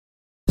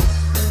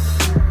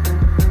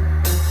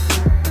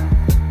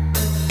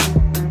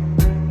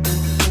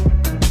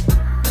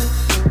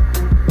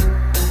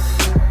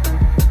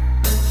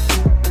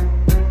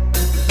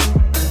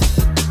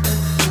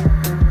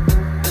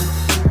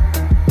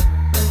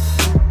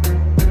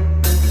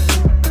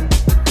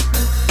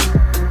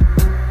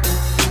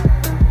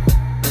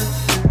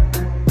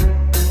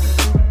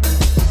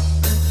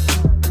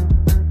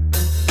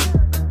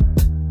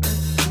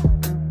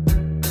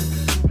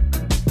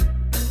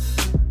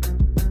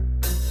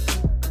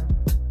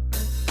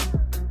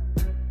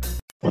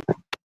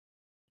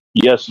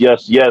Yes,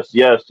 yes, yes,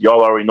 yes.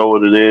 Y'all already know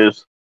what it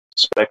is.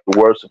 Respect the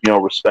worst if you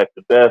don't respect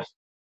the best.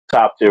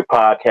 Top tier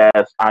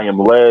podcast. I am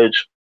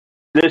Ledge.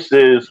 This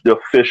is the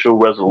official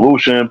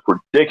resolution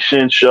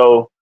prediction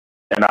show.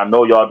 And I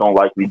know y'all don't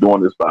like me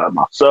doing this by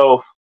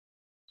myself.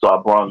 So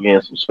I brought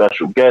in some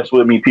special guests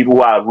with me, people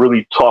who I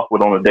really talk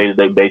with on a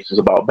day-to-day basis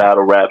about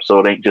battle rap. So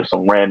it ain't just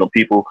some random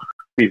people,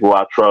 people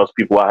I trust,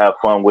 people I have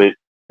fun with,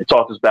 and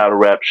talk this battle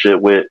rap shit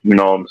with, you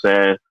know what I'm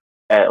saying,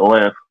 at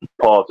length,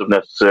 pause if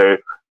necessary.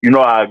 You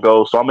know how it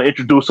goes. So I'm going to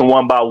introduce them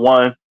one by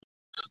one,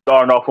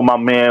 starting off with my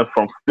man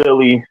from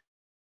Philly,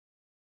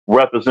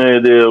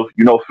 representative.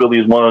 You know, Philly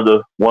is one of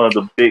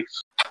the big,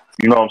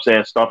 you know what I'm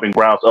saying, stomping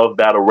grounds of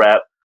battle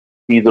rap.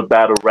 He's a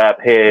battle rap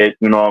head,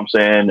 you know what I'm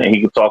saying? And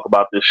he can talk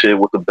about this shit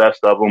with the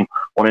best of them.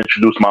 I want to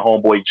introduce my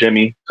homeboy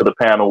Jimmy to the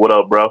panel. What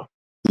up, bro?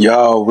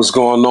 Yo, what's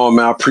going on,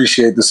 man? I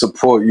appreciate the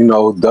support. You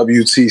know,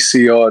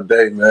 WTC all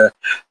day, man.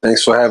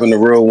 Thanks for having the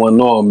real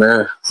one on,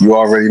 man. You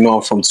already know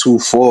I'm from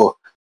 2-4,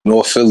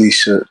 North Philly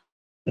shit.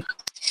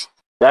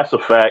 That's a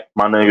fact,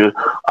 my nigga.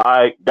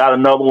 I got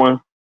another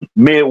one.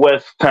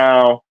 Midwest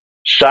town,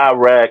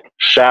 Chirac,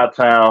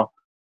 Chi-Town.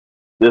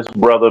 This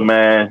brother,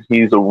 man,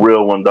 he's a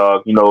real one,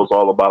 dog. He knows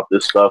all about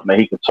this stuff, man.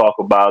 He can talk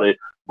about it,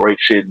 break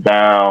shit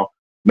down,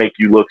 make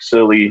you look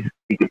silly.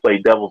 He can play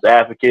devil's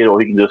advocate, or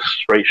he can just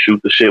straight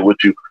shoot the shit with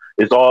you.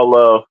 It's all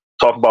love.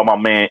 Talk about my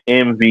man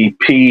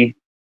MVP.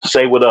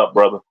 Say what up,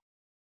 brother.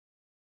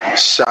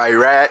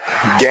 Chirac,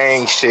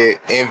 gang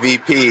shit,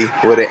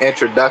 MVP. With an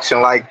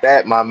introduction like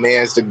that, my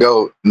man's the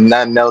GOAT.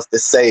 Nothing else to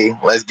say.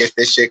 Let's get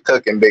this shit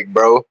cooking, big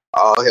bro.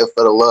 All here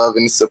for the love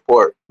and the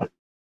support.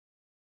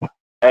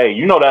 Hey,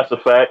 you know that's a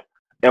fact.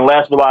 And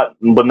last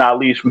but not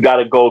least, we got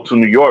to go to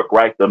New York,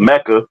 right? The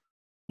Mecca.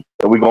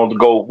 And we're going to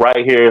go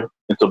right here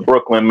into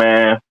Brooklyn,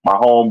 man. My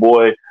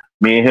homeboy,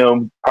 me and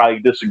him probably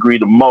disagree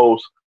the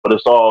most, but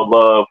it's all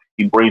love.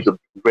 He brings a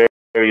very,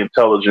 very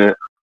intelligent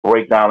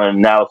breakdown and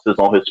analysis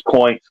on his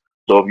points.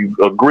 So if you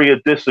agree or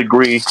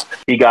disagree,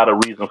 he got a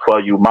reason for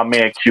you. My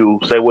man Q,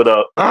 say what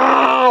up.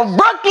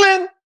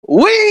 Brooklyn,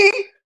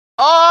 we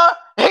are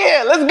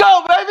here. Let's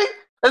go, baby.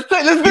 Let's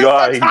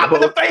get top of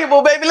the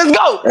table, baby. Let's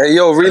go. Hey,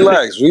 yo,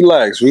 relax.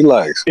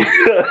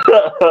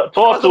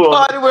 Talk to him.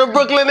 Party with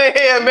Brooklyn in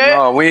here, man.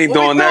 No, we ain't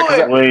doing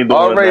that. We ain't doing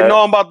already that.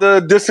 know I'm about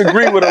to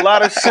disagree with a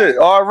lot of shit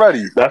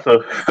already. That's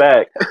a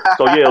fact.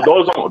 So yeah,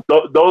 those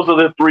are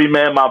the three,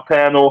 man. My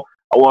panel.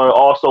 I want to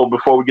also,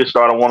 before we get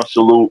started, I want to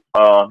salute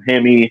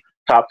Hemi,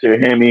 top tier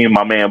Hemi,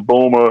 my man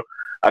Boomer.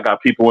 I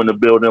got people in the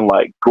building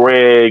like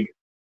Greg,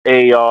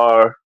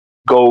 AR,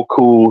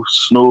 Goku,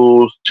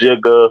 Snooze,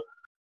 Jigga.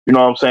 You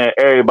know what I'm saying?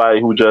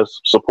 Everybody who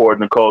just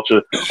supporting the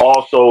culture.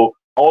 Also,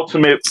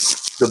 Ultimate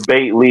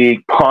Debate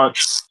League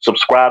Punch.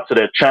 Subscribe to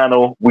their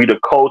channel. We the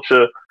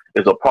Culture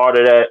is a part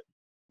of that.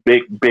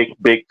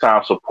 Big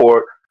time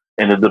support.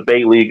 And the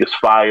Debate League is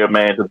fire,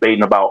 man.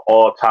 Debating about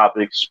all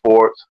topics,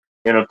 sports,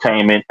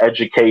 entertainment,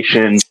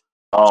 education,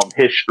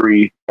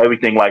 history,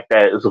 everything like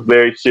that. It's a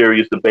very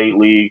serious debate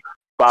league.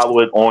 Follow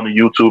it on the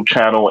YouTube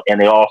channel.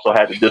 And they also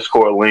have the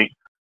Discord link.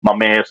 My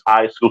man's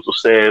Exclusive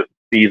said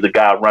he's the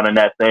guy running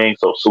that thing,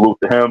 so salute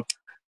to him.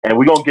 And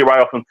we're going to get right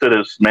off into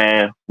this,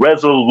 man.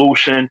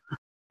 Resolution.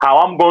 How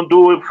I'm going to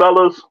do it,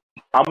 fellas,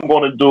 I'm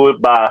going to do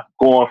it by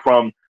going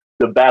from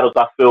the battles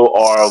I feel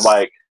are,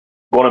 like,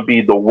 going to be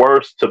the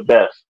worst to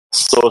best.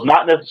 So it's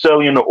not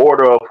necessarily in the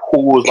order of who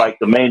was, like,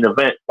 the main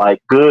event.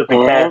 Like, Goods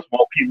and Cash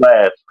won't be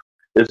last.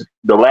 It's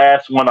the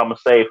last one I'm going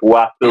to say for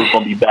what I feel is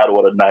going to be battle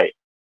of the night.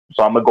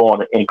 So I'm going to go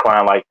on an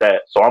incline like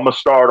that. So I'm going to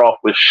start off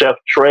with Chef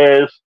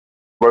Trez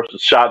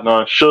versus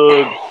Shotgun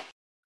Suge.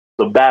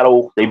 The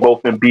battle, they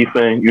both been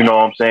beefing, you know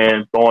what I'm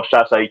saying, throwing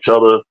shots at each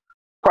other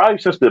probably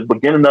since the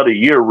beginning of the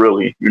year,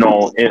 really, you know,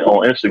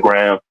 on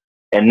Instagram.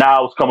 And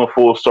now it's coming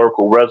full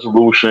circle.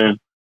 Resolution.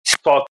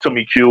 Talk to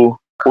me, Q.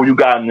 Who you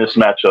got in this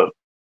matchup?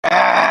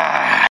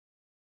 I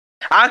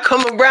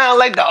come around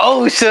like the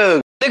old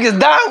Suge. Niggas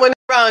dying when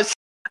they around.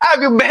 I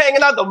be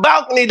hanging out the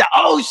balcony, the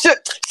old Suge.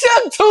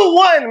 Suge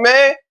 2-1,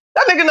 man.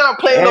 That nigga not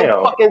playing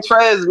no fucking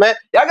Trez, man.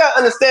 Y'all gotta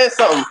understand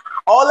something.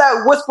 All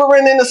that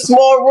whispering in the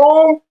small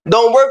room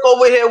don't work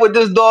over here with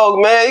this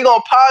dog, man. You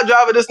gonna power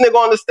drive this nigga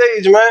on the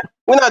stage, man.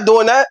 We're not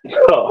doing that.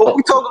 What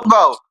we talking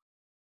about?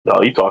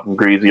 No, you talking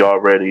greasy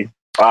already.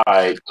 All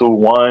right,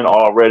 2-1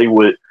 already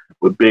with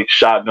Big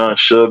Shotgun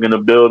Suge in the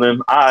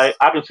building. All right,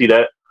 I can see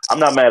that. I'm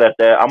not mad at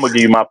that. I'm gonna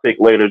give you my pick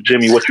later.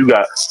 Jimmy, what you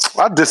got?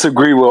 I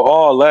disagree with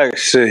all that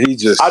shit he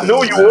just I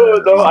knew you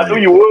would, though. I knew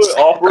you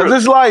would. Because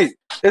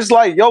it's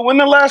like, yo, when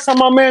the last time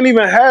my man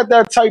even had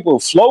that type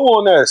of flow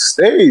on that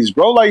stage,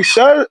 bro? Like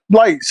Chef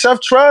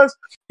Trez,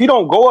 he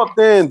don't go up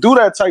there and do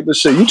that type of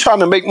shit. You trying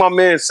to make my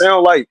man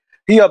sound like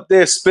he up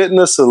there spitting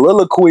a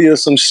soliloquy or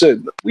some shit.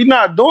 We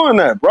not doing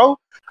that, bro.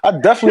 I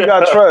definitely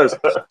got Trez.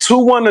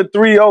 2-1 to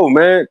 3-0,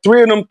 man.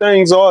 3 of them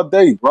things all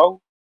day, bro.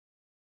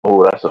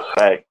 Oh, that's a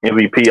fact.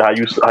 MVP,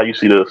 how you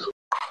see this?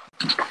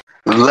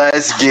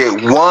 Let's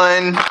get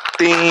one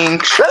thing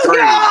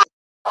straight.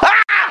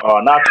 Oh,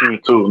 not you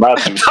too.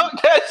 Not you.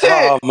 Talk that shit.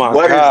 Oh my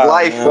What God, is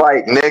life man.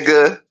 like,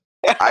 nigga?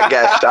 I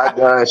got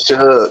Shotgun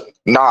Suge.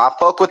 Nah, I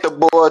fuck with the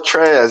boy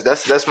Trez.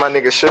 That's my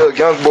nigga Suge,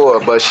 young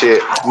boy. But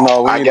shit,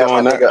 No, we I ain't got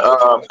doing my that.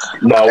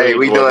 nigga. No, Hey,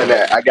 we doing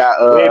that. I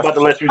got We ain't about to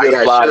let you I just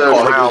got slide Suge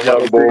on round niggas, young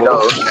 1 and 3 boy.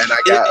 though, and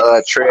I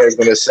got Trez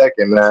in a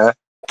second, man.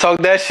 Talk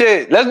that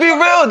shit. Let's be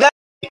real. That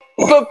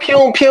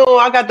pew pew.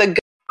 I got the gun,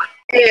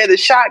 yeah, the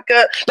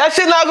shotgun. That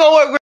shit not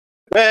gonna work,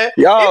 man.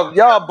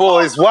 Y'all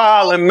boys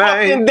wildin',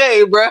 man. Fucking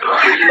day, bro.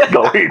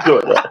 No, he ain't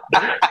doing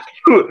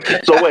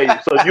that. So wait,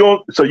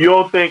 so you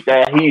don't think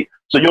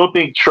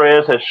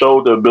Trez has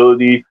showed the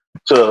ability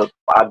to,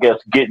 I guess,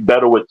 get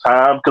better with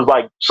time? Because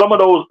like some of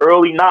those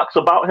early knocks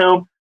about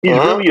him, he's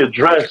really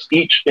addressed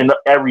each and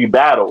every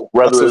battle.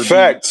 That's a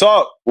fact.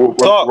 Talk.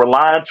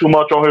 Relying too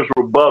much on his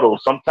rebuttal.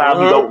 Sometimes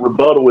he don't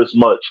rebuttal as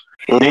much.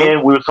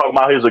 Then we were talking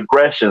about his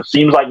aggression.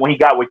 Seems like when he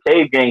got with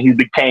Cave Gang, he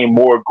became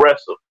more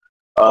aggressive.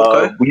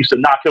 We used to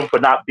knock him for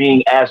not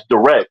being as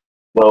direct.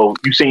 Well,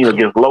 you seen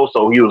against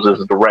Loso, he was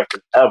as direct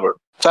as ever.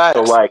 Facts.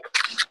 So like,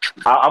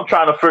 I'm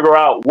trying to figure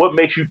out what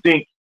makes you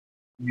think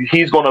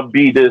he's gonna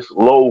be this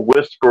low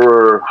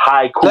whisperer,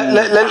 high cool.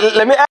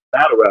 Let me ask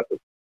battle rapper.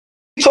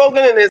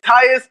 talking in his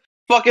highest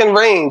fucking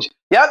range.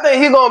 Y'all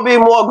think he gonna be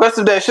more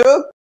aggressive than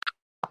Suge?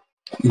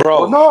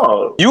 Bro,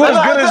 no. You as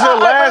good as your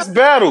last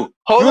battle.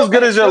 You as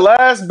good as your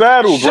last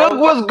battle, bro. Suge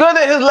was good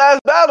at his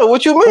last battle.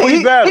 What you mean?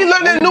 He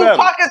learned new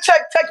pocket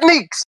check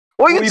techniques.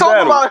 What are you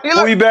talking about?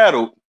 Who he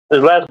battled?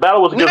 His last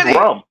battle was against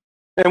Rum.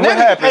 And what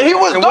happened? And he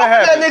was dope in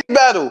that Nitty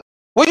battle.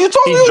 What you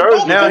talking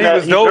about? Now he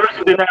was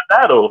dope in that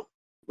battle.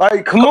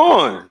 Like, come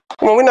on.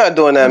 Come on, we're not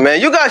doing that,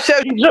 man. You got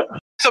Chef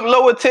some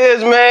lower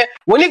tiers, man.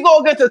 When he go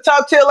against the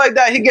top tier like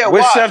that, he get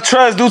what washed. Chef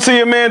Trez do to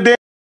your man, Dan?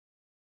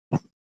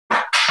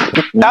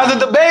 That's a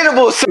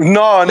debatable.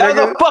 No, that's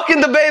nigga. a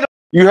fucking debatable.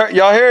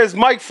 Y'all hear his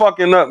mic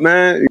fucking up,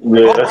 man.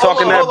 Yeah.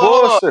 Talking that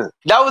bullshit.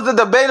 That was a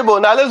debatable.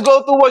 Now let's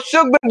go through what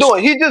Suge been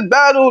doing. He just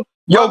battled.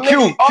 Yo,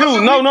 Q,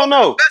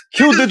 no.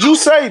 Q, did you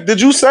say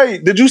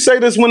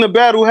this when the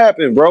battle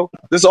happened, bro?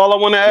 This is all I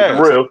want to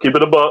ask. Real, keep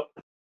it a buck.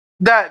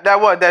 That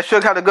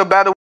Suge had a good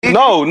battle.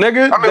 No,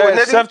 nigga.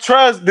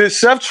 Did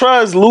Chef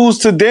Trez lose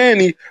to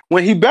Danny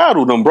when he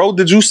battled him, bro?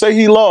 Did you say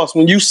he lost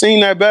when you seen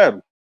that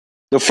battle?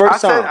 The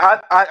first time.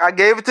 I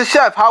gave it to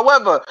Chef.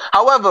 However,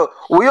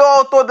 we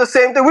all thought the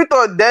same thing. We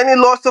thought Danny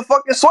lost to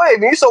fucking Swave.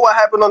 And you saw what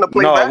happened on the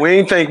playback. No, we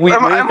ain't think he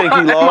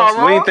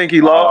lost. We ain't think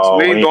he lost.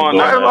 We ain't doing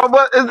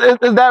that.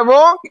 Is that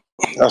wrong?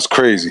 That's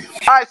crazy.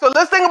 All right, so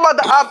let's think about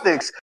the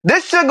optics.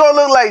 This shit gonna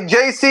look like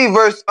JC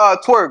versus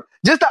Twerk.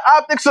 Just the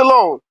optics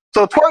alone.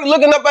 So Twerk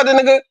looking up at the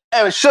nigga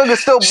and Sugar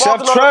still Chef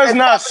balking Trez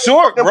not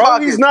short, bro.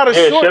 pocket. He's not a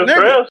short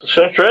nigga.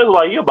 Chef Trez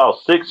like he about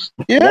 6'1",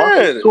 6'2".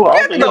 Get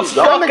the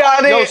fuck out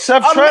of here.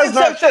 Chef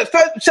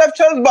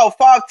Trez about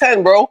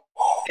 5'10", bro.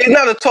 He's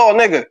not a tall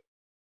nigga.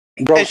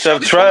 Bro, and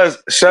Chef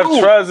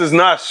Trez is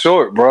not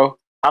short, bro.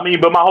 I mean,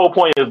 but my whole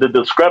point is the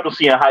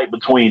discrepancy in height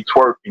between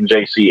Twerk and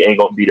JC ain't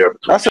gonna be there.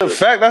 That's a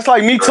fact. That's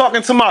like me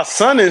talking to my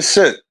son and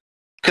shit.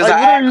 Because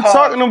what are you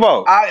talking about?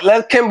 All right,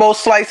 let Kimbo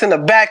slice in the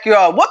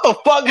backyard. What the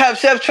fuck have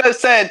Chef Trez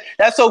said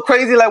that's so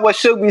crazy like what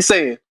Suge be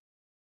saying?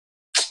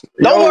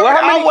 Don't worry,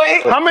 I'll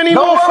wait. How many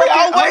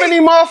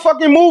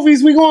motherfucking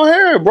movies we gonna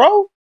hear,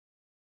 bro?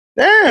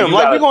 Damn,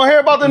 like we gonna hear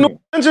about the new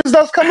Avengers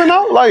that's coming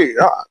out? Like,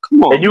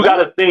 come on. And you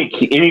gotta think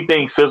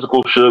anything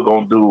physical Suge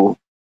gonna do,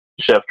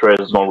 Chef Trez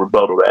is gonna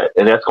rebuttal that.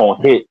 And that's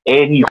gonna hit.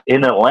 And he's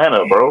in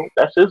Atlanta, bro.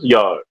 That's his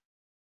yard.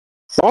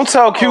 Don't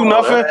tell Q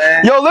nothing.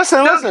 Man. Yo, listen.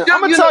 I'm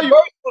gonna tell you.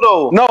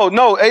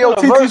 No. Ayo,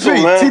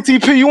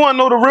 TTP. You wanna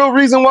know the real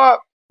reason why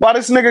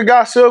this nigga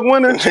got Suge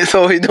winning? That's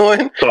what we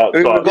doing. Talk.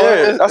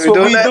 Yeah, that's what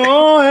we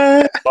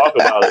doing. Talk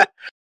about it.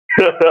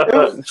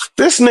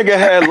 This nigga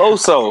had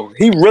Loso.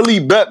 He really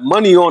bet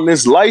money on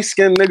this light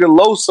skinned nigga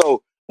Loso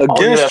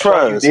against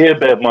Trez. He did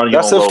bet money.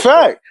 That's a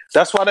fact.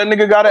 That's why that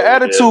nigga got an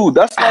attitude.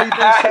 That's why you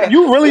think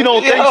you really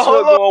don't think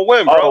Suge gonna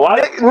win, bro.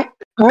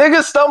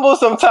 Niggas stumble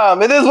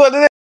sometime. It is what it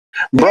is.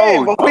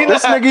 Bro,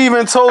 this nigga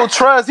even told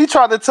Trez, he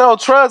tried to tell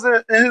Trez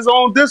in his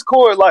own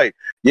Discord, like,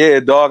 yeah,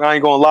 dog, I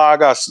ain't gonna lie,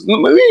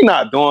 we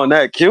not doing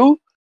that, Q.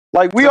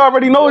 Like, we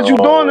already know what you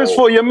doing this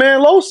for, your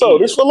man Loso.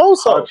 This for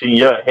Loso. Punching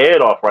your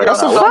head off right now.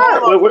 That's a fact.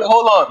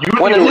 Hold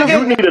on.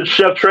 You need a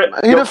Chef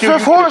Trez. He the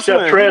fifth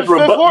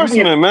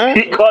horseman, man.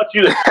 He caught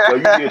you. You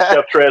need a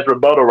Chef Trez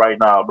rebuttal right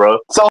now, bro.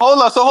 So hold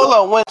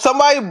on. When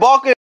somebody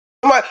balking,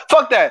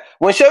 fuck that.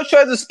 When Chef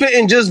Trez is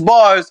spitting just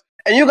bars,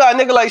 and you got a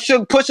nigga like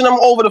Suge pushing them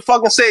over the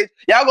fucking stage,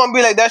 y'all gonna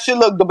be like, that shit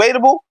look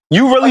debatable?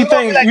 You really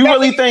think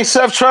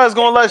Chef Trez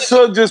gonna let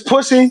Suge just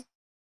push him?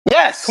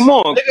 Yes. Come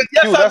on. Nigga,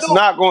 yes, that's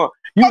not going.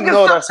 You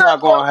know that's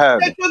not going to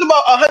happen. It was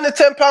about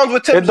 110 pounds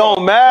with tips. It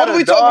don't matter. What are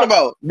we talking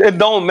about? It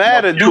don't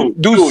matter.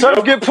 Do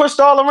Surf get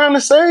pushed all around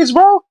the stage,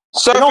 bro?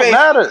 Surf it don't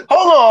matter.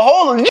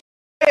 Hold on. You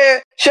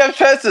Chef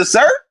Trez to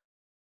Surf?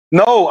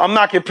 No, I'm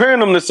not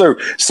comparing him to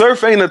Surf.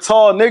 Surf ain't a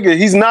tall nigga.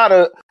 He's not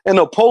an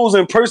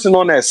opposing person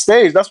on that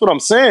stage. That's what I'm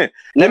saying.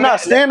 You're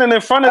not standing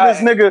in front of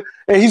this nigga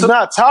and he's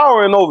not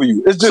towering over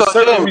you. It's just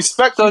certain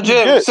respect. So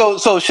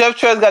Chef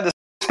Trez got to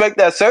respect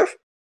that Surf?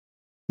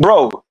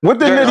 Bro, what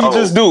did Nitty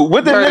just do?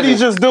 What did Nitty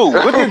just do?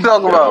 What you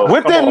talking about?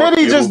 What did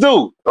Nitty just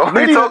do? What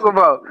are you talking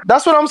about?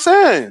 That's what I'm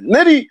saying.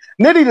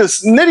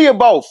 Nitty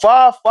about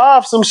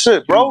 5'5" some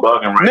shit, bro.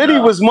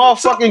 Nitty was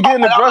motherfucking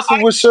getting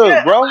aggressive with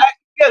Suge, bro.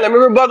 Yeah, let me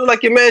rebuttal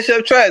like your man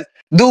Chef Trez.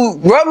 Do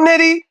Rum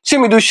Nitty,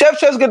 do Chef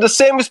Trez get the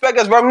same respect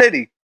as Rum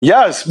Nitty?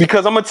 Yes,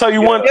 because I'm gonna tell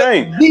you one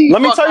thing.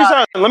 Let me tell you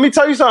something. When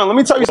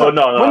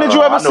did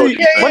you ever see?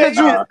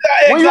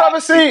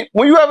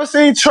 When you ever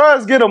seen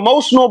Trez get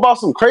emotional about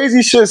some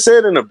crazy shit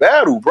said in a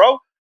battle, bro?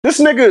 This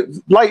nigga,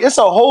 like, it's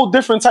a whole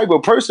different type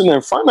of person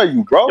in front of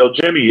you, bro. Yo,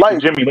 Jimmy,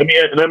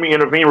 let me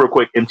intervene real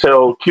quick and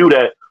tell Q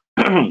that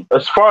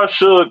as far as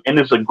Suge and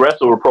this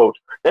aggressive approach,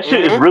 that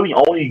shit is really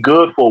only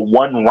good for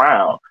one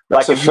round.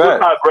 That's like, if you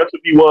look how aggressive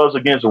he was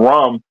against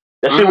Rum,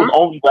 that shit was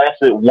only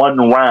lasted one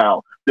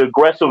round. The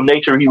aggressive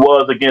nature he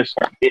was against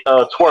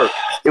Twerk,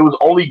 it was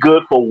only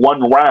good for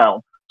one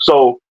round.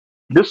 So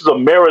this is a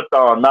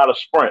marathon, not a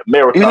sprint.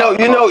 Marathon.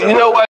 You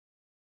know what?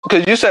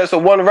 Because you said it's a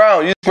one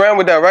round. You ran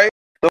with that, right?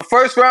 The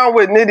first round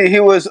with Nitty, he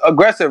was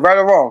aggressive, right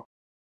or wrong?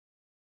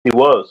 He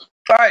was.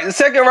 All right, the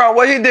second round,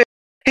 what he did?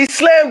 He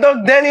slammed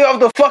up Danny off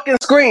the fucking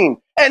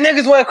screen, and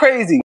niggas went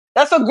crazy.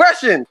 That's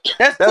aggression.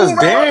 That's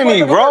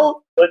Danny,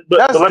 bro.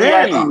 That's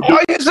Danny.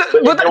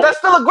 That's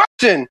still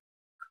aggression.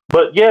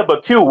 But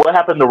Q, what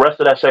happened the rest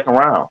of that second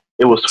round?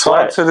 It was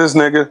flat. Talk to this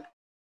nigga.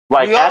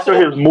 Like after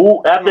his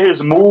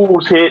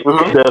moves hit,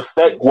 the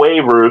effect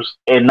wavers,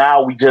 and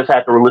now we just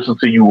have to listen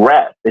to you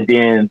rap, and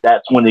then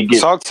that's when it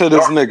gets. Talk to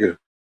this nigga.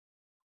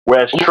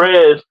 Whereas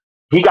Trez,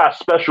 he got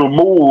special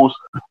moves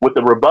with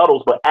the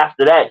rebuttals, but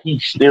after that,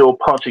 he's still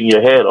punching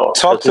your head off.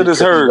 Talk to this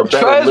herd.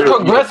 Trez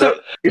progressive.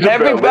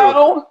 Every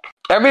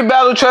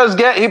battle Trez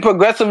get, he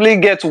progressively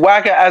gets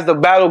whacker as the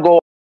battle goes.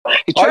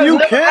 Are you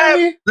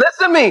kidding me?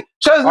 Listen to me.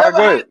 Trez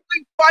never had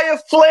fire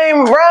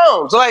flame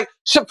rounds. Like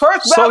first battle.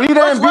 So he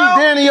didn't beat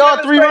Danny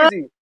all 3 rounds.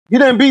 He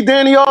didn't beat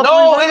Danny all 3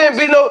 rounds. No, he didn't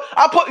beat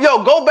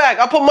no. Go back.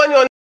 I put money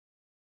on.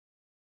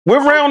 What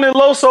round did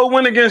Loso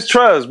win against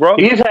Trez, bro?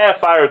 He's had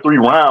fire 3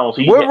 rounds.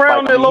 What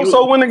round did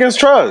Loso win against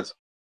Trez?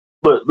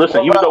 But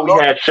listen, even though we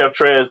had Chef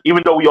Trez,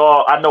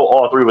 I know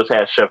all 3 of us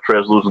had Chef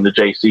Trez losing to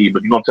JC,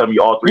 but you gonna tell me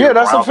all 3? Yeah,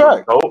 that's a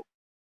fact.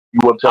 You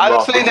gonna tell me?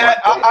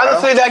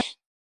 Honestly, that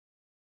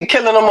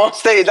killing him on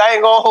stage. I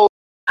ain't gonna hold.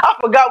 I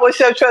forgot what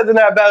Chef Trez in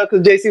that battle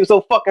because JC was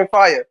so fucking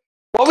fire.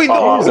 What we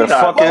doing? He's a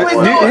fucking.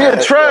 Yeah,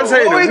 Trez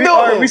hater. What we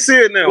doing? We see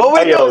it now. What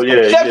we doing?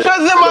 Chef Trez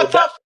is in my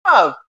top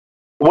 5.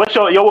 What's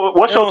your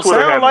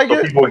Twitter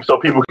handle so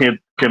people can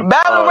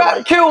Battle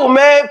Rap Q,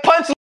 man,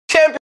 punch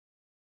champion.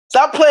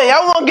 Stop playing.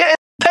 Y'all won't get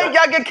tank.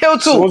 Y'all get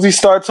killed too. As soon as he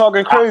start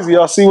talking crazy,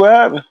 y'all see what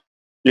happened.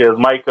 Yeah, it's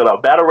Mike cut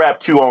up. Battle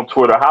Rap Q on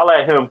Twitter.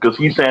 Holla at him because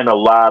he's saying a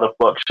lot of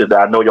fuck shit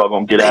that I know y'all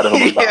gonna get out of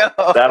him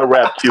about. Battle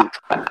Rap Q.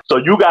 So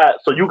you got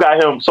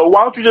him. So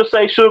why don't you just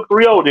say Suge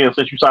 3-0 then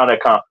since you sound that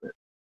confident?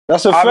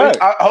 That's a fact.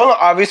 Hold on,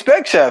 I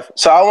respect Chef,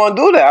 so I won't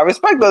do that. I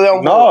respect the young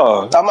boy.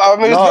 No,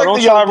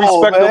 don't try to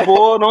respect the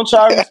boy. Don't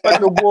try to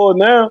respect the boy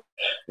now.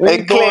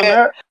 Hey,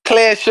 clear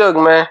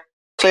Suge, man.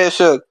 Clear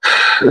Suge.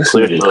 Clear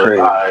Suge. All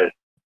right.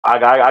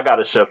 I got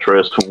a Chef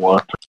Trez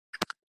 2-1.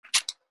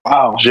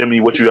 Wow.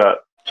 Jimmy, what you got?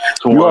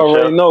 2-1. You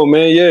already know,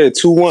 man. Yeah,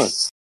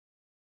 2-1.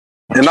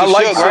 And I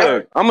like Suge.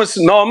 Right? I'm a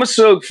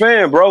Suge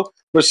fan, bro.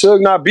 But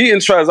Suge not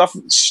beating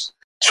Trez.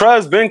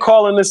 Trez been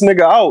calling this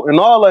nigga out and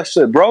all that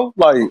shit, bro.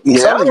 Like,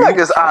 yeah, that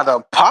nigga's out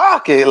of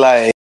pocket.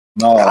 Like,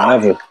 no,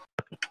 never.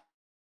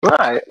 All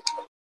right,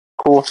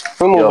 cool.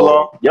 We move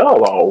along.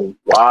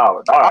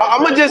 Wow. Right,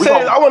 I'm gonna just say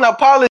this. I want to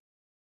apologize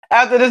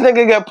after this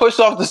nigga get pushed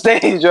off the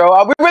stage, yo.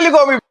 Are we really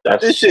gonna be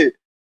this shit?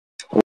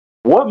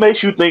 What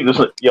makes you think this?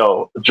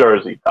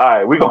 Jersey. All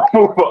right, we gonna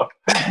move on.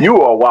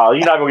 You are wild.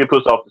 You're not gonna get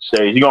pushed off the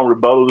stage. You're gonna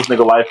rebuttal this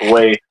nigga life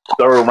away.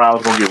 Third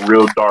round's gonna get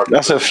real dark.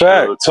 That's a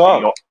fact.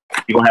 Talk.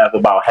 You're gonna have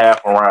about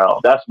half a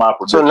round. That's my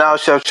prediction. So now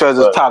Chef Trez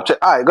is top 10.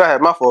 All right, go ahead.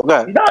 My fault. Go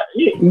ahead.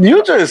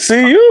 You just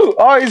see you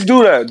always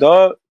do that,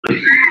 dog.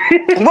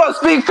 What?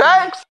 Speak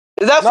facts?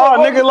 Is that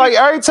nigga? Like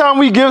every time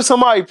we give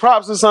somebody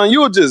props or something,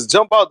 you would just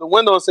jump out the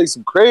window and say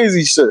some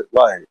crazy shit.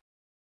 Like,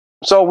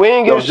 so we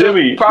ain't give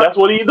Jimmy. That's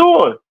what he's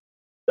doing.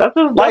 That's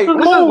his move. Let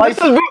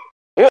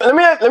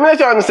me let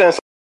you understand.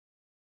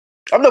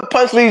 I'm the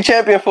Punch League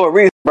champion for a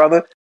reason,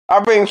 brother. I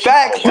bring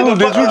facts. Did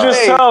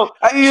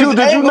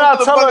you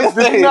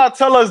not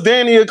tell us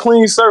Danny a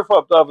clean surf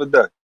up the other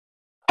day?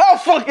 Hell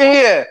fucking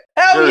yeah.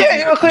 Hell yeah,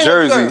 you're a clean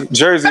surf.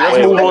 Jersey. Let's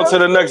move on to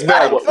the next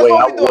battle.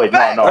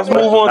 Let's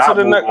move on to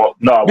the next.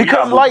 No,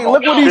 because like,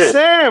 look what he's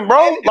saying,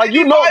 bro. Like,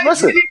 you know,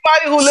 listen.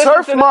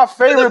 Surf my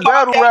favorite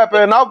battle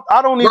rapper, and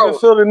I don't even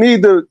feel the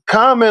need to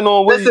comment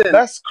on what.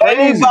 That's crazy.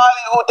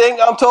 Anybody who think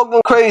I'm talking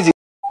crazy,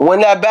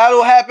 when that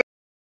battle happened,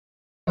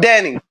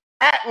 Danny,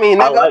 at me,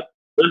 nigga.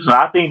 Listen,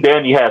 I think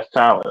Danny has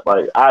talent.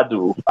 Like, I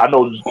do. I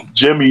know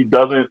Jimmy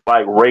doesn't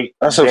rate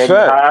Danny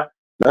high.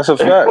 That's a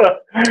fact.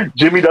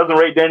 Jimmy doesn't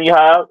rate Danny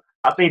high.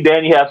 I think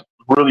Danny has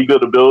really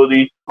good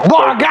ability.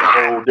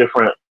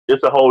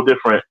 It's a whole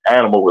different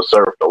animal with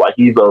Surf though. Like,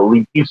 he's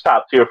elite. He's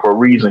top tier for a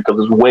reason because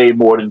it's way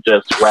more than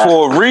just rap.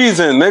 For a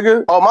reason,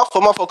 nigga. Oh, my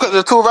fault. Because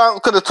the 2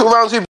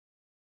 rounds he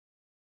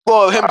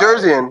Well, him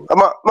jerseying.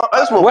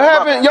 Let's move. What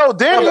happened? Yo,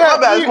 Danny My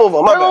had bad. three. Let's move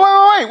on. My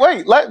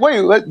bad.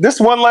 Wait. This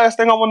one last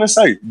thing I want to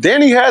say.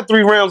 Danny had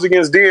 3 rounds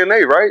against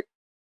DNA, right?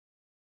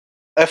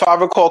 If I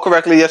recall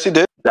correctly, yes, he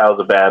did. That was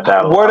a bad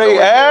battle. Were they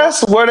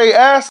asked?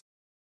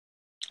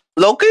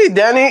 Low-key,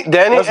 Danny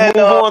Let's and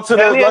move on to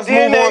the next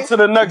Danny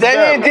battle.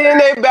 and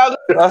DNA battle.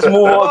 Let's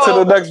move on to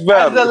the next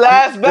battle. That's the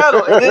last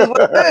battle. It is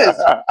what it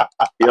is.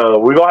 Yo,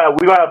 we're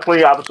gonna have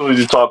plenty of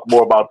opportunity to talk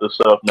more about this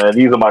stuff, man.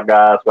 These are my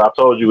guys. I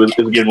told you it's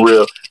getting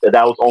real.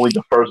 That was only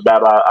the first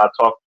battle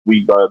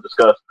we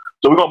discussed.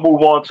 So we're gonna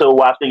move on to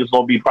what I think is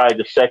gonna be probably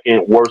the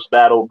second worst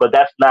battle, but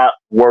that's not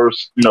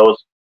worse.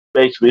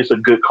 It's a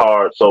good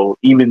card. So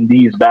even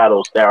these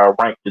battles that are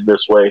ranked in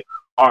this way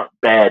aren't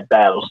bad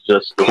battles.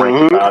 Just the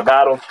ranking I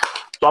got them.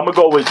 So I'm gonna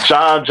go with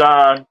John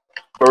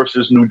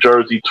versus New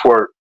Jersey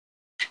Twerk.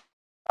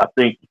 I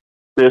think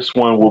this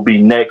one will be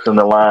next in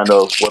the line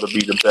of what'll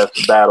be the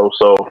best battle.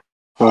 So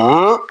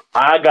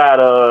I got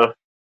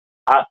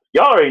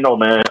y'all already know,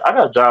 man. I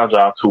got John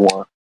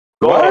 2-1.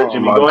 Go ahead,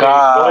 Jimmy. Go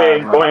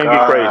ahead and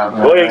get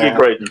crazy. Go ahead and get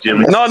crazy,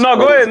 Jimmy. No,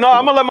 go ahead. No,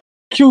 I'm gonna let my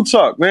Q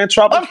talk, man.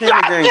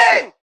 Tropicana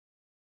gang.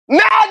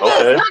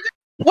 Madness. Okay.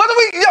 What do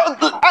we?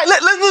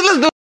 Let's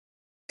do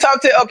top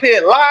 10 up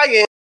here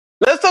lying.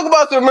 Let's talk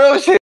about some real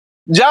shit.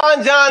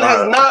 John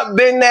has not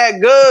been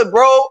that good,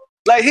 bro.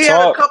 Like he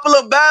had a couple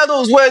of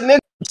battles where niggas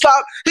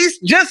stop. He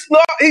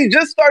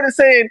just started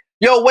saying,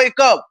 "Yo, wake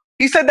up."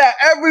 He said that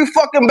every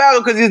fucking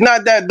battle because he's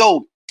not that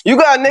dope. You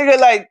got a nigga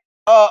like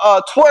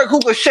Twerk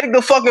who could shake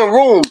the fucking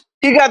room.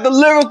 He got the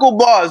lyrical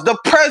bars, the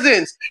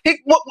presence. Is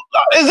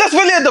this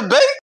really a debate?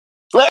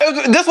 Like,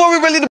 is this what we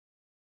really?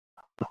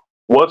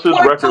 What's his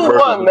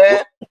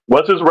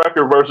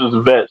record versus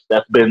vets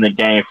that's been in the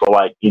game for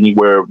like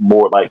anywhere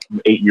more like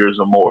 8 years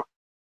or more?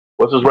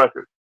 What's his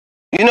record?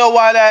 You know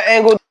why that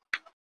angle?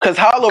 Because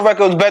Hollow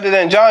record was better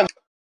than John.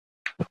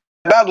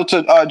 Battle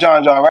to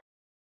John, right?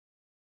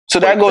 So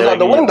that goes out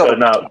the window.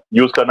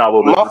 You was cutting out a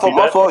little bit.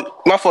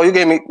 My fault. You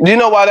gave me. Do you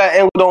know why that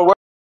angle don't work?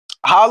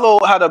 Hollow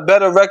had a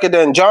better record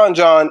than John,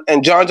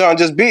 and John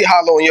just beat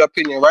Hollow in your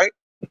opinion, right?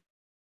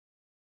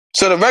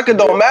 So the record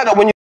don't matter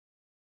when you.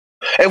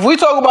 If we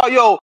talk about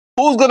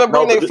who's gonna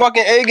bring their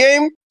fucking A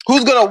game,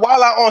 who's gonna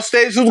wild out on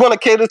stage, who's gonna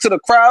cater to the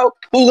crowd,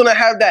 who's gonna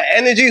have that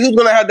energy, who's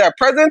gonna have that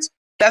presence,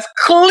 that's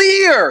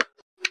clear.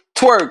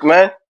 Twerk,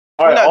 man.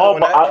 All right,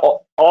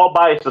 all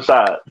bias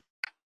aside,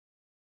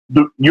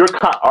 you're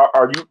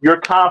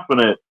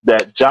confident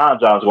that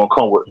John's gonna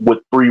come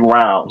with 3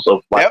 rounds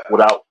of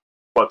without.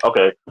 But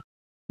okay,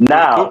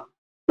 now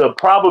the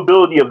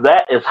probability of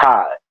that is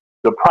high.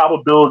 The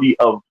probability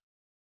of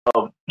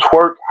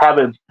Twerk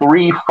having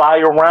 3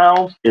 fire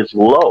rounds is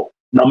low,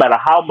 no matter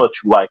how much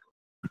you like him.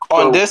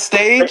 On this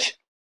stage?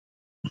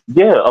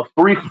 Yeah, of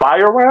 3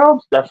 fire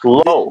rounds, that's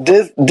low.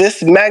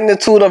 This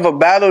magnitude of a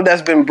battle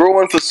that's been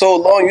brewing for so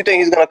long, you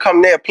think he's gonna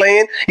come there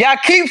playing? Y'all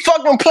keep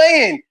fucking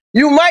playing.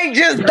 You might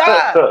just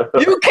die.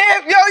 You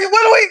can't,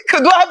 what do we?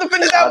 Do I have to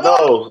finish that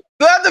ball?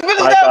 Do I have to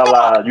finish that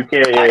ball? You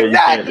can't, you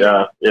can't,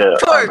 yeah.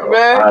 Twerk,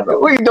 man.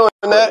 What are you doing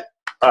that?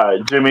 All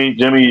right,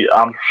 Jimmy,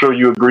 I'm sure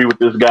you agree with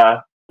this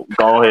guy.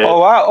 Go ahead.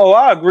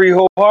 I agree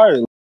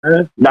wholeheartedly.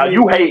 Now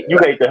you hate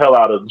the hell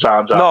out of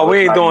John. No, we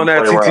ain't doing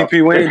that,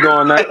 TTP. We ain't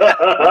doing that.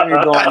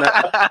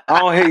 I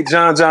don't hate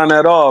John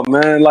at all,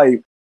 man.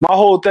 Like my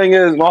whole thing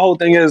is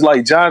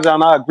like John.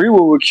 I agree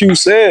with what Q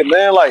said,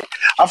 man. Like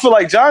I feel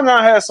like John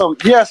had some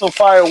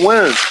fire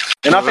wins,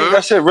 and I think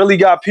that shit really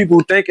got people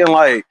thinking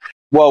like,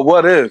 well,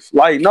 what if?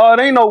 Like, no, it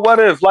ain't no what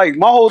if. Like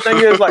my whole thing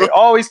is like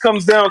always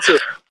comes down to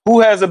who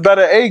has a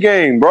better A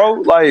game, bro.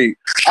 Like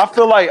I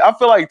feel like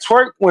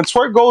Twerk, when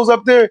Twerk goes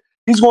up there,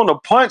 he's going to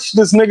punch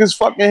this nigga's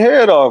fucking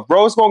head off,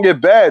 bro. It's going to get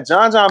bad.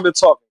 John been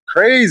talking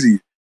crazy.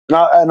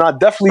 And I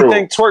definitely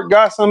think Twerk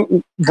got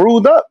some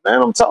brewed up,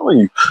 man. I'm telling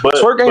you.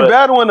 Twerk ain't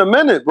battling in a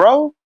minute,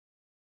 bro.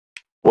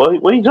 Well,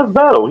 he just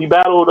battled. He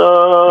battled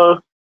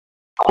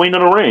Queen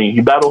of the Ring.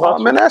 He battled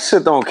Hustle. Man, that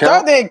shit don't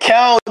count. That didn't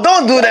count.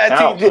 Don't do that,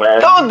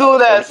 TJ. Don't do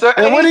that, sir.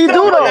 And what did he do,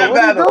 though? What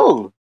did he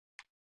do?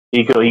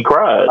 He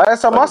cried.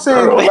 Last time I seen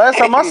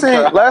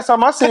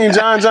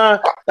John,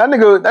 that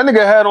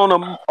nigga had on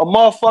a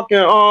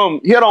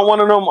motherfucking he had on one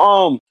of them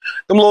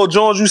little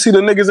Jones you see the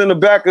niggas in the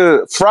back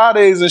of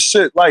Fridays and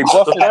shit like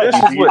buffing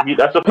dishes with.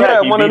 That's a fact. He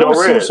had one of them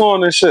suits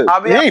on and shit.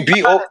 He ain't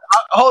beat.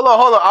 Hold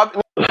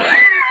on.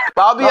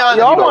 I'll be honest.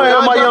 I want to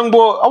hear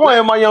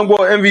my young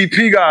boy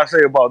MVP guy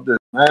say about this,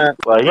 man.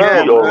 Like he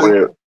beat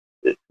over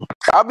it.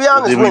 I'll be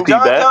honest. When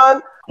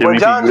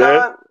John,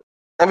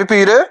 MVP,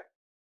 you there?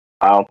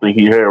 I don't think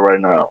he's here right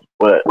now,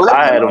 but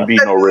I had him beat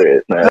No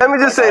Red, man. Let me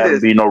just say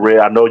this. Beat No Red.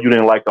 I know you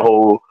didn't like the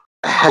whole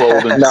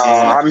clothing. No,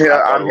 I'm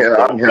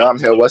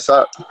here. What's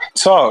up?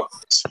 Talk.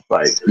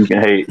 Like you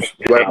can hate.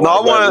 No,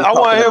 I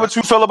want to hear what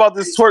you feel about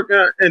this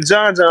Twerk and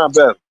John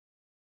battle.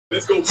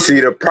 See,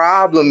 the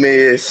problem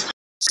is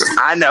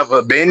I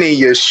never been in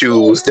your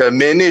shoes. The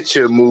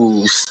miniature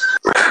moves.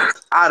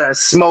 I done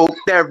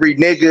smoked every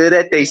nigga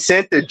that they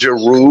sent to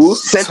Jerusalem.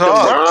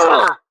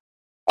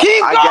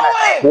 Keep going. I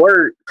got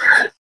Twerk.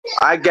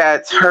 I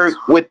got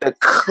Turk with the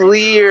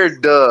clear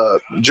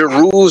dub.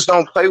 Jeruz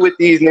don't play with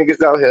these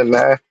niggas out here,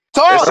 man.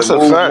 Talk. It's a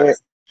movement.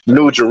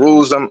 New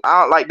Jerusalem.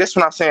 I don't like this.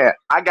 What I'm saying.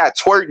 I got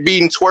Twerk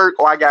beating Twerk,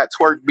 or I got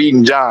Twerk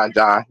beating John.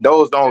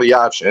 Those the only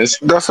options.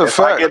 That's a If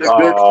fact. I get a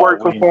good Twerk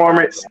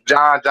performance,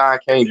 John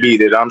can't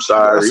beat it. I'm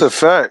sorry. That's a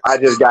fact. I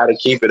just gotta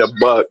keep it a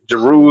buck.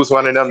 Jeruz,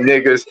 one of them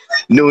niggas.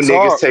 New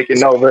niggas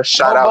taking over.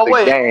 Shout out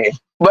the game.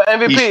 But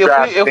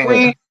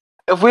MVP,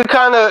 if we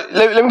kind of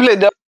let me play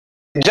the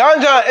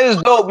John is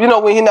dope. You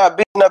know when he not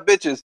beating up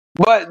bitches.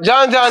 But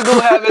John do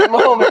have his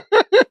moment.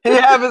 He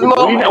have his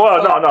moment.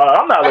 Well, no,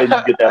 I'm not letting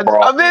you get that,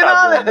 bro. I'm being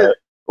honest.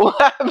 What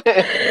happened?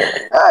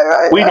 All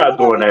right, we not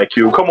doing that,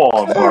 Q. Come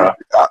on, bro.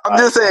 I'm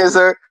just saying,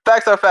 sir.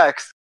 Facts are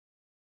facts.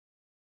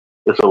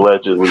 It's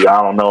allegedly.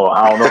 I don't know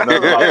nothing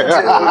about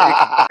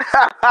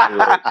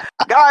that.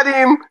 Got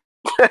him.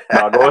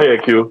 No, go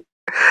ahead, Q.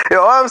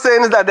 All I'm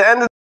saying is that at the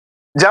end of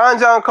John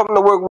coming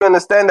to work, we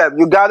understand that.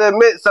 You gotta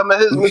admit some of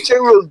his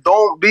materials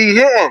don't be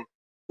hitting.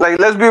 Like,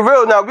 let's be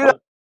real now.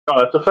 No,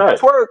 that's a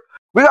fact. Twerk.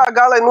 We got a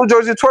guy like New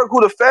Jersey Twerk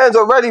who the fans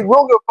already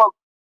will give a fuck.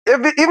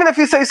 Even if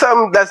he say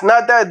something that's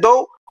not that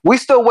dope, we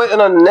still waiting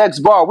on the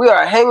next bar. We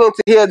are hanging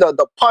to hear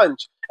the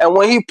punch. And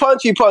when he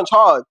punch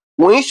hard.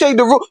 When he shake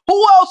the roof,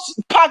 who else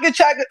pocket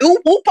check?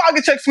 Who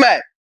pocket check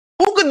Smack?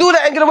 Who could do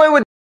that and get away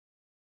with it?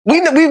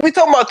 We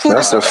talking about two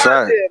different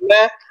guys here,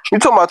 man. We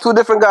talking about two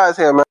different guys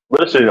here, man.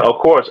 Listen, of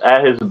course,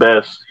 at his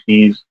best,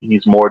 he's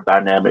more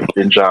dynamic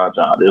than John.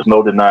 There's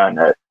no denying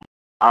that.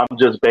 I'm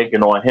just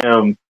banking on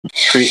him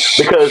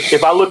because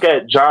if I look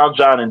at John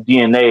and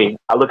DNA,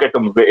 I look at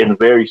them in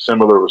very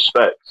similar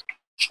respects.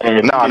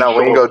 And no,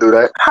 we ain't gonna do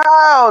that.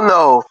 Hell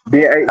no.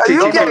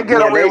 You can't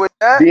get away with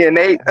that.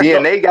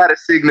 DNA got a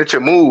signature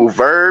move.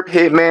 Verb,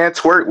 Hitman,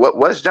 Twerk.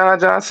 What's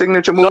John's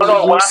signature move?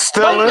 No.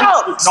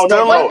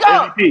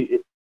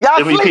 MVP.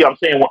 MVP. I'm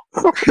saying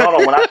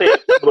when I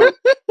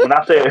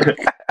say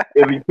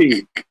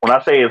MVP, when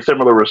I say in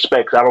similar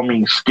respects, I don't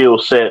mean skill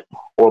set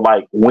or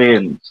like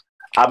wins.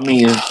 I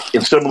mean, in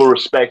similar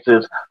respects,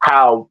 is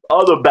how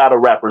other battle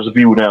rappers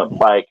view them.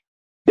 Like,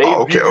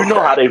 know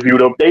how they view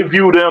them. They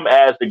view them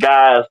as the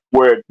guys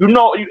where,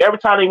 every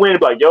time they win,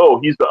 it's like, yo,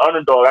 he's the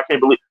underdog. I can't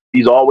believe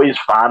he's always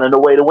finding a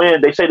way to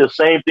win. They say the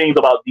same things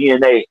about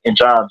DNA and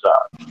John. So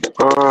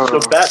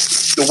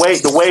that's the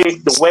way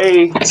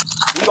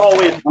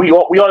we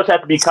always have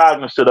to be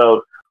cognizant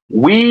of.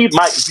 We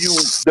might view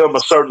them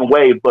a certain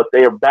way, but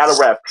their battle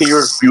rap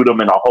peers view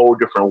them in a whole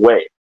different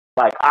way.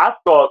 Like, I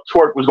thought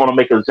Twerk was going to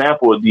make an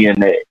example of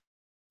DNA.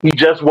 He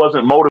just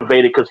wasn't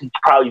motivated because he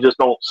probably just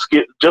don't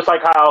skip. Just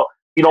like how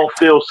he don't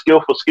feel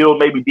skill for skill,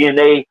 maybe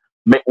DNA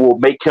will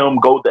make him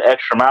go the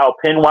extra mile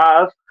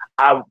pin-wise.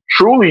 I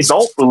truly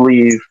don't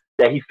believe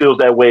that he feels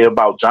that way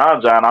about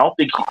John. I don't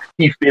think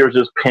he fears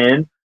his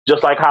pin,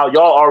 just like how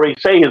y'all already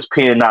say his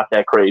pin not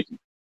that crazy.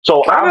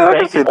 So I'm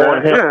banking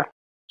on him. Yeah.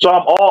 So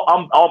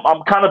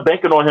I'm kind of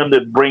banking on him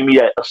to bring me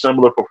a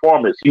similar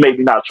performance. He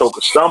maybe not choke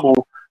or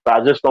stumble, but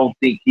I just don't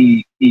think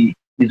he's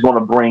going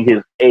to bring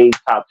his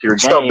top tier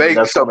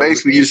game. So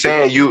basically, you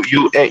saying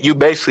you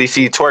basically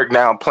see Twerk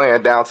now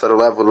playing down to the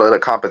level of the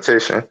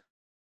competition.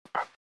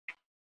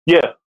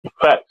 Yeah,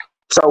 fact.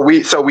 So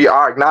we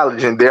are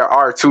acknowledging there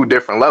are two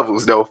different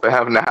levels though for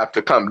having to have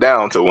to come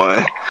down to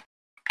one.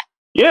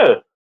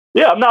 Yeah.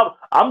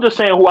 I'm just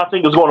saying who I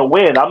think is going to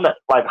win. I'm not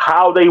like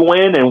how they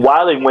win and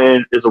why they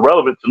win is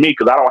irrelevant to me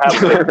because I don't have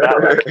to.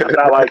 I'm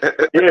not like,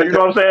 you know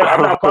what I'm saying?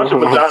 I'm not punching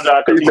for John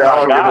because he's I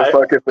don't give a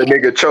fuck if a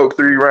nigga choke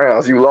 3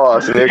 rounds. You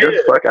lost,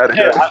 nigga. Fuck out of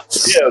here.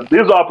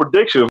 These are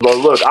predictions, but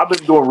look, I've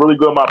been doing really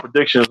good in my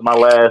predictions my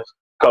last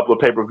couple of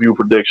pay-per-view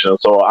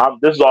predictions. So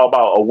this is all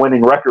about a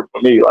winning record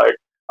for me. Like,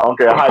 I don't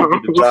care how you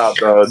get the job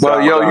done.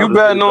 But you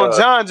betting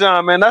on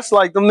John, man. That's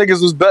like them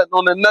niggas was betting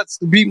on the Nuts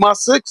to beat my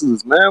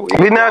Sixers, man.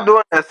 We not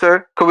doing that,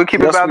 sir. Could we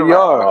keep it battle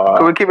rap?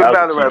 Could we keep it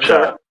battle rap,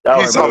 sir?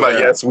 He's talking about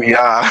yes, we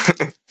are.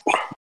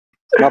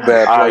 My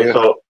bad, player.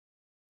 Right,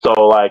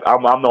 so like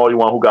I'm the only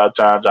one who got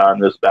John in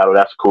this battle.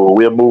 That's cool.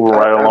 We're moving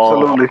right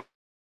along. Absolutely.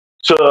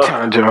 To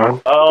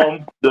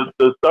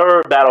the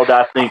third battle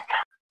that I think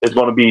is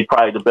going to be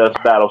probably the best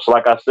battle. So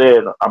like I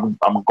said, I'm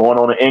going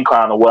on an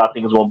incline of what I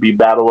think is going to be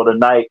battle of the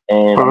night,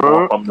 and I'm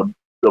going from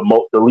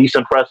the least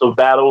impressive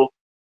battle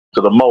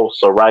to the most.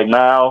 So right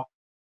now,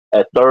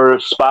 at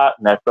third spot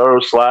in that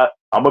third slot,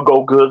 I'm going to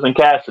go Goods and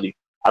Cassidy.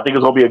 I think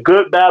it's going to be a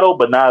good battle,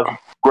 but not as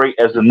great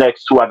as the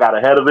next two I got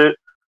ahead of it.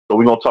 So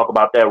we're going to talk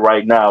about that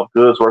right now.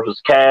 Goods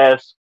versus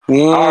Cass.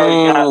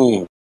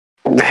 I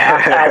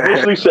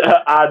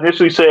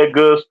initially said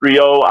Goods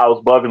 3-0. I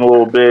was bugging a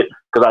little bit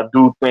because I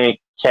do think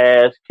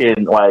Cass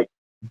can like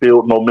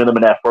build momentum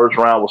in that first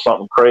round with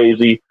something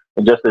crazy,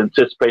 and just the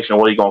anticipation of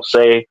what he's gonna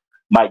say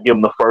might give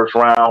him the first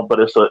round. But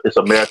it's a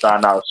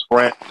marathon, not a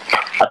sprint.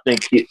 I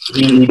think he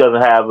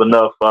doesn't have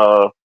enough.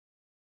 I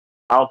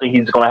don't think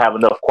he's gonna have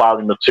enough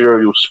quality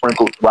material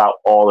sprinkled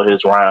throughout all of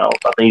his rounds.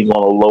 I think he's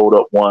gonna load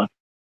up one,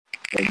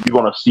 and you're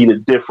gonna see the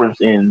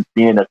difference in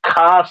being a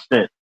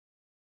constant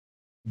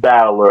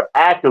battler,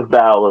 active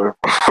battler,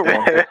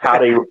 on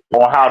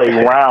how they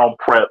round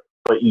prep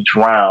for each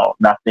round.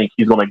 And I think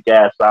he's going to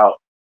gas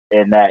out,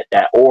 and that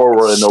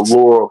aura and the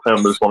allure of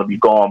him is going to be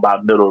gone by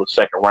the middle of the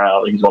second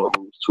round, and he's going to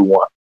lose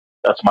 2-1.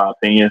 That's my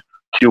opinion.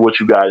 Q, what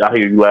you got? I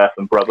hear you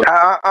laughing, brother.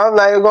 I'm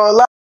not even going to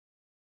lie.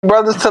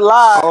 Brothers to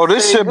lie. Oh,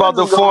 this shit about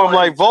to form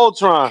like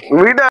Voltron.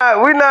 We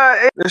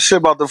not. This shit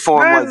about to form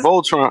like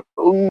Voltron.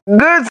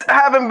 Goods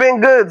haven't been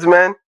goods,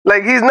 man.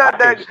 Like he's not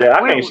that.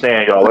 I can't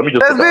stand y'all. Let me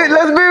just. Let's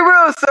be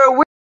real, sir.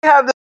 We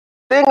have this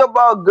thing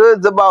about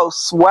goods about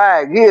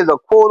swag. He is a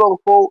quote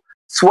unquote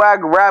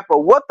swag rapper.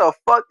 What the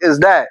fuck is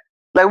that?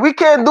 Like we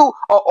can't do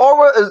a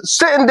aura is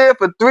sitting there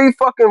for 3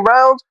 fucking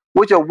rounds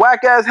with your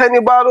whack ass Henny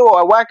bottle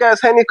or a whack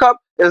ass Henny cup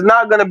is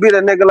not gonna beat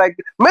a nigga like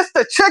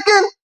Mr.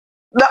 Chicken.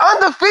 The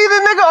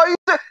undefeated nigga, are you?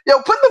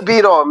 Yo, put the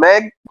beat on,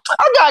 man.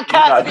 I got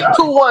Cassidy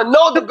 2-1,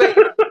 no debate.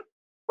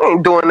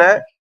 Ain't doing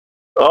that.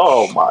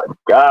 Oh my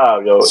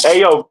god, yo.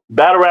 Hey, yo,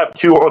 Battle Rap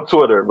Q on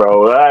Twitter,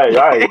 bro. All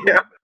right.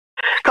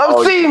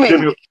 Come see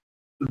me,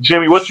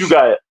 Jimmy. What you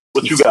got?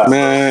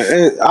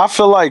 Man, I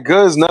feel like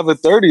Goods never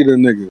 30 the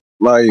nigga.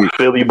 Like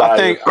Philly bias. I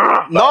think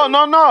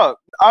no.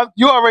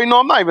 You already know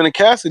I'm not even a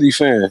Cassidy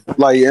fan.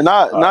 Like, and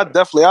I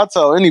definitely I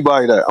tell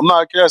anybody that I'm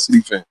not a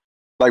Cassidy fan.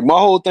 Like my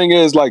whole thing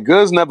is like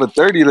Goods never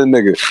 30 the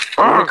nigga.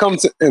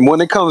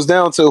 When it comes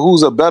down to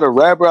who's a better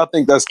rapper, I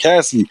think that's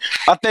Cassidy.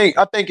 I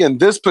think in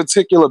this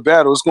particular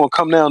battle, it's gonna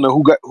come down to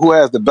who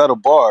has the better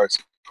bars.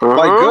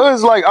 Like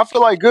Goods, like I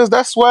feel like Goods,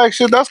 that swag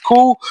shit, that's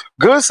cool.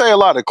 Goods say a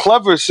lot of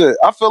clever shit.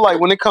 I feel like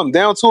when it comes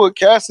down to it,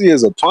 Cassidy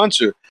is a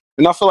puncher.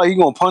 And I feel like he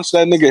gonna punch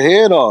that nigga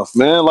head off,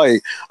 man.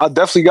 Like I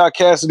definitely got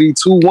Cassidy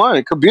 2-1.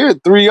 It could be a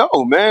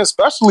 3-0, man.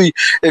 Especially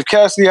if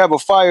Cassidy have a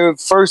fire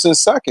first and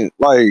second.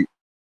 Like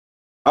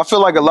I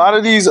feel like a lot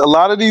of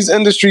these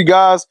industry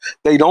guys,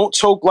 they don't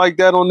choke like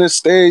that on this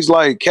stage.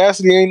 Like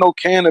Cassidy ain't no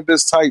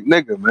cannabis type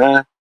nigga,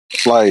 man.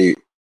 Like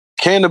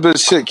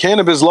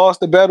Cannabis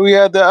lost the battle he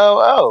had to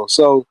LL.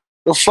 So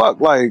the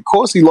fuck, like, of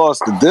course he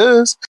lost to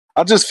this.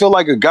 I just feel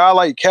like a guy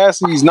like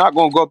Cassidy's not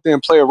gonna go up there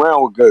and play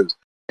around with Goods.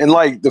 And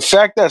like the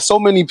fact that so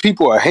many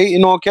people are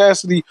hating on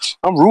Cassidy,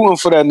 I'm rooting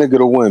for that nigga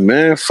to win,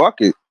 man.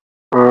 Fuck it.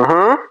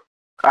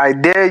 I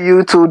dare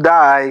you to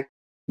die,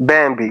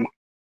 Bambi.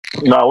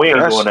 No, we ain't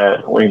doing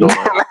that. We ain't doing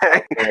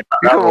that.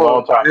 That was a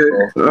long time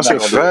ago. That's a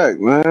fact,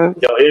 man.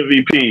 Yo,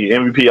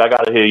 MVP, I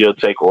gotta hear your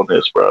take on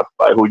this, bro.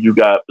 Like, who you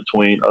got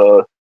between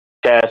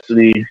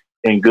Cassidy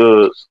and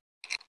Goods?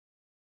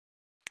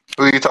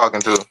 Who are you talking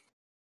to?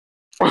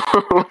 Yo,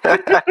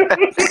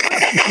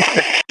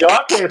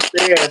 I can't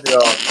stand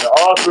y'all.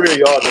 All 3 of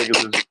y'all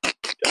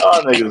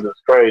niggas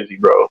is crazy,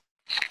 bro.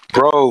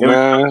 Bro,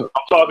 man. I'm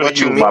talking what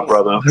to you, mean? my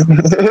brother.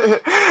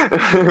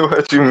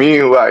 What you mean?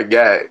 Who I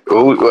got?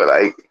 Who,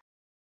 like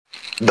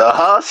the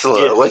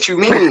hustler? Yeah. What you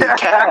mean?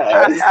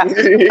 Cass?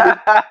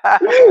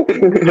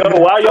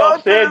 Yo, why y'all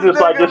saying this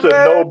like this is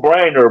no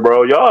brainer,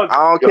 bro? Y'all. I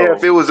don't care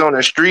if it was on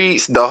the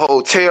streets, the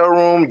hotel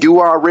room,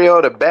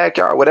 URL, the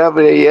backyard,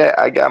 whatever they at.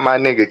 I got my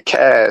nigga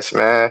Cass,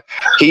 man.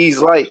 He's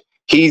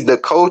the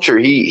culture.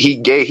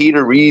 He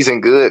the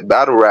reason Good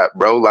battle rap,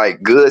 bro.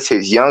 Like Good's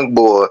his young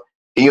boy.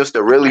 He used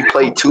to really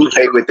play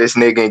 2K with this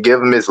nigga and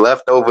give him his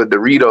leftover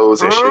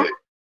Doritos and shit.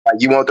 Like,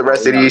 you want the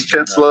rest of these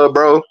chips, love,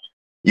 bro?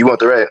 You want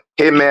the rest?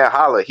 Hitman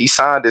Holla. He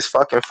signed his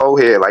fucking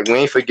forehead. Like, we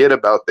ain't forget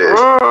about this.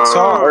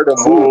 Murder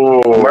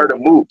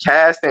Mook.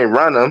 Cass didn't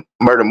run him.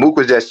 Murder Mook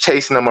was just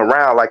chasing him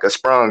around like a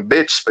sprung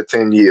bitch for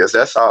 10 years.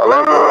 That's all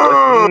that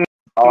was.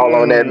 All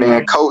on that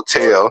man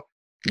coattail.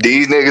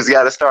 These niggas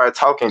got to start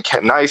talking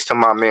nice to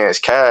my man's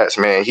Cass,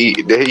 man.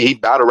 He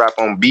battle rap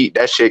on beat.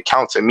 That shit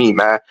counts to me,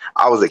 man.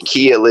 I was a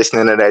kid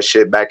listening to that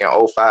shit back in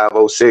 05,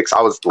 06.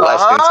 I was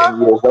less than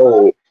 10 years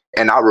old.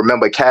 And I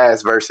remember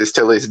Cass verses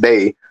till this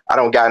day. I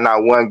don't got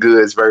not one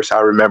Goods verse I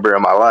remember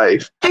in my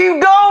life.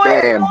 Keep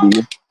going. Damn,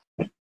 dude.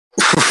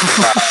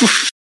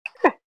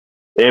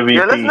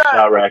 MVP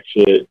Chirac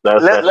shit.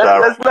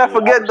 Let's not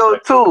forget those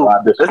two.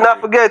 Let's not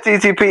forget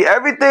TTP.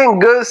 Everything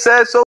Good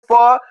said so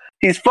far,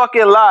 he's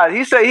fucking lied.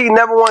 He said he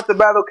never wanted to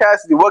battle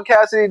Cassidy. What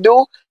Cassidy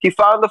do? He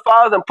found the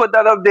files and put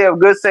that up there of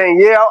Good saying,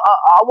 yeah,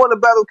 I want to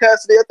battle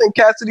Cassidy. I think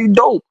Cassidy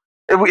dope.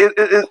 We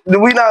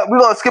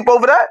gonna skip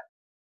over that?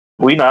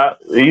 We not.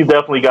 He's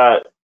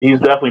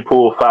definitely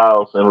pulled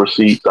files and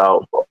receipts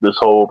out this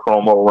whole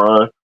promo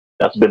run.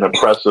 That's been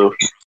impressive.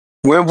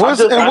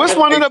 What's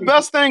one of the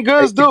best things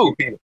Goods do?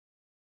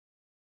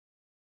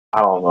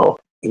 I don't know.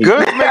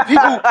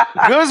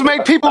 Goods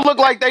make people look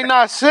like they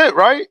not shit,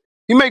 right?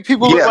 He make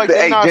people look like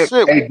they not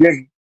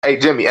shit. Hey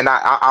Jimmy, and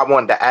I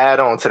wanted to add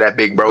on to that,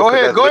 big bro.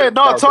 Go ahead.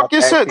 No, talk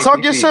your shit.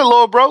 Talk your shit,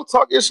 little bro.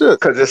 Talk your shit.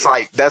 Because it's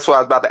like, that's what I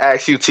was about to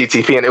ask you,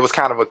 TTP, and it was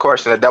kind of a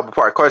question, a double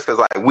part question,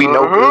 because like we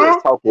know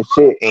Goods talking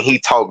shit and he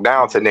talk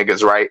down to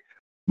niggas, right?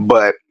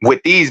 But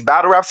with these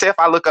battle raps, say if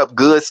I look up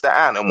Goods the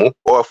Animal,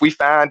 or if we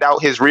find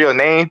out his real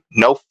name,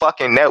 no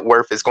fucking net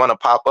worth is going to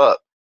pop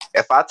up.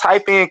 If I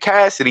type in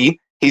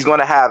Cassidy, he's going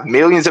to have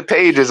millions of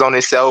pages on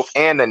himself,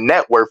 and the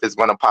net worth is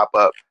going to pop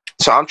up.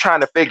 So I'm trying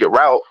to figure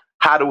out,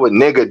 how do a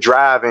nigga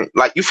driving,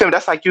 like, you feel me?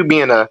 That's like you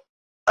being a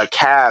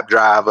cab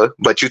driver,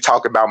 but you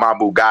talk about my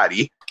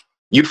Bugatti.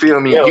 You feel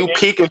me? You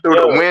peeking through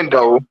the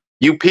window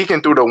you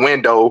peeking through the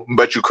window,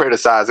 but you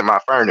criticizing my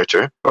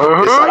furniture.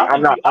 It's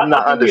like I'm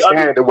not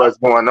understanding what's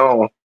going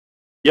on.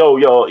 Yo,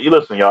 you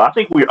listen, y'all. I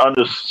think we're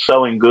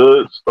underselling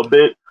Goods a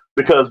bit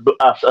because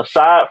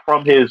aside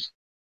from his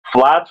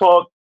fly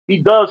talk,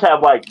 he does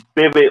have like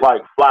vivid,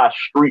 like fly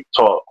street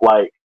talk.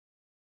 Like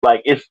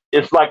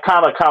it's like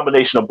kind of a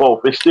combination of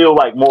both. It's still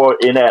like more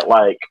in that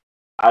like.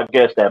 I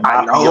guess that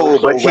I know,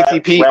 but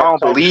TTP, I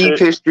don't believe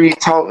his street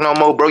talk no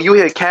more, bro. You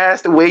hear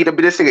Castaway,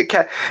 this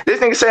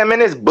nigga said, man,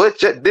 this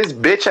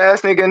bitch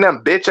ass nigga and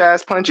them bitch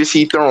ass punches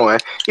he throwing.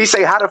 He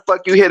say, how the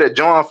fuck you hit a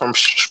John from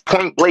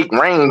point blank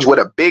range with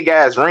a big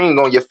ass ring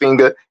on your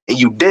finger and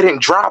you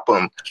didn't drop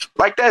him?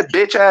 Like that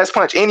bitch ass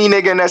punch. Any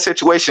nigga in that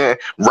situation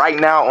right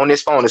now on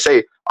this phone to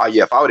say, oh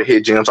yeah, if I would have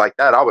hit Jim's like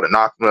that, I would have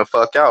knocked him the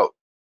fuck out.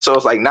 So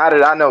it's like, now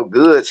that I know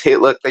Goods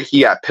hit look like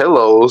he got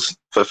pillows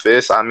for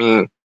fists, I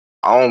mean,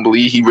 I don't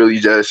believe he really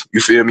just,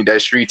 you feel me,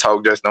 that street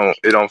talk just don't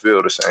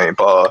feel the same,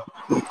 Paul.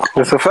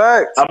 It's a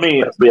fact. I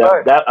mean,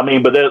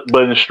 but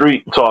in the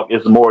street talk,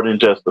 it's more than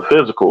just the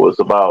physical. It's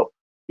about,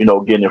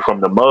 getting it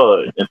from the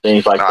mud and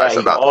things like that. It's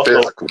about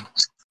the physical.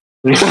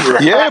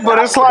 Yeah, but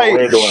it's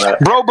like,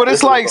 bro, but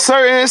it's like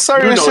certain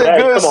shit Good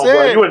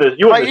said. You in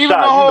the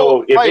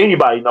shot, if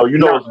anybody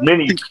it's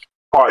many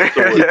parts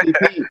to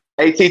it.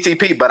 Hey,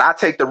 TTP, but I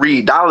take the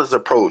Reed Dollars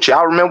approach.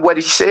 Y'all remember what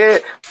he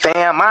said?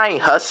 Fam, I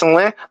ain't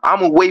hustling. I'm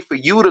going to wait for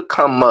you to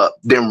come up,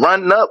 then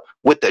run up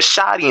with the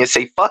shotty and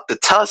say, fuck the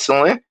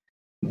tussling.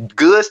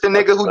 Good's the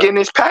nigga who getting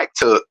his pack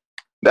took.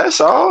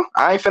 That's all.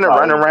 I ain't finna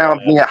run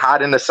around being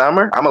hot in the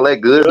summer. I'm going to let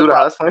Good do the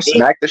hustling,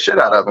 smack the shit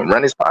out of him,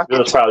 run his pocket.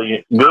 Good's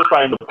probably in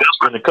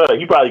the cut.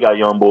 He probably got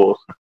young bulls.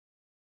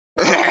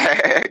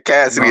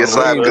 Cassidy is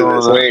slap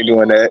Goods. We ain't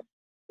doing that.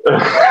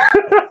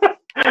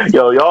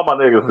 Yo, y'all my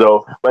niggas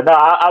though. But now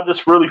I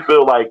just really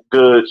feel like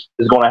Goods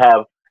is gonna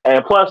have,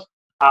 and plus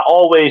I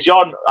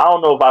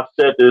don't know if I've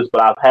said this,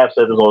 but I have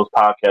said this on this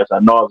podcast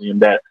ad nauseum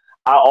that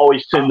I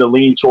always tend to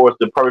lean towards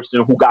the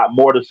person who got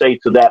more to say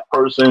to that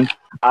person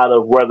out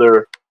of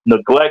whether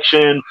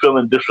neglection,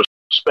 feeling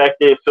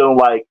disrespected, feeling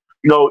like,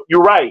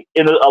 you're right.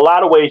 In a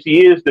lot of ways,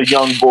 he is the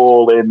young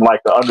bull and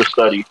like the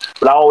understudy.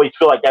 But I always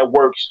feel like that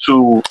works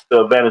to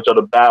the advantage of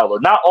the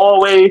battler. Not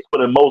always, but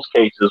in most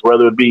cases,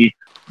 whether it be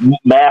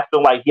Math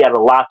feeling like he had a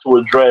lot to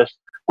address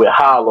with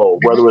Hollow,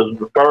 whether it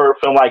was Bird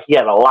feeling like he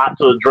had a lot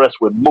to address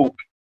with Mook.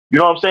 You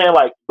know what I'm saying?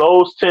 Like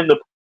those tend to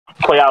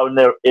play out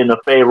in the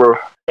favor.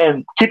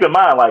 And keep in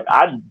mind, like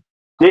I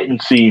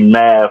didn't see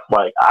Math.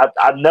 Like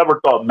I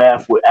never thought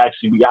Math would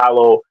actually be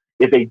Hollow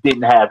if they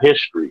didn't have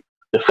history.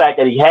 The fact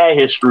that he had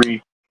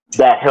history,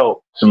 that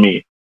helped to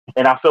me.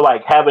 And I feel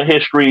like having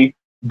history,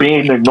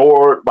 being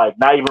ignored, like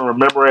not even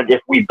remembering if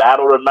we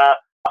battled or not,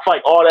 I feel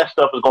like all that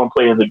stuff is going to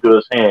play into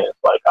Good's hands.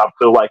 Like I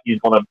feel like he's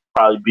going to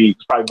probably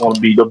going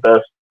to be the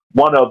best,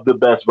 one of the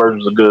best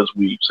versions of Goods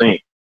we've seen,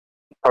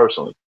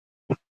 personally.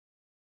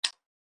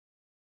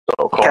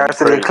 So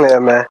Cassidy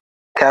Claire, man.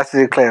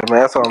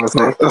 That's all I'm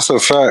saying. That's a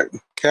fact.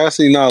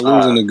 Cassidy not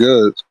losing to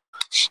Goods.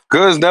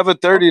 Goods never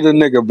 30 the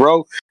nigga,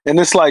 bro. And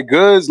it's like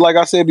Goods, like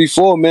I said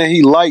before, man,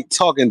 he like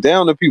talking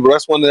down to people.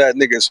 That's one of that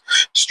nigga's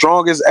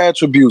strongest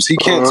attributes. He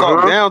can't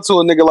talk down to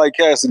a nigga like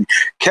Cassidy.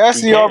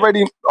 Cassidy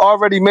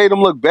already made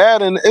him look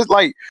bad, and it's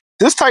like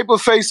this type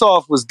of face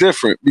off was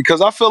different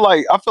because I feel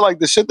like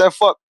the shit that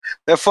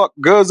fucked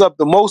Goods up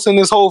the most in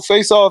this whole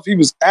face off, he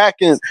was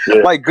acting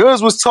like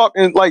Goods was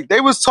talking, like they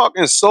was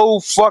talking so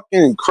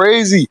fucking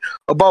crazy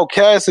about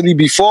Cassidy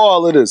before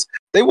all of this.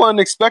 They wasn't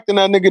expecting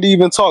that nigga to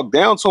even talk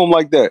down to him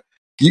like that.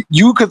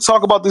 You could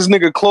talk about this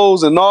nigga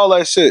clothes and all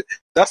that shit.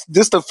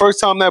 This the first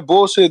time that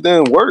bullshit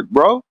didn't work,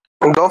 bro.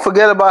 And don't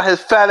forget about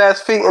his fat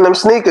ass feet in them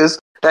sneakers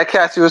that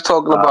Cassie was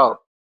talking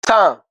about.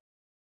 Tom.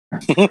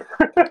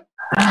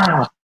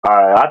 All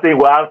right, I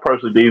think I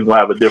personally think he's gonna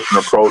have a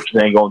different approach. He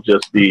ain't gonna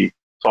just be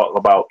talking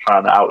about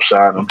trying to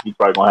outshine him. He's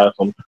probably gonna have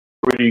some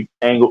pretty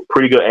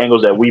good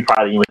angles that we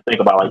probably didn't even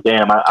think about. Like,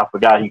 damn, I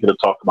forgot he could have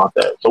talked about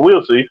that. So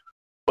we'll see.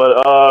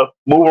 But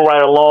moving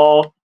right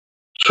along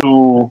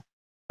to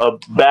a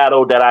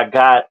battle that I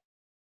got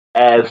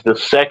as the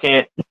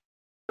second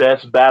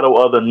best battle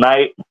of the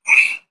night.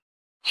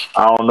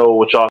 I don't know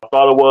what y'all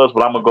thought it was,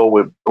 but I'm gonna go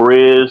with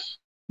Briz.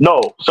 No,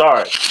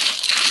 sorry,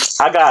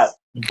 I got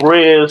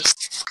Briz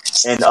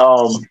and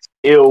Young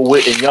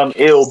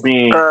Ill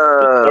being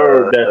the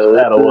third best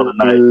battle of the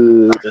night.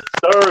 The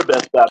third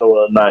best battle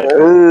of the night.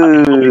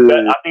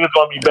 I think it's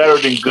gonna be better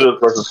than Good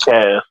versus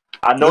Cass.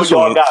 I know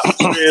y'all got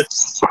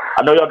Briz.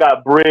 I know y'all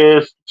got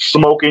Briz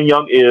smoking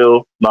Young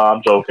Ill. Nah,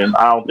 I'm joking.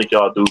 I don't think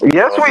y'all do.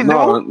 Yes, we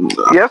do.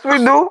 Yes, we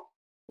do.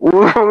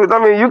 I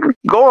mean, you can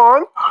go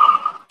on.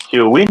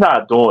 Yo, we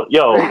not doing.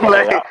 Yo, look,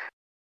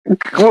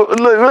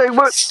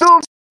 but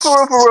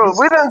for real.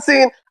 We done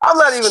seen. I'm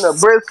not even a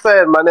Briz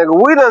fan, my nigga.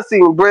 We done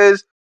seen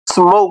Briz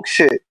smoke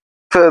shit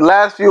for the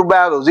last few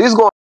battles. He's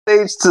going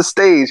stage to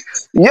stage.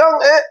 Honestly,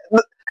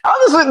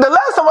 the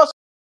last time I saw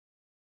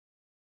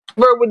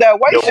Bird with that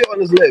white shit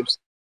on his lips,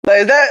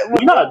 like is that?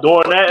 We're not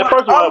doing that.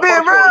 First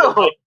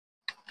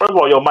of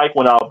all, your mic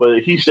went out,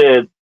 but he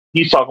said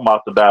he's talking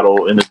about the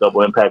battle in the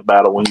Double Impact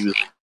battle when he was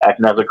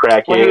acting as a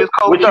crackhead,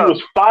 which he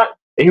was fine.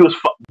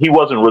 He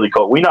wasn't really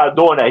cold. We're not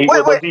doing that.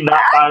 Was he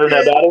not fine in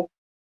that battle?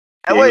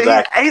 And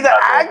yeah, he's an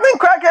acting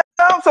crackhead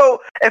now.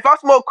 So if I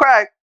smoke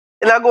crack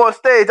and I go on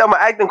stage, I'm an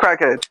acting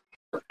crackhead.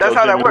 That's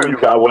how that works. You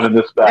got winning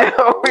this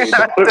battle.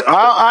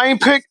 I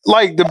ain't picked,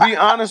 like, to be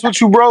honest with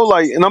you, bro.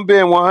 Like, and I'm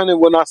being 100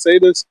 when I say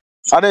this.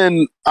 I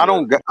don't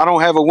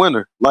have a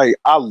winner. Like,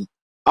 I'm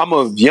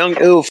a Young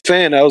Ill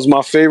fan. That was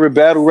my favorite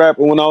battle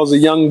rapper when I was a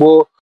young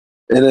boy.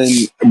 And then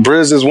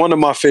Briz is one of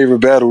my favorite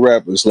battle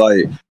rappers.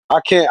 Like, I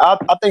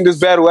think this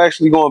battle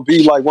actually gonna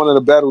be like one of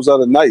the battles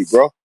of the night,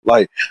 bro.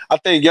 Like, I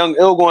think Young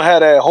Ill gonna have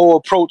that whole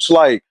approach.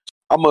 Like,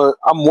 I'm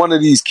one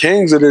of these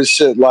kings of this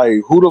shit.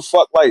 Like, who the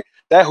fuck, like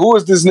that? Who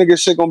is this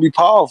nigga shit gonna be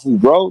powerful,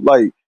 bro?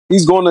 Like,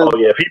 he's gonna,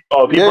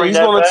 he's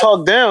gonna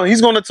talk down. He's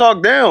gonna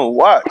talk down.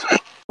 Watch,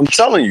 I'm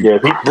telling you,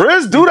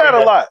 Briz do that a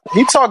lot.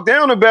 He talk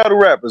down to battle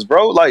rappers,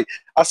 bro. Like,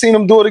 I seen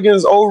him do it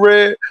against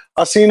O-Red.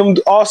 I seen him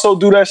also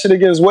do that shit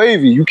against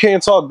Wavy. You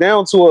can't talk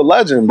down to a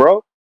legend,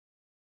 bro.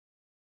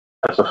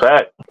 That's a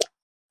fact.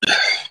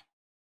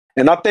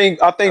 And I think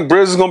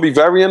Briz is gonna be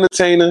very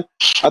entertaining.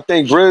 I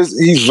think Briz,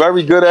 he's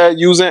very good at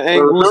using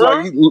angles.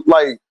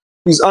 Like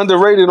he's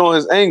underrated on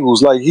his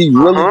angles. Like, he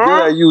really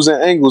good at using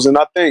angles. And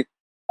I think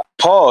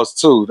pause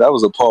too. That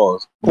was a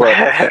pause. But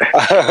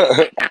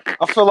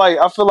I feel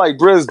like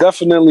Briz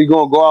definitely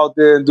gonna go out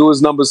there and do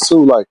his numbers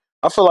too. Like,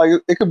 I feel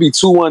like it could be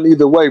 2-1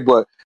 either way.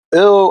 But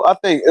I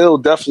think Ill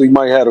definitely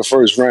might have the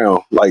first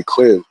round, like,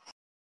 clear.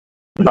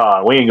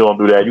 Nah, we ain't gonna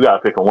do that. You gotta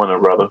pick a winner,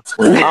 brother.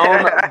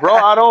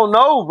 I don't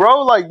know,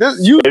 bro. Like this,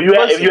 if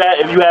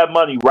you have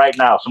money right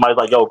now, somebody's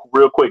like, yo,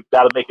 real quick,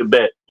 gotta make a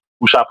bet.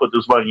 Who should I put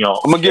this money on?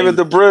 I'm gonna give it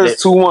to Briz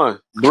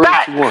 2-1. Briz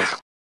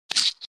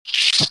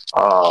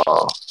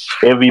 2-1.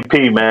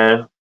 MVP,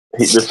 man.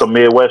 This some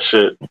Midwest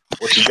shit.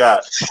 What you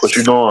got? What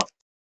you doing?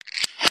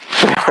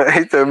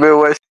 He said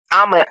Midwest.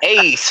 I'm an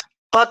ace.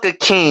 Fuck a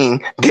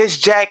king. This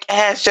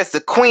jackass just a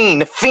queen.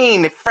 The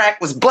fiend, if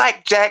Frack was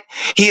blackjack,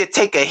 he'd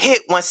take a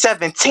hit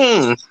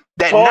 117.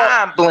 That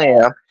 9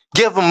 blam.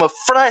 Give him a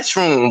fresh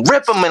room.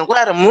 Rip him and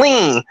let him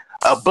lean.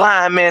 A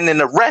blind man in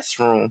the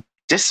restroom.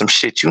 Just some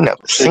shit you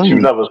never seen.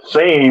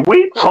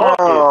 We talking.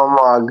 Oh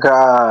my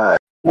God.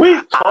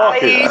 We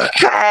talking. Ice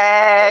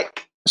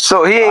Pack.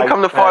 So he ain't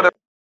come to father.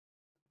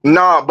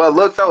 No, but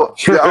look though,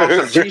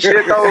 some G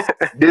shit though.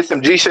 Did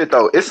some G shit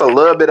though. It's a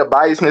little bit of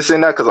biasness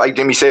in there because, like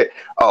Jimmy said,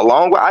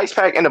 along with Ice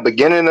Pack in the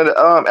beginning of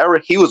the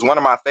era, he was one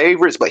of my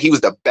favorites. But he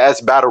was the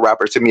best battle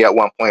rapper to me at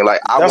one point. Like,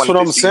 that's what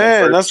I'm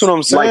saying. That's what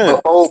I'm saying.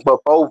 Like,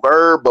 before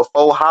Verb,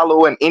 before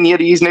Hollow, and any of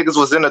these niggas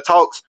was in the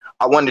talks,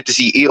 I wanted to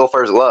see Ill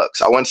first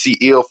Lux. I wanted to see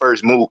Ill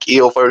first Mook,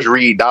 Ill first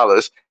Reed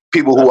Dollars.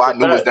 People who I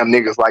knew was them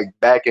niggas like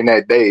back in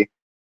that day.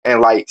 And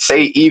like,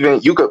 say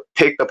even you could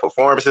pick the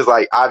performances.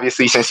 Like,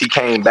 obviously since he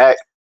came back,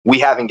 we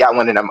haven't got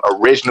one of them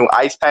original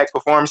Ice Pack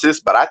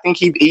performances, but I think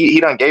he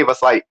done gave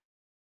us like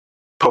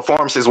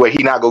performances where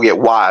he not gonna get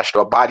washed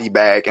or body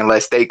bag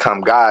unless they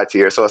come God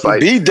tier. So it's like,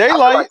 beat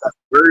Daylight.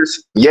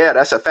 Yeah,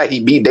 that's a fact. He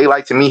beat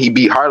Daylight to me. He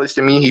beat Heartless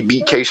to me. He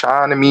beat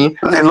K-Shine to me.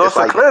 They lost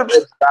the Clips.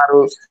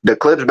 The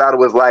Clips battle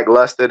was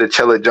lackluster. The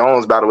Chilla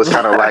Jones battle was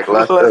kind of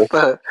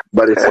lackluster.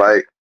 But it's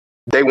like,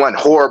 they weren't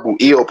horrible,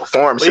 Ill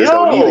performances.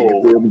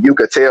 You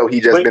could tell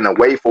he just been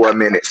away for a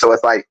minute. So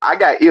it's like, I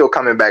got Ill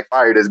coming back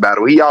fire this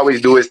battle. He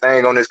always do his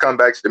thing on his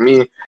comebacks to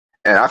me.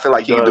 And I feel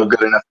like he'll do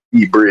good enough to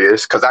beat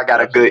Briz. Because I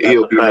got a good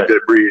Ill beating a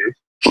good Briz.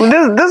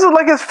 This is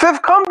like his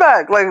 5th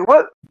comeback. Like,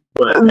 what?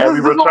 But every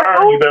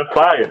return, he's been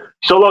fired.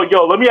 So,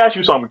 let me ask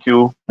you something,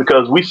 Q.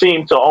 Because we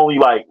seem to only,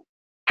 like,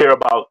 care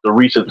about the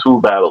recent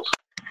 2 battles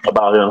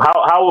about him.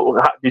 How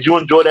did you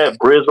enjoy that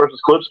Briz versus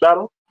Clips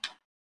battle?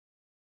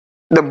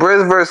 The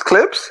Briz versus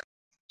Clips?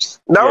 It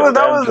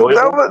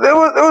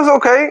was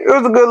okay. It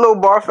was a good little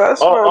bar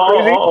fest.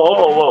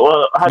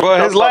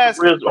 But his last,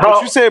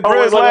 but you said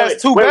Briz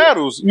last 2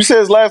 battles. You said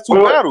his last 2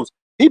 battles.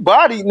 He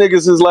bodied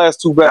niggas his last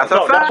 2 battles.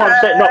 That's what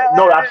I'm saying.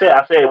 No, I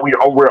said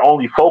we're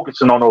only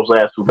focusing on those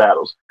last 2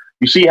 battles.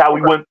 You see how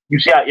You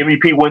see how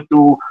MVP went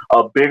through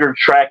a bigger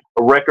track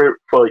record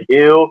for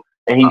Ill,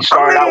 and he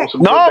started out with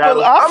some. No, but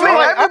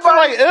I feel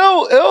like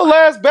Ill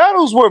last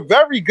battles were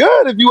very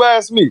good. If you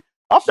ask me.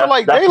 I feel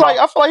like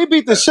he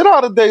beat the shit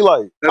out of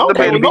Daylight. I don't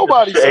care what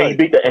nobody say.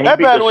 That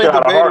battle ain't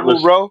debatable,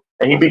 bro.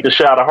 And he beat the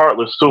shit out of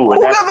Heartless too. Who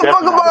gives a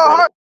fuck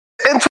about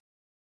Heartless?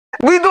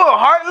 We doing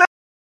Heartless?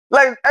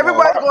 Like,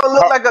 everybody's gonna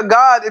look like a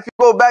god if you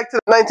go back to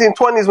the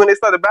 1920s when they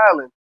started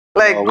battling.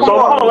 Like,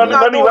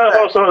 let me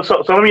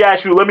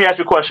ask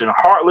you a question.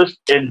 Heartless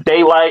and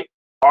Daylight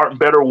aren't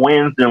better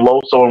wins than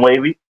Loso and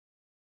Wavy?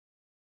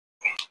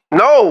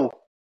 No,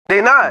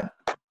 they not.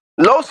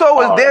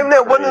 Loso is damn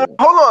near one of the,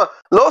 hold on.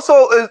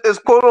 Loso is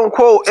quote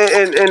unquote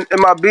in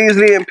my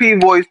Beasley and P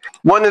voice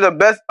one of the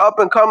best up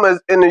and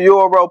comers in the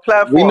URL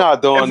platform. We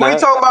not doing that. We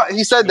talking about,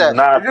 he said that.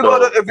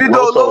 If you do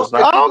Loso,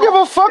 I don't give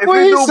a fuck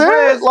what he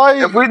said. Like,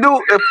 if we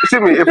do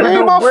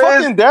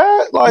fucking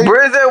dad, like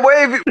Briz and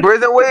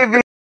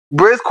Wavy,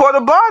 Briz caught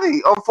a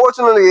body,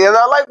 unfortunately, and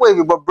I like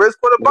Wavy, but Briz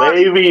caught a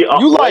body. Wavy,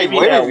 Wavy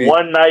had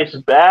one nice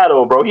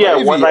battle, bro. He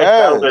had one nice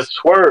battle with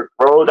Twerk,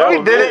 bro. No,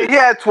 he didn't. He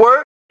had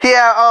Twerk. He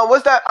had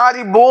what's that?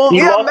 Adi Boom.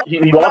 He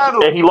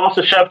lost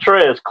to Chef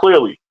Trez,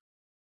 clearly.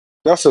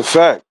 That's a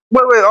fact.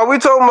 Wait, are we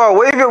talking about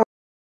Wavy?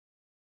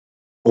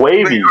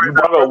 Wavy, you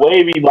brought up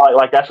Wavy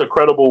like that's a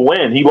credible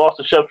win. He lost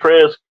to Chef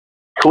Trez,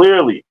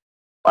 clearly.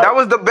 Like, that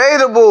was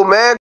debatable,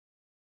 man.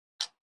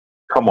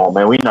 Come on,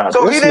 man. We not.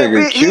 So he didn't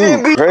beat.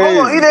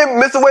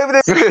 Mr. Wavy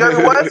didn't beat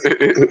Jerry West. He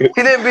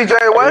didn't beat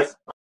Jerry West.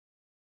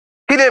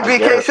 He didn't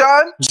beat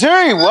K-Shine.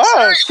 Jerry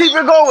West. Keep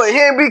it going. He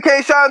didn't beat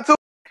K-Shine too.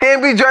 He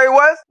didn't beat Jerry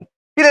West.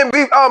 He didn't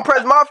beat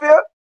Prez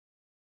Mafia.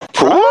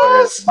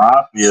 Prez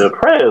Mafia.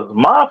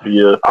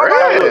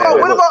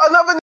 What about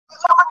another?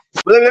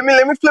 Let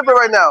me flip it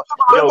right now.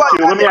 Yo,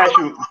 Q, let me ask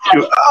you.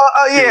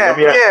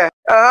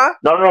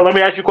 No. Let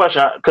me ask you a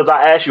question because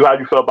I asked you how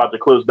you felt about the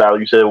Clips battle.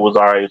 You said it was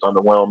alright. It's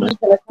underwhelming.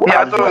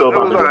 Yeah, I thought it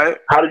was alright.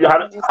 How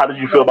did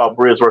you feel about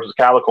Briz versus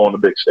Calico on the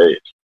big stage?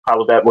 How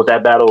was that? Was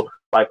that battle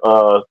like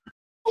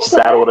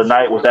battle of the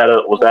night? Was that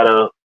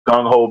a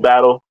gung ho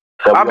battle?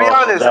 I'll be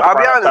honest.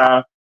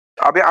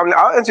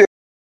 I'll answer.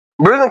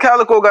 Briz and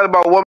Calico got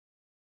about one,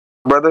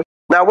 brother.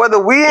 Now whether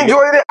we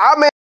enjoyed it,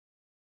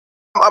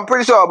 I'm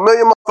pretty sure 1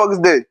 million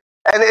motherfuckers did.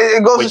 And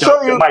it goes to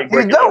show you,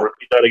 he's dope.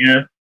 Repeat that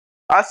again.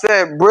 I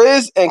said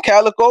Briz and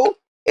Calico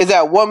is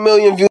at 1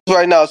 million views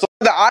right now. So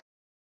I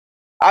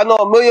know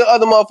 1 million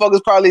other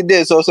motherfuckers probably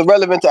did. So it's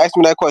irrelevant to ask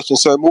me that question,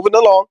 sir. Moving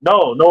along.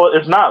 No,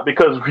 it's not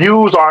because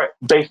views aren't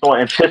based on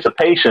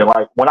anticipation.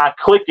 Like when I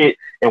click it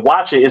and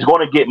watch it, it's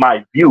going to get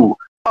my view.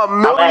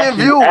 1 million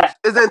views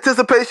is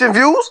anticipation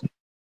views?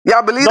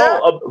 Y'all believe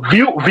that?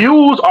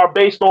 Views are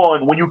based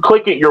on when you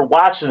click it, you're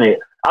watching it.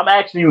 I'm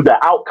asking you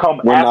the outcome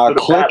when after the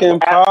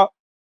clicking pop.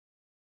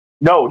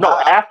 No.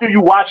 After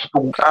you watch,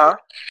 you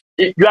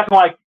acting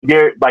like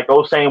you're like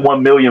saying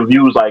 1 million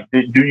views. Like,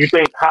 do you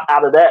think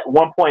out of that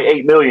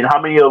 1.8 million, how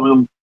many of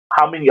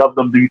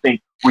them do you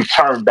think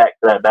return back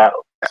to that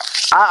battle?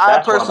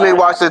 I personally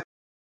watched it,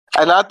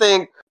 and I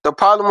think the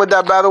problem with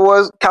that battle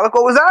was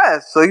Calico was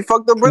ass, so he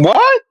fucked up Briz.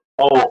 What?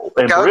 Oh,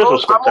 and Briz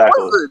was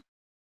spectacular.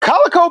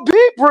 Calico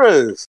beat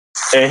Briz,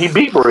 and he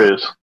beat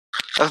Briz.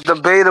 That's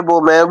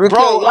debatable, man.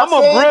 Bro, I'm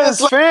a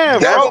Briz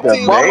fan, bro. That's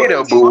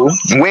debatable.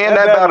 When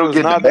that battle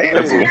get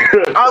debatable?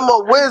 I'm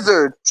a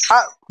wizard.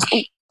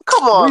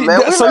 Come on,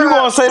 man. So you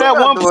gonna say that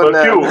one?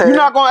 You're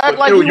not gonna act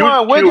like you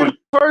won Wiggins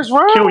first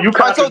round? So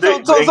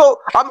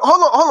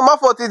hold on. My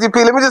fault,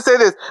 TTP. Let me just say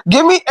this.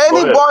 Give me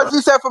any bars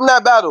you said from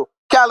that battle,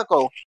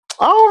 Calico.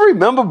 I don't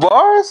remember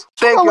bars.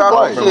 Thank you.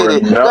 I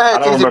appreciate it. Go ahead, I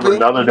don't remember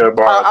none of their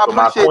bars.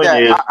 I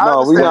appreciate that.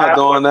 No, we're not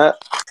doing that.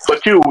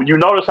 But you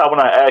notice how when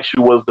I asked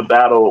you was that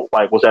battle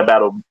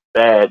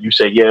bad? You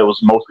said, yeah, it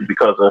was mostly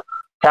because of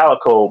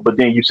Calico, but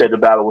then you said the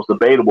battle was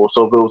debatable.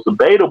 So if it was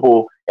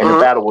debatable and the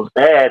battle was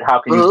bad,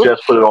 how can you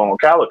just put it on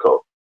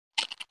Calico?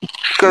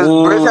 Because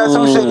Briz had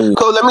some shit.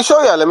 So let me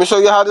show y'all. Let me show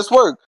you how this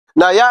works.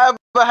 Now, y'all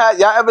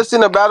ever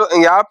seen a battle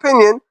in your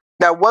opinion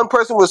that one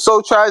person was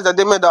so trash that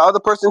they made the other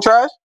person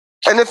trash?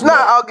 And if not,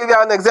 I'll give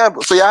y'all an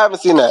example. So y'all haven't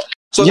seen that.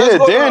 So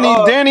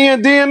Danny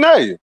and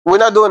DNA. We're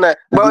not doing that.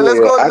 But let's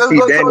go. Let's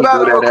go to the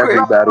battle real quick.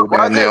 Every battle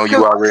down there,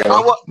 you already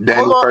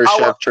Danny first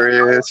Chef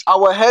Trez.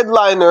 Our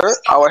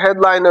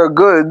headliner,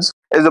 Goods,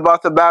 is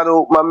about to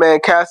battle my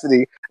man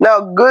Cassidy. Now,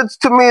 Goods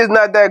to me is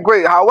not that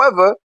great.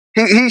 However,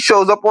 he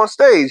shows up on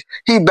stage.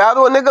 He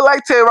battled a nigga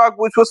like Tay-Rock,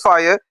 which was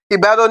fire. He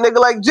battled a nigga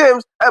like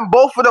Jims, and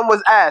both of them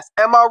was ass.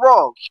 Am I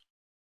wrong?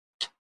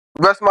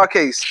 Rest my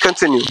case.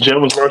 Continue.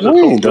 Jims versus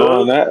Goods.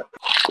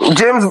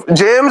 Jims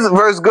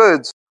versus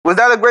Goods. Was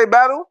that a great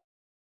battle?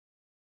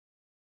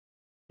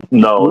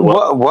 No.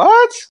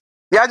 What?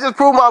 Yeah, I just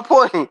proved my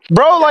point,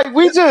 bro. Like I'm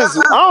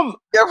befuddled.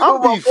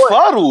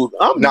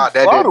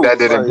 That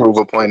didn't prove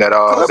a point at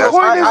all. That's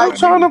what I'm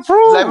trying to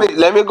prove.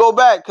 Let me go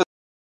back,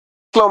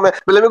 but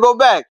let me go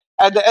back.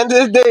 At the end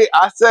of the day,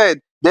 I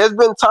said there's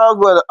been times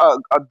where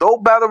a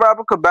dope battle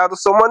rapper could battle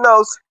someone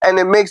else, and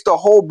it makes the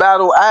whole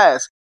battle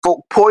ass. For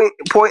point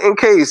in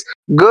case,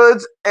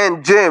 Goods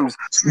and Jims.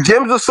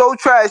 Jims was so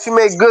trash, you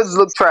made Goods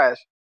look trash.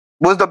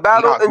 Was the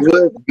battle?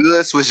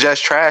 Goods was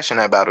just trash in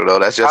that battle, though.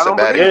 That's just a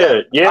bad.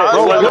 Yeah.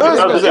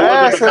 Goods was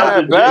ass in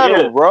that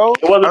battle, bro.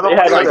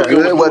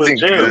 Goods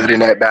wasn't good in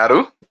that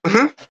battle.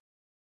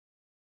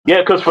 Yeah,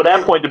 because for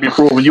that point to be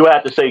proven, you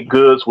had to say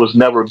Goods was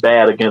never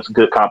bad against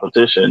good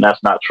competition.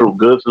 That's not true.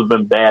 Goods has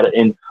been bad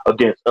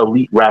against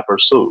elite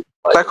rappers too.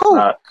 Like who?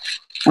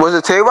 Was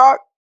it Tay-Rock?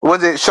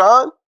 Was it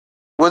Sean?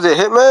 Was it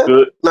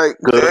Hitman?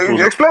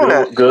 Explain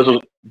that.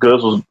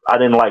 Goods was. I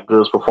didn't like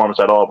Goods' performance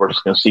at all versus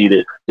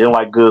Conceited. Didn't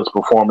like Goods'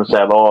 performance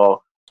at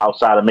all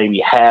outside of maybe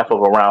half of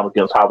a round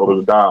against Hollow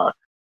the Don.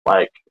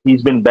 Like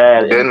he's been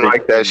bad. Didn't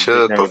like that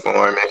Suge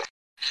performance.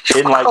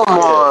 Didn't like. Come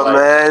on,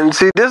 man.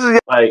 See, this is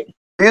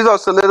these are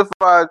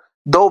solidified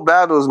dope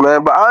battles,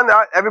 man. But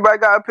everybody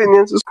got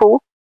opinions. It's cool.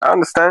 I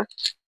understand.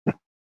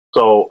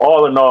 So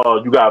all in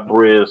all, you got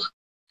Briz.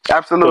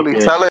 Absolutely.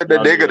 Telling the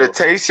nigga to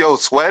taste your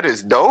sweat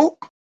is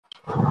dope.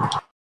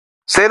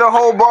 Say the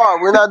whole bar.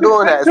 We're not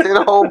doing that. Say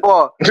the whole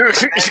bar. We're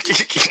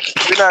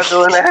not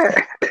doing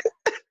that.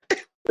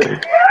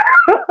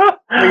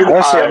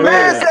 That's your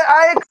Man said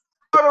I ain't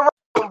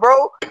around,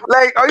 bro.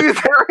 Like, are you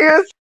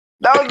serious?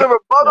 That was the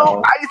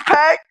rebuttal ice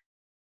pack.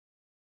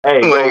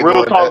 Hey,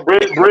 real talk.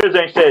 Briz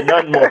ain't said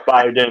nothing more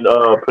fire than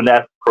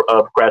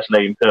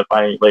procrastinating pimp.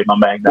 I ain't laid my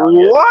mag down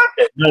yet. What?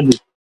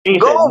 He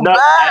go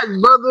back,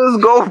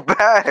 brothers. Go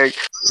back.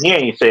 He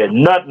ain't said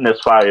nothing as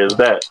fire as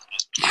that.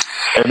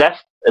 And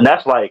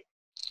that's like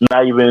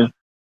not even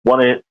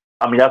one of.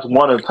 I mean, that's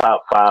one of the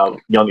top 5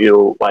 Young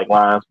Ill like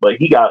lines, but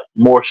he got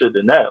more shit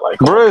than that. Like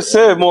Briz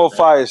said more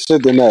fire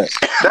shit than that.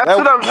 That's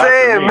what I'm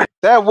saying.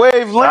 That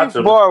wavelength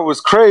bar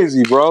was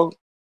crazy, bro.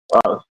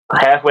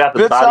 Halfway out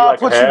the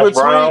body like a hash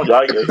brown.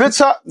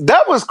 Bitch,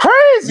 that was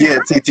crazy. Yeah,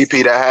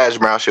 TTP, that hash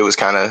brown shit was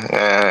kind of.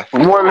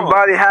 One of the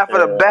body, half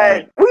of the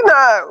bag. We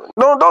not.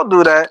 Don't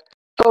do that.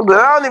 Don't do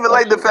that. I don't even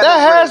like the fact that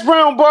hash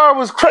brown bar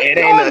was crazy.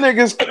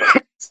 Niggas.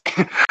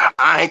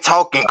 I ain't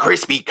talking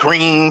Krispy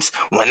Kremes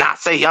when I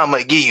say I'm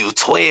gonna give you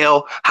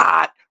 12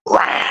 hot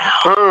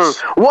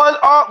rounds.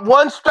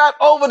 One strap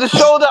over the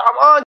shoulder. I'm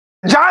on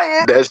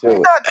giant. That's We're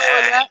not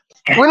doing that.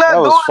 We're not that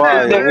was doing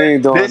fire. that. We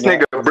ain't doing this that.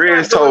 nigga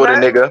Briz told a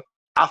nigga,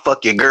 I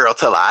fuck your girl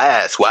till her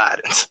ass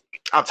widens.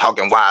 I'm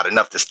talking wide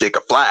enough to stick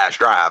a flash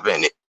drive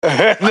in it.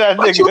 That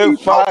nigga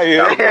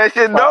fire. That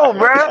shit dope,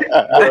 bro.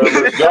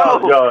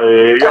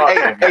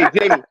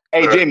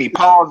 Hey, Jimmy,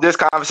 pause this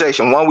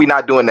conversation. One, we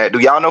not doing that. Do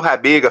y'all know how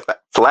big a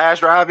flash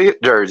drive is?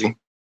 Jersey.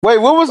 Wait,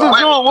 what was the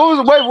joint?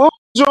 What was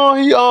joint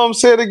he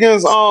said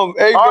against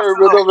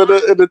A-Bird over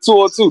in the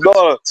 202?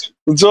 No,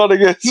 the joint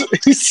against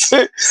he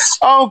said,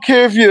 I don't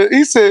care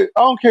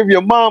if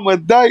your mama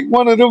dyke,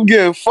 one of them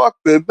getting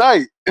fucked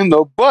tonight in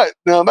the butt.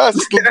 Now that's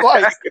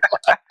like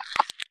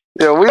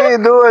yeah, we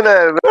ain't doing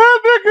that, man.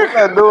 We're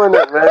not doing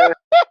that, man.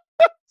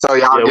 So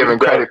y'all giving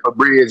credit for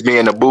Briz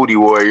being a booty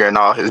warrior in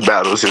all his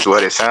battles is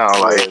what it sounds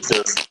like.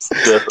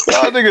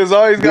 Y'all niggas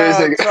always got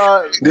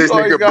this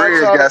nigga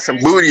Briz got some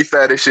booty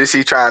fetishes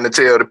he trying to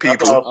tell the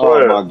people.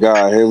 Oh my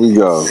God, here we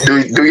go.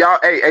 Do y'all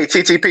hey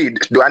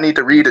TTP, do I need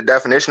to read the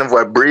definition of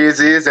what Briz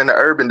is in the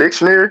Urban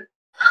Dictionary?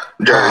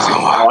 Jersey.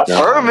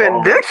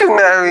 Urban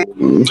Dictionary?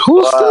 Who's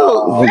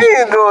still? We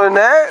ain't doing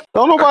that.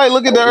 Don't nobody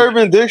look at the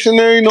Urban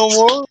Dictionary no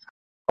more.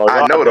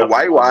 I know the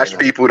whitewashed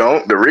people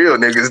don't. The real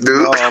niggas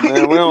do. Oh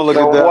man, we don't look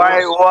at that. The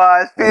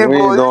whitewashed people. We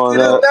ain't doing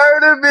that.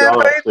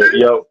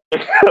 Yo,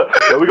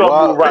 we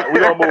gonna move right. We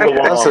gonna move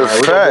along. That's a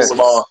fact.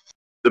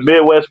 The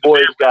Midwest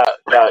boys got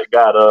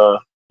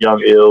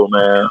Young Ill,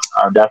 man.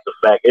 That's a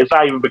fact. It's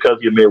not even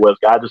because you're a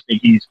Midwest guy. I just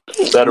think he's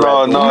better.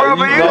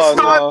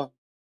 No.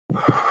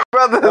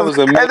 Brother, that was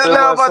a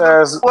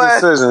Midwest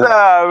decision.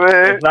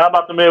 Man. It's not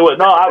about the Midwest.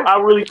 No, I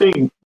really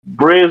think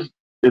Briz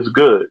is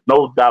good.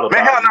 No doubt about it.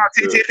 Man, hell no,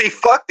 TTP,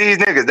 fuck these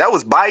niggas. That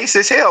was biased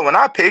as hell when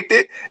I picked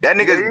it. That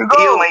nigga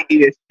Ill ain't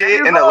did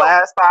shit in the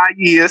last 5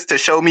 years to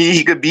show me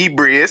he could beat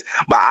Briz,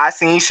 but I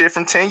seen shit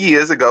from 10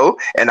 years ago,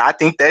 and I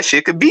think that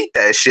shit could beat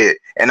that shit.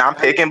 And I'm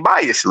picking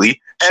biasly.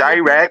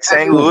 Chirac,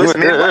 St. Louis,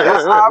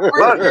 Midwest.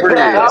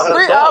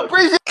 I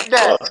appreciate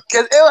that.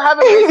 Because Ill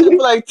haven't been here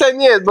for like 10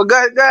 years, but go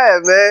ahead,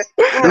 man.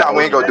 No,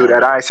 we ain't gonna do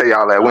that. I ain't say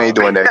all that. We ain't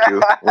doing that, Q.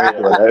 We ain't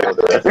doing that.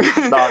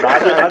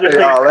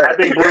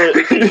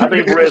 I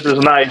think Briz is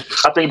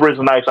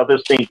nice. I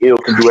just think Ill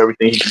can do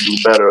everything he can do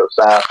better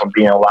aside from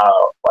being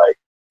loud. Like,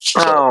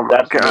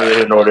 that's neither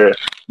here nor there.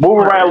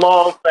 Moving right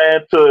along,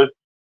 man, to,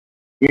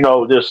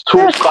 there's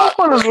 2 spots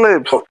on his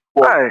lips for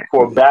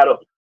battle.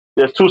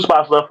 There's 2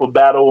 spots left for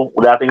battle.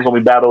 I think it's gonna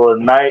be battle of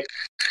the night,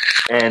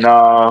 and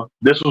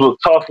this was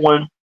a tough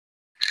one.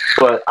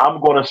 But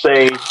I'm gonna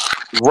say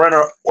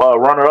runner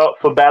up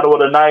for battle of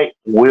the night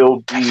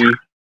will be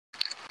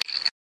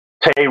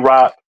Tay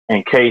Rock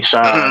and K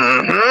Shine.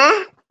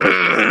 Mm-hmm.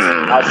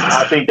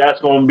 I think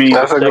that's gonna be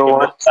the second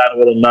best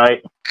battle of the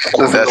night.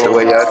 That's the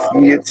way I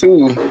see it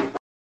too.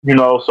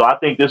 So I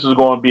think this is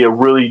going to be a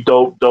really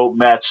dope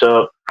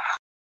matchup.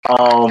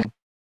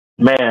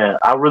 Man,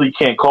 I really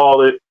can't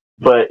call it.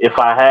 But if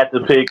I had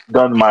to pick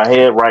gun to my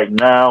head right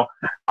now,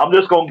 I'm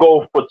just going to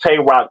go for Tay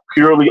Rock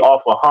purely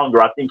off of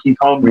hunger. I think he's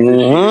hungry this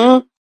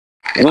year.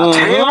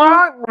 Tay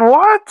Rock?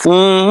 What?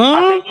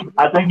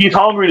 I think he's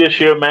hungry this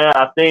year, man.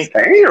 I think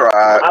Tay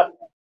Rock.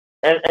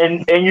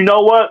 And you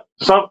know what?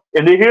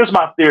 Here's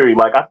my theory.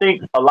 Like, I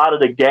think a lot of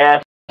the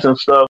gas and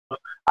stuff,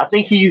 I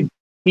think he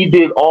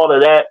did all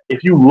of that.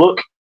 If you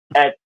look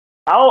at,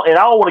 I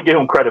don't want to give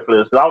him credit for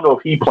this, because I don't know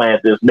if he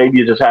planned this.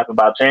 Maybe it just happened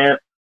by chance.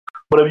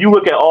 But if you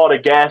look at all the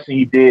gassing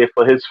he did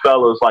for his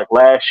fellas, like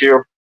last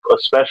year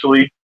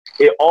especially,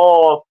 it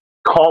all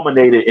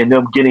culminated in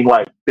them getting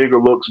like bigger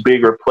looks,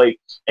 bigger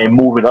plates, and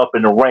moving up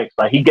in the ranks.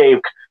 Like his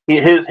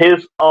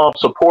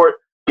support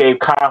gave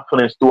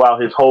confidence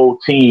throughout his whole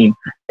team,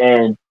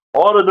 and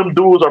all of them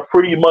dudes are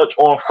pretty much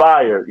on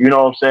fire. You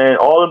know what I'm saying?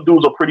 All them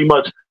dudes are pretty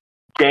much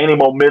gaining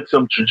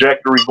momentum,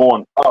 trajectory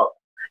going up.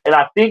 And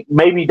I think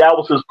maybe that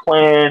was his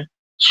plan.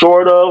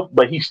 Sort of,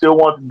 but he still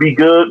wants to be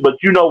good. But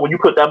when you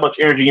put that much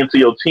energy into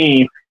your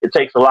team, it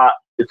takes a lot.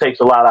 It takes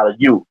a lot out of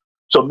you.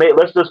 So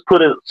let's just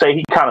say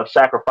he kind of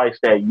sacrificed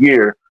that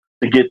year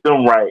to get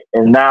them right,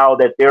 and now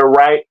that they're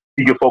right,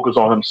 he can focus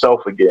on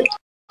himself again.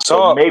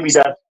 So maybe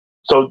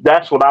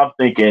that's what I'm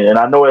thinking. And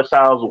I know it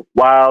sounds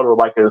wild or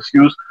like an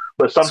excuse,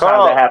 but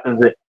sometimes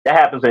that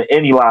happens in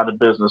any line of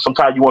business.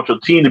 Sometimes you want your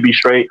team to be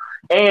straight,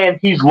 and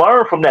he's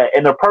learned from that.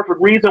 And the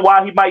perfect reason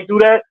why he might do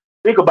that,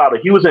 think about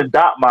it. He was in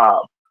Dot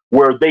Mob,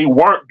 where they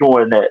weren't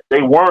doing that.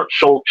 They weren't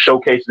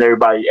showcasing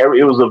everybody.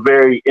 It was a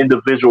very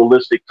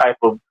individualistic type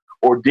of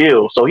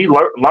ordeal. So he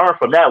learned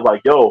from that,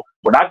 like, yo,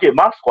 when I get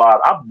my squad,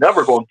 I'm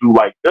never going to do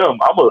like them.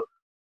 I'm going to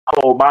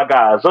hold my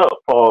guys up,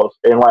 pause,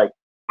 and like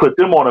put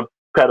them on a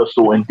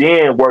pedestal and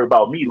then worry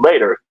about me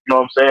later. You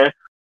know what I'm saying?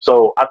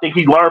 So I think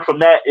he learned from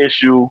that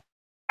issue,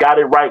 got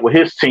it right with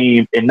his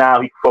team, and now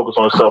he can focus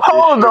on himself.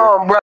 Hold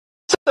on, bro.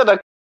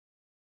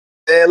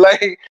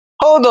 Like,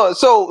 hold on.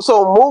 So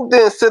Mook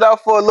didn't sit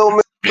out for a little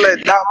minute,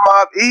 let Dot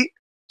Mob eat.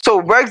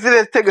 So Rex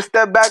didn't take a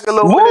step back a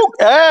little bit.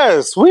 Mook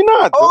ass. We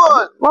not.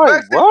 Hold on.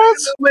 Like,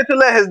 what? To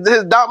let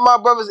his Dot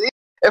Mob brothers eat.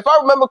 If I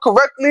remember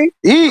correctly,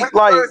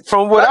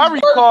 from what I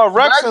recall,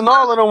 Rex and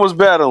all of them was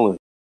battling.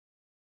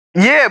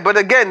 Yeah, but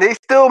again, they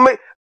still make.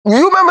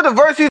 You remember the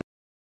verse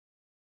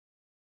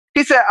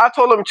he said, I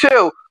told him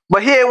chill,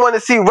 but he ain't want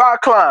to see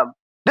Rock climb.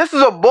 This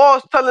is a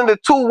boss telling the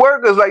two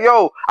workers, like,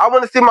 yo, I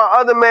want to see my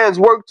other man's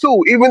work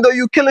too. Even though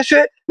you killing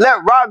shit,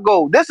 let Rock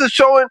go. This is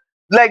showing,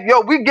 like,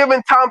 yo, we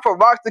giving time for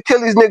Rock to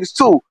kill these niggas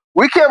too.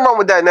 We can't run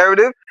with that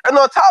narrative. And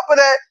on top of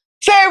that,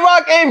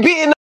 Tay-Rock ain't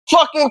beating the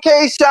fucking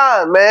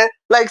K-Shine, man.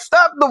 Like,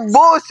 stop the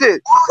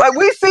bullshit. Like,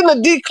 we seen the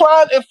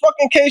decline in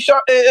fucking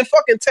K-Shine and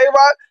fucking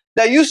Tay-Rock.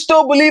 That you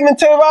still believe in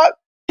Tay-Rock?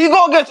 He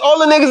go against all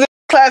the niggas in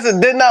class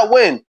that did not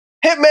win.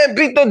 Hitman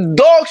beat the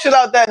dog shit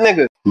out that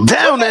nigga.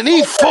 Down and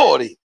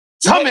E40.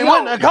 Tell me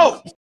when to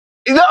go.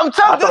 You know, I'm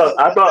telling you.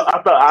 I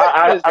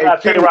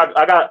got Tay-Rock.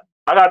 I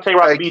got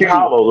Tay-Rock beat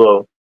Hollow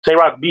though.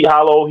 Tay-Rock beat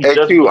Hollow.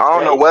 Q, I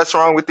don't know what's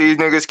wrong with these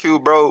niggas, Q,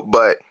 bro,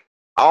 but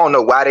I don't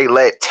know why they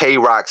let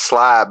Tay-Rock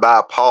slide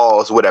by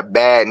Pauls with a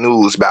bad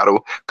news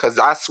battle. Because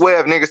I swear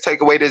if niggas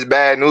take away this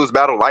bad news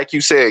battle, like you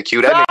said,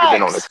 Q, that nigga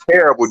been on a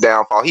terrible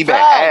downfall. He been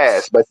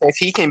ass. But since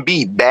he can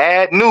beat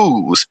bad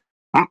news,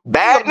 like,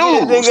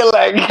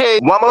 hey.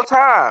 One more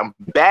time,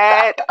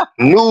 bad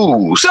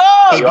news.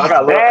 He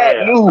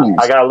bad news.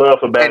 I got love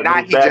for bad news. And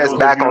now he just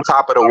back on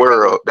top of the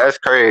world. That's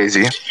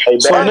crazy. Hey,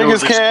 so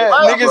niggas can't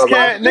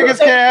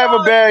have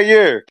a bad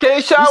year.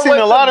 You seen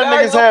a lot of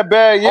niggas have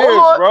bad years,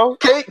 bro.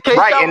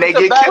 Right, and they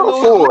get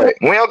killed for it.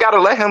 We don't gotta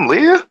let him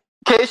live.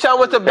 K-Shine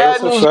with the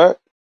bad news.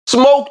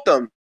 Smoked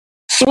them.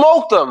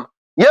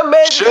 Your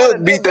man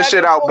should beat the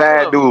shit out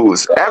bad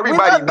news.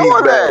 Everybody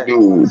beats bad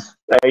news.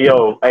 Hey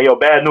yo,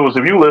 bad news.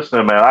 If you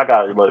listening, man, I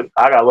got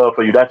love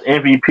for you. That's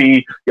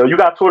MVP. Yo, you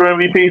got Twitter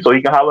MVP, so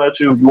he can holler at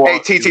you. Hey,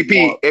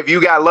 TTP, if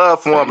you got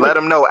love for him, let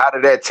him know out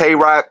of that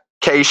Tay-Rock,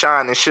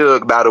 K-Shine, and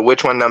Suge battle,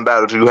 which one of them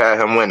battles you had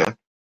him winning.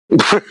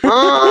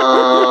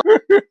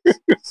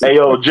 Hey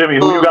yo, Jimmy,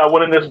 who you got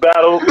winning this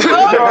battle?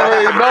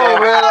 No,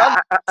 man.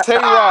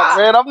 Tay-Rock,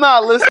 man. I'm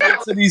not listening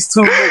to these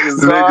two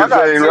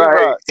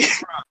niggas.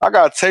 I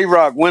got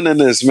Tay-Rock winning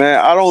this,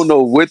 man. I don't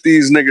know what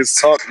these niggas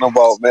talking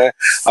about, man.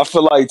 I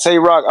feel like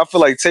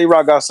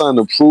Tay-Rock got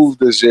something to prove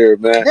this year,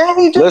 man.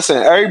 Listen,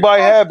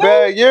 everybody had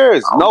bad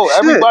years.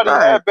 Everybody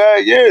had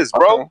bad years,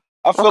 bro. Okay.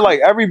 I feel like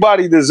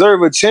everybody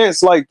deserve a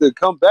chance, like, to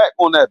come back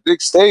on that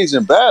big stage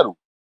and battle.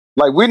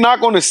 Like, we're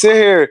not going to sit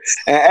here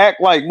and act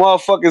like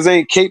motherfuckers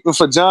ain't caping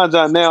for John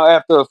now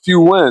after a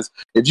few wins.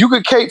 If you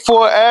could cape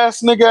for an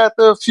ass nigga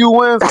after a few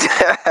wins,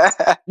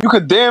 you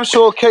could damn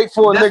sure cape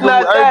for a nigga who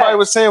everybody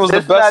was saying was the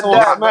best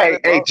on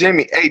Smack. Hey,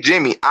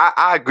 Jimmy,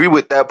 I agree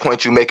with that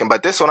point you making,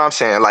 but this is what I'm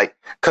saying. Like,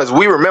 because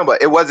we remember,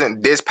 it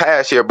wasn't this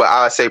past year, but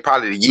I would say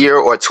probably a year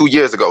or 2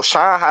 years ago,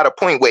 Sean had a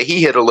point where he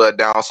hit a little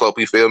down slope,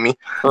 you feel me?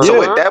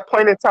 So at that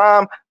point in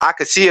time, I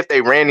could see if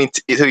they ran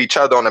into each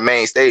other on the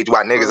main stage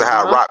why niggas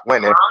had Rock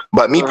winning.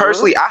 But me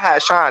personally, I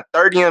had Sean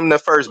 30 in the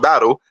first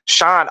battle.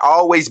 Sean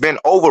always been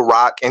over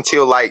Rock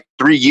until like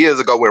 3 years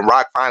ago when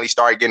Rock finally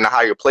started getting a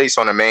higher place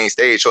on the main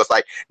stage. So it's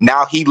like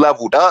now he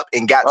leveled up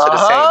and got to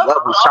the same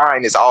level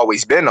Sean has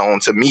always been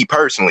on, to me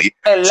personally.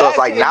 So it's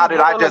like now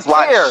that I just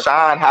watched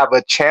Sean have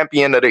a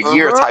champion of the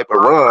year type of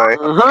run,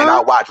 and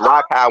I watch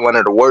Rock have one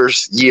of the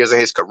worst years of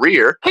his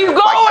career, like,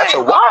 that's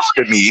a wash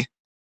to me.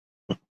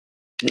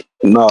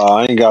 No,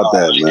 I ain't got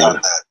that, man.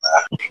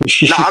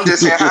 No, I'm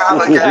just saying how I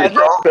look at it,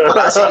 bro.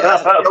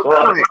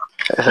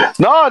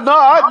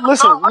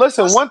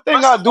 Listen. One thing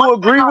I do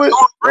agree with.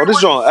 Oh, this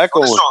is on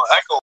echoing.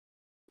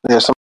 Yeah,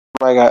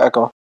 somebody got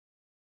echo.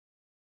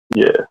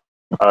 Yeah.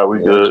 All right, we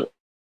good.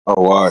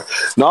 Oh, all right.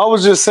 No, I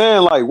was just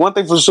saying, like, one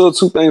thing for sure,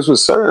 two things for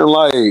certain.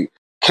 Like,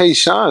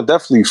 K-Shine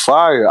definitely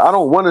fire. I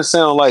don't want to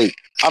sound like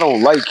I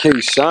don't like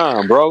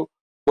K-Shine, bro,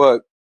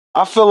 but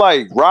I feel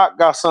like Rock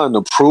got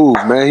something to prove,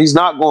 man. He's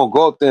not going to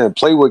go up there and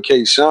play with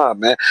K-Shine,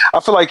 man. I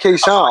feel like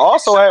K-Shine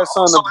also has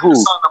something to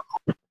prove.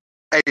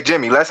 Hey,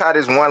 Jimmy, let's have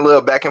this one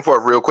little back and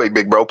forth real quick,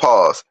 big bro.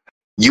 Pause.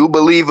 You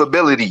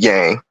believability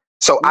gang.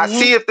 So I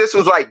see if this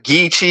was like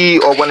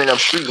Geechee or one of them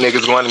street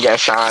niggas going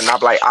against Shine, and I'm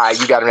like, all right,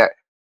 you got him.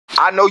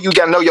 I know you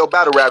gotta know your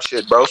battle rap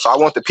shit, bro. So I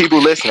want the people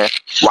listening.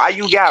 Why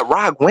you got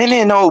Rock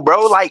winning though,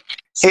 bro? Like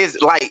is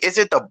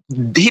it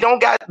he don't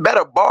got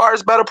better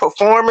bars, better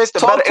performance,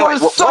 what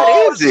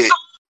is it?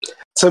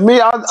 To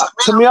me,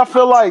 I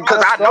feel like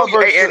because I know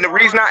you, and the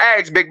reason I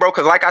asked, big bro,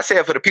 because like I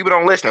said, for the people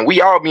don't listen, we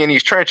all be in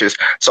these trenches.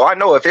 So I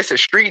know if it's a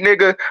street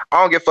nigga,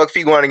 I don't give a fuck if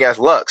he going against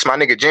Lux. My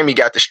nigga Jimmy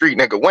got the street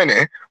nigga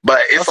winning,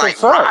 but it's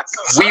like Rock.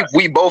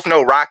 We both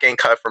know Rock ain't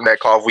cut from that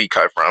cloth we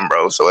cut from,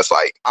 bro. So it's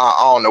like I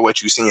don't know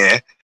what you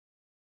seeing.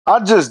 I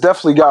just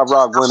definitely got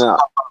Rock winning.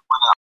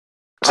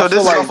 So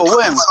this is like, for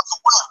win.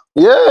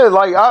 Yeah,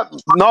 like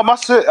my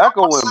shit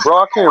echoing, bro.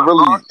 I can't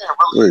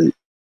really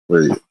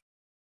wait.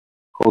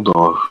 Hold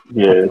on.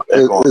 Yeah.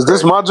 Is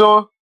this my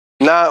joint?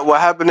 Nah, what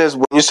happened is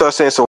when you start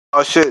saying some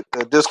wild shit,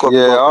 the Discord.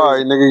 Yeah, all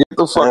right, nigga, get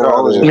the fuck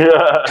out of here.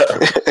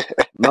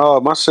 Yeah. No,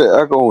 my shit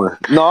echoing.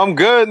 No, I'm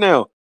good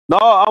now. No,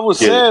 I was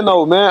saying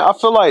though, man, I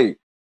feel like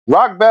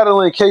Rock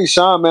battling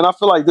K-Shine, man, I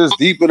feel like this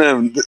deeper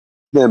than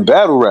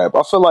battle rap.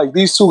 I feel like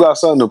these two got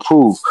something to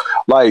prove.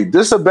 Like,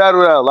 this a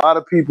battle that a lot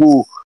of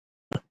people,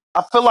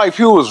 I feel like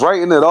people was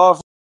writing it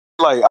off.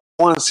 Like, I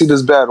want to see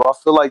this battle. I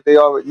feel like they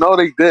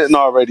didn't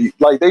already.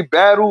 Like, they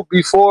battled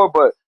before,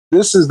 but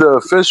this is the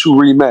official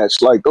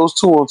rematch. Like, those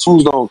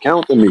 2-on-2s don't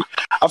count to me.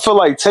 I feel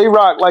like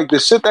Tay-Rock, like, the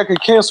shit that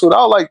could cancel it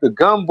out, like the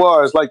gun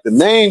bars, like the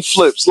name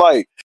flips,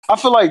 like, I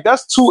feel like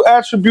that's two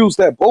attributes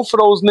that both of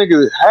those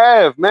niggas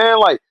have, man.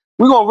 Like,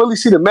 we're going to really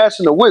see the match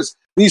in the wits.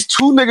 These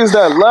two niggas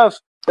that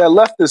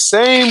left the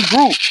same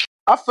group,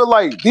 I feel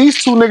like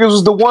these two niggas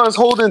was the ones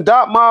holding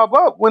Dot Mob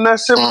up when that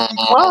shit was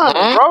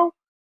declining, bro.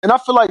 And I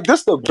feel like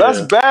this the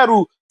best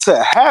battle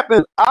to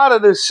happen out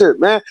of this shit,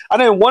 man. I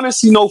didn't want to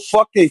see no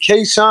fucking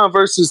K-Shine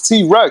versus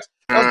T-Rex.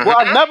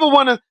 I never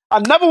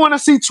want to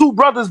see two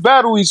brothers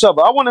battle each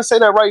other. I want to say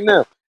that right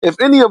now. If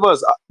any of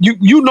us,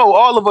 you know,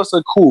 all of us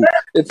are cool.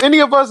 If any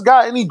of us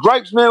got any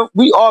gripes, man,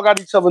 we all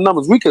got each other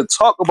numbers. We could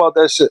talk about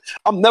that shit.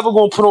 I'm never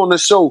gonna put on the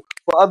show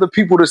for other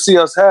people to see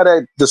us have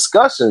that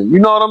discussion. You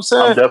know what I'm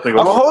saying? I'm definitely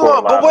gonna hold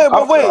on, but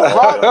wait.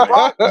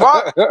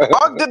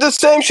 Rock did the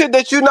same shit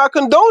that you're not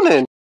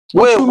condoning.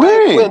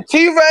 When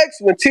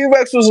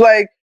T-Rex was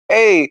like,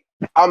 "Hey,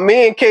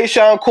 me and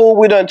K-Shine cool.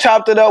 We done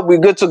chopped it up. We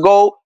good to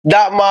go.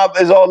 Dot Mob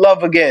is all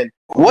love again."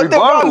 What did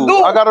Rock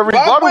do? I got a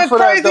rebuttal for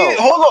that, though.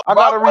 Hold on. I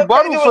got a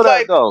rebuttal for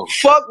that, though.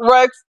 Fuck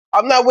Rex.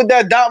 I'm not with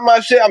that Dot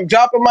Mob shit. I'm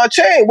dropping my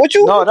chain. What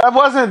you? No, that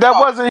wasn't.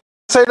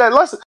 Say that.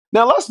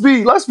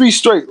 Let's be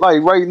straight.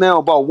 Like right now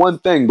about one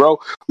thing, bro.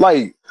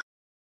 Like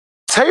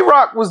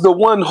Tay-Rock was the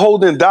one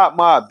holding Dot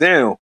Mob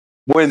down.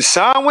 When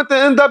Sean went to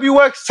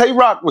NWX,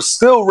 Tay-Rock was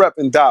still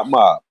repping Dot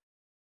Mob.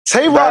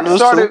 Tay-Rock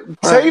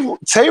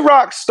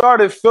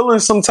started feeling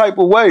some type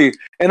of way,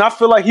 and I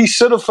feel like he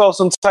should have felt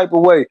some type of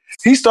way.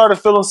 He started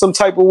feeling some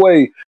type of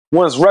way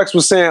once Rex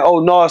was saying, "Oh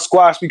no,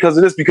 squash because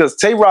of this," because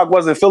Tay-Rock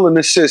wasn't feeling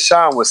the shit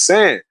Sean was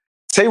saying.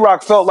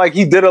 Tay-Rock felt like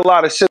he did a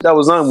lot of shit that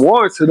was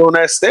unwarranted on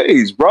that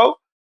stage, bro.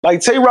 Like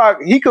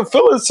Tay-Rock, he could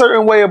feel a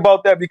certain way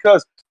about that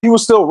because he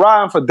was still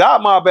riding for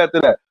Dot Mob after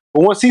that.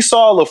 But once he saw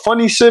all the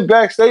funny shit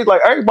backstage,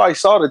 like everybody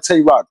saw the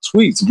Tay-Rock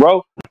tweets,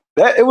 bro.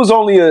 That it was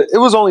only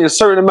a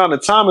certain amount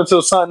of time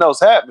until something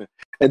else happened,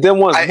 and then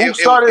once Mook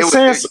started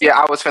saying,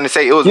 I was finna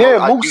say it was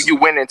you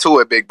went into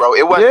it, big bro.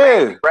 It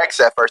wasn't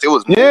Rex at first. It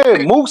was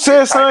Mook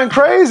said something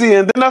crazy,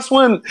 and then that's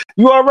when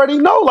you already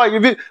know. Like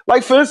if it,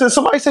 like for instance,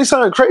 somebody say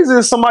something crazy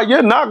to somebody,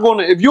 you're not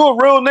gonna. If you're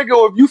a real nigga,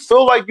 or if you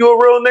feel like you're a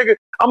real nigga,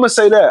 I'm gonna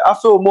say that. I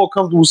feel more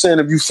comfortable saying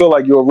if you feel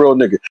like you're a real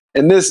nigga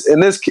in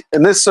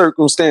this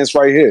circumstance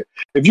right here.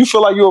 If you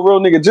feel like you're a real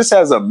nigga, just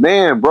as a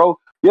man, bro.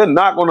 You're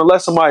not going to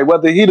let somebody,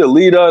 whether he the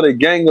leader of the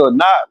gang or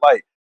not,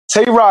 like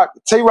Tay-Rock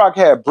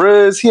had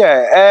Briz, he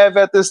had Av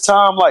at this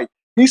time. Like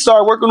he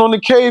started working on the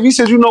Cave. He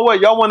said, "You know what?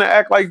 Y'all want to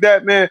act like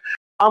that, man?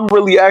 I'm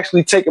really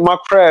actually taking my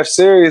craft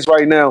serious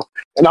right now,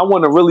 and I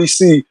want to really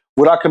see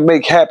what I can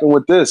make happen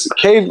with this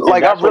Cave."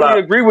 Like I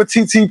really agree with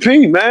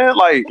TTP, man.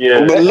 Like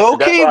but low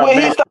key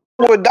when he started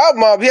with Dot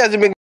Mob, he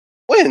hasn't been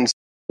wins.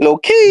 Low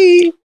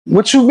key.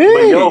 What you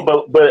mean?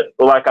 But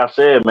like I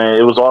said, man,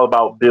 it was all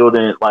about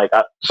building. Like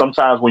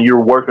sometimes when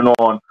you're working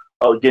on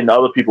getting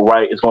other people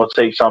right, it's going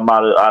to take something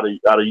out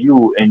of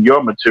you and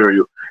your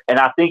material. And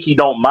I think he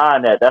don't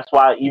mind that. That's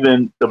why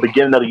even the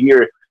beginning of the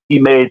year he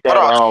made that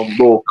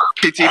little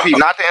TTP.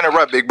 Not to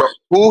interrupt, big bro.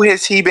 Who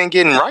has he been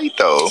getting right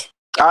though?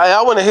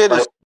 I want to hear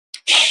this.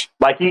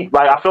 I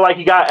feel like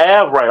he got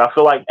Av right. I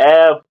feel like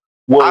Av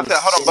was.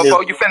 Hold on,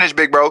 before you finish,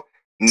 big bro.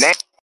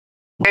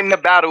 In the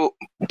battle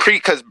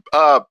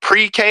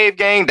pre-Cave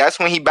Gang, that's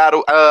when he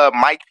battled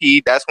Mike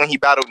P. That's when he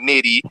battled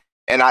Nitty,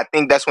 and I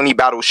think that's when he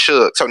battled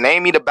Shook. So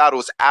name me the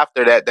battles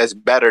after that that's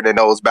better than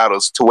those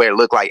battles to where it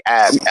looked like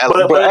Av.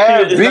 But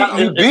Av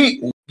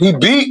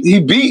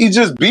he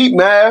just beat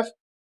Mav.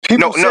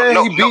 People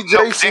saying he beat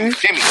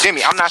JC.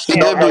 Jimmy, I'm not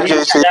saying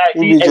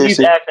he's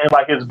acting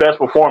like his best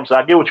performance.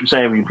 I get what you're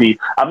saying, VP.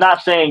 I'm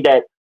not saying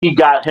that he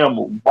got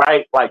him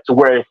right, like to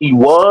where he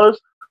was.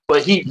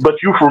 But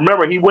you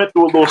remember he went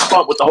through a little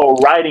slump with the whole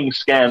writing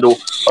scandal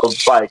of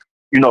like,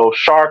 you know,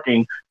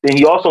 sharking. Then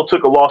he also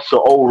took a loss to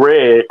Old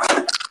Red.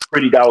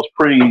 pretty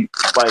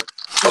like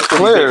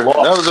clear. That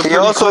was a he pretty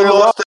also clear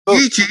lost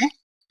loss. to Geechee.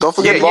 Don't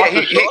forget.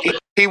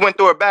 He went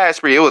through a bad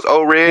spree. It was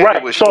O-Red.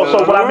 Right. So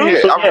what I mean,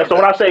 so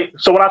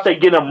when I say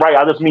getting him right,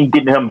 I just mean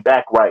getting him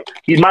back right.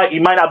 He might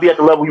not be at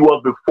the level he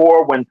was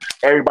before when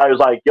everybody was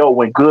like, "Yo,"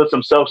 when Goods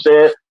himself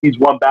said he's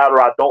one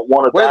battler I don't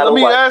want to battle.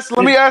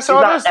 Let me ask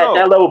y'all this though.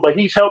 At that level, but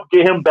he's helped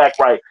get him back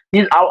right.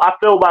 I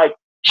feel like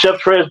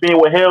Chef Trez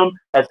being with him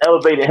has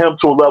elevated him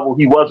to a level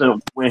he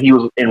wasn't when he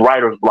was in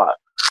writer's block.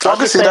 So I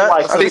can see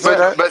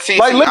that.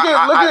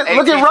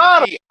 Look at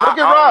Ryder.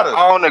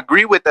 I don't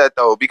agree with that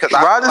though because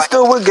Ryder's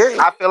still with Game.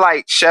 I feel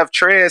like Chef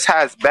Trez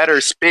has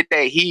better spit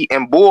that heat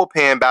in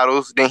bullpen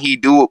battles than he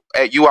do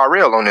at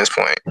URL on this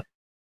point.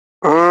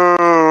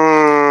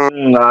 I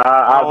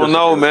don't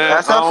know, man.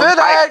 That's not fair.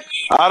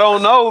 I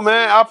don't know,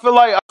 man. I feel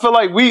like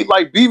we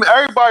like B.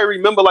 Everybody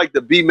remember like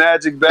the B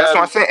Magic battle. That's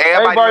what I'm saying.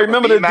 Everybody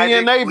remember the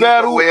DNA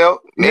battle. And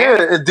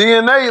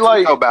DNA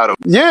like battle.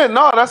 Yeah,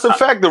 no, that's a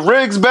fact. The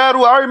Riggs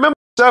battle. I remember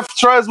Chef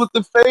Trez with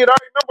the fade. I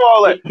remember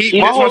all that.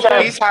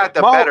 He's had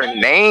the better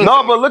name.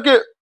 No, but look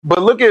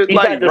at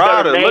like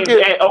Ryder.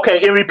 Okay,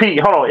 MVP.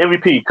 Hold on,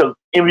 MVP because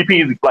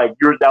MVP is like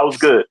that was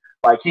good.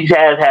 Like he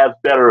has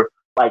better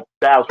like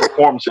battles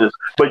performances,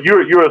 but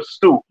you're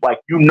astute. Like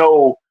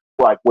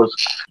like was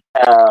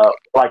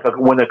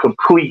when a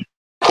complete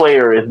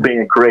player is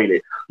being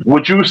created.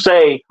 Would you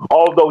say,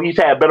 although he's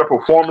had better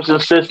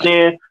performances since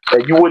then,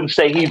 that you wouldn't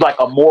say he's like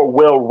a more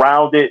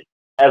well-rounded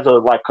as a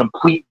like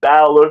complete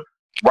battler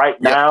right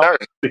now?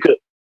 Because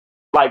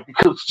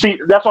see,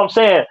 that's what I'm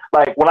saying.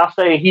 Like when I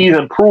say he's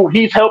improved,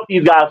 he's helped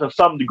these guys in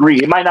some degree.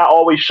 It might not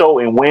always show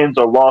in wins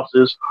or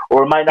losses,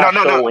 or it might not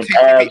show in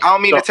I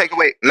don't mean to take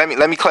away.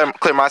 Let me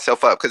clear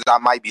myself up because I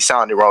might be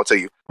sounding wrong to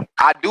you.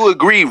 I do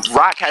agree.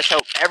 Rock has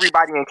helped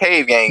everybody in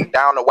Cave Gang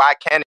down to Y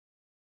Cannon.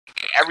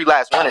 Every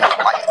last one of them,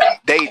 like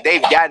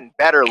they've gotten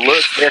better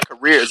looks. Their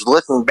careers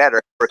looking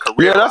better for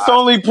career. Yeah, that's the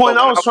only point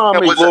I was trying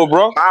to make,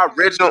 bro. My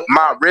original.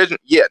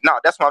 Yeah, no,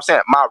 that's what I'm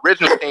saying. My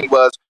original thing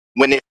was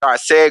when they start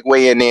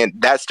segueing in.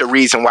 That's the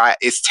reason why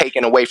it's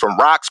taken away from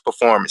Rock's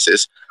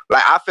performances.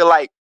 Like I feel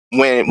like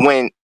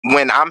when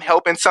I'm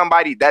helping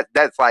somebody, that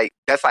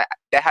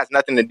has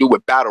nothing to do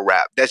with battle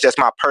rap. That's just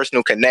my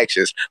personal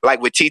connections.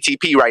 Like with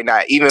TTP right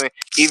now, even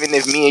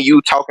if me and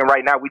you talking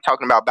right now, we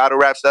talking about battle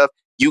rap stuff.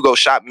 You go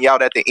shout me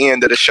out at the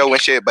end of the show and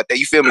shit, but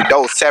you feel me?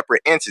 Those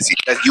separate entities.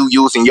 That's you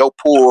using your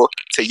pool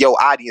to your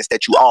audience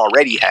that you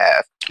already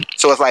have.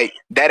 So it's like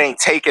that ain't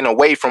taken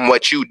away from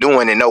what you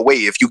doing in no way,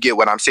 if you get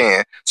what I'm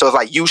saying. So it's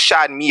like you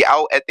shouting me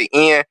out at the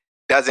end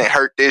doesn't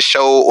hurt this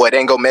show, or it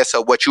ain't gonna mess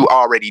up what you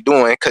already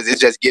doing because it's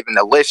just giving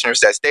the listeners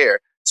that's there.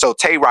 So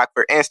Tay Rock,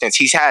 for instance,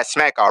 he's had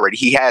Smack already.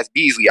 He has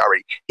Beasley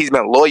already. He's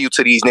been loyal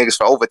to these niggas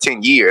for over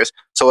 10 years.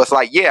 So it's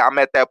like, yeah, I'm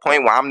at that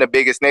point where I'm the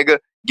biggest nigga.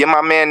 Give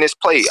my man this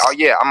plate. Oh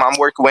yeah, I'm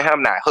working with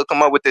him now. Hook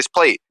him up with this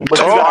plate. But as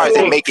far as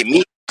it making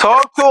me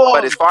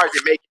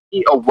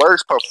a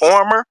worse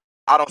performer,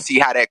 I don't see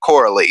how that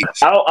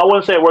correlates. I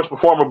wouldn't say worse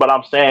performer, but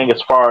I'm saying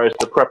as far as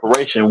the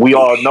preparation, we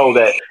all know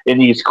that in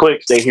these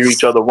cliques they hear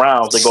each other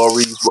rounds, they go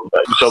read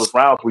each other's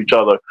rounds for each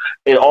other.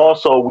 We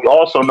also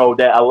know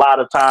that a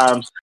lot of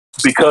times,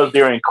 because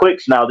they're in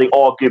cliques now, they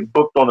all get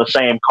booked on the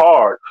same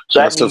card. So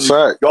that's a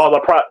fact. Y'all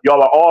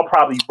are all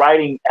probably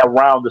writing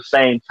around the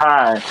same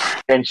time,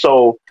 and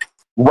so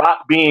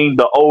Rock being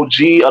the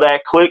OG of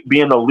that clique,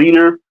 being the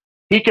leader,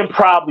 he can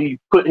probably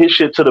put his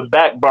shit to the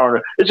back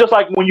burner. It's just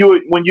like when you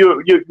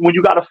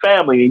got a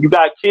family and you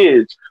got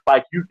kids,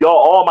 like y'all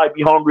all might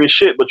be hungry as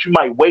shit, but you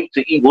might wait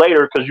to eat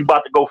later because you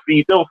about to go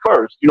feed them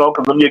first,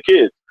 because them your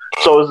kids.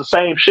 So it's the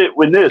same shit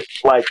with this.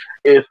 Like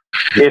if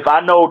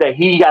I know that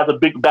he has a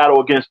big battle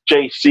against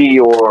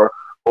JC or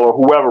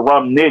whoever,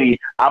 Rum Nitty,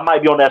 I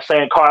might be on that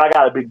same card. I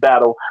got a big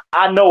battle.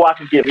 I know I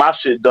can get my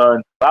shit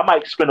done, but I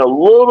might spend a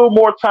little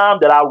more time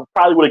that I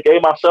probably would have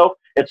gave myself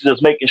into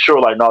just making sure,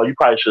 like, no, you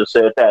probably should have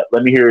said that.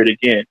 Let me hear it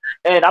again.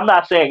 And I'm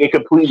not saying it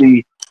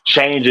completely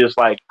changes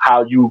like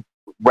how you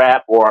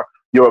rap or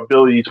your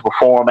ability to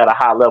perform at a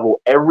high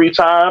level every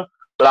time,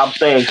 but I'm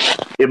saying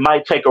it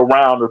might take a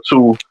round or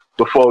two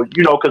before,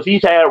 because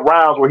he's had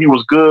rounds where he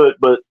was good,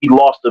 but he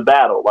lost the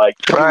battle. Like,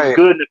 he was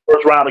good in the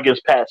first round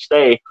against Pat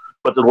Stay,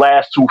 but the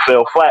last two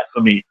fell flat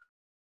for me.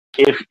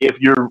 If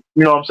you're,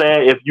 what I'm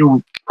saying, if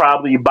you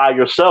probably by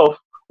yourself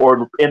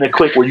or in a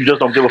clique where you just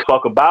don't give a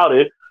fuck about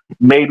it,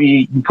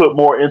 maybe you put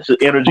more energy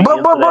into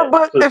that.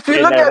 But if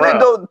you look at it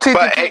though,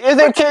 TTP,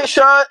 isn't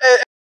K-Shine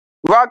and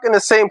Rock in the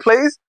same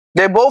place?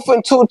 They're both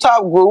in two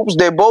top groups.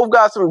 They both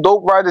got some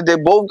dope writers. They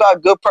both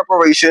got good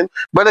preparation.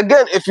 But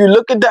again, if you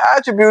look at the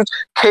attributes,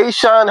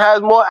 K-Shine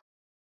has more than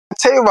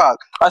Tay-Rock.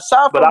 I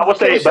would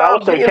say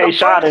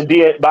K-Shine and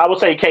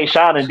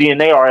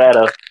DNA are at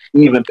a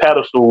even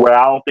pedestal where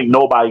I don't think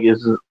nobody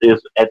is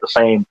at the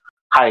same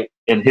height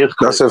in his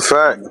career. That's a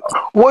fact.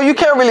 Well, you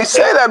can't really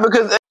say that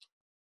because, in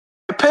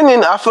my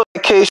opinion, I feel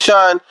like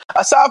K-Shine,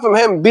 aside from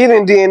him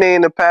beating DNA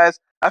in the past,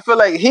 I feel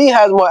like he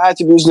has more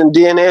attributes than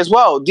DNA as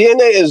well.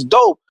 DNA is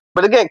dope.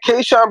 But again,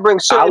 K-Shine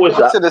brings certain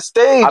things to the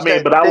stage. I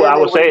mean, but I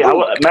would say,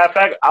 matter of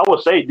fact, I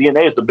would say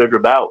DNA is the bigger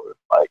battler.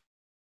 Like,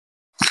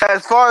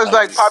 As far as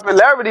like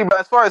popularity, but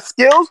as far as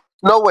skills,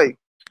 no way.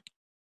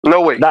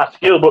 No way. Not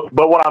skills,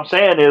 but what I'm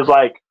saying is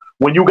like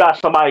when you got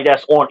somebody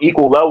that's on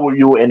equal level with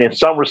you, and in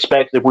some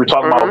respects, if we're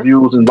talking about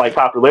views and like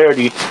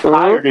popularity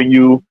higher than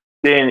you,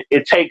 then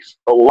it takes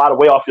a lot of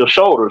weight off your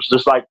shoulders.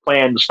 Just like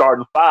playing the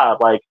starting five.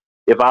 Like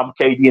if I'm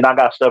KD and I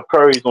got Steph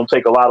Curry, it's gonna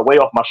take a lot of weight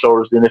off my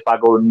shoulders than if I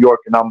go to New York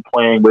and I'm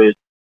playing with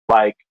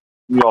like,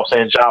 you know what I'm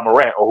saying, John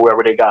Morant or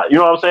whoever they got. You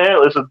know what I'm saying?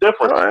 It's a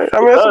difference. Right. I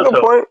mean, that's a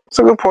good point. It's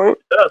a good point.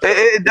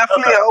 It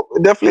definitely help.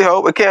 It definitely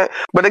help. It can't.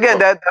 But again,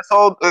 that's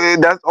all.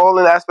 That's all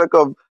in the aspect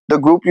of the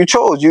group you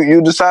chose.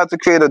 You decided to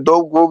create a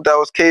dope group that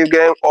was Cave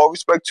Gang. All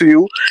respect to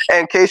you.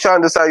 And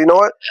K-Shine decided, you know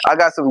what? I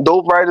got some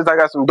dope writers. I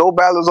some dope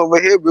battlers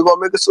over here. We're gonna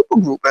make a super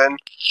group, and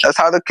that's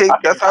how the cake.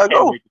 That's how it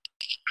goes.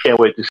 Can't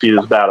wait to see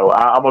this battle.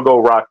 I'm gonna go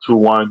Rock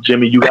 2-1.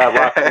 Jimmy, you got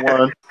Rock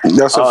 2-1.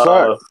 That's a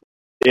fact.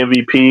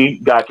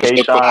 MVP got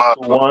K-Shine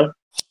 2-1.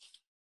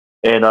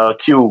 And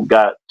Q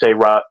got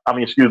got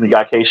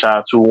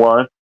K-Shine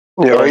 2-1.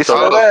 Yeah, he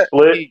saw that.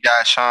 Split. He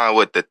got Sean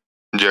with the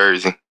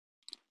jersey.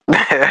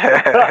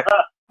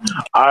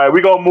 All right,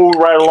 we're gonna move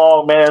right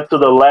along, man, to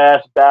the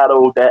last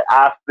battle that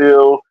I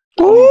feel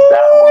battle of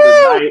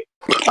the night.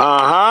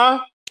 I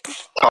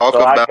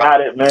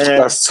got it, man.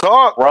 Let's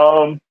talk.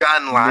 From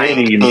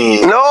Gunline King.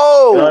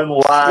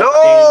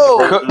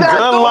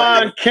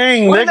 Gunline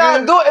King, We're nigga.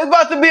 not doing. It's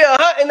about to be a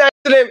hunting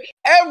accident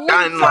every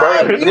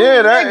time.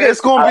 Yeah, it's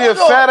gonna be a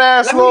fat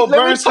ass little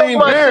Bernstein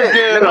bear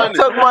again. Let me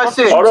tuck my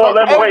shit. Hold on,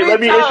 let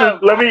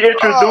me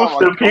introduce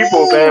the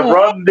people, man.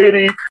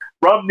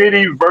 Rum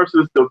Nitty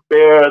versus the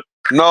Bear.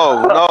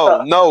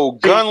 No.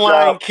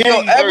 Gunline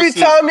King. Every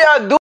time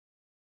y'all do.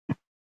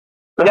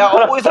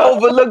 Y'all always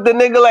overlook the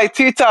nigga like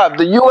T-Top,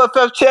 the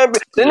UFF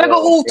champion. The nigga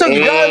who took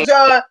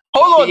John.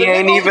 Hold on. He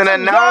ain't even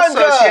announced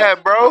us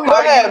yet, bro. Go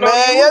ahead,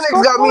 man. Y'all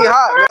niggas got me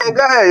hot, man.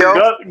 Go ahead, yo.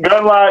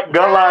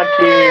 Gunline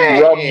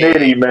King, Rum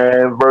Nitty,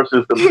 man,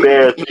 versus the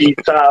Bear,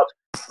 T-Top.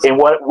 And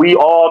what we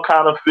all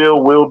kind of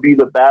feel will be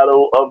the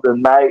battle of the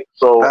night.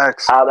 So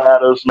holler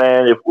at us,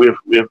 man, if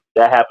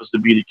that happens to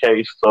be the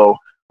case. So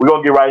we're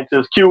going to get right into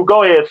this. Q,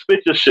 go ahead.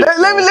 Spit your shit.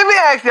 Let me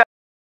ask y'all.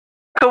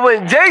 Because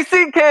when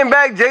JC came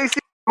back, JC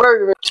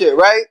murdering shit,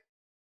 right?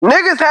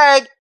 Niggas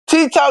had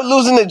T-Top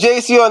losing to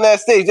JC on that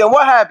stage. And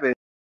what happened?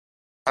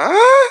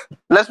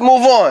 Let's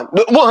move on.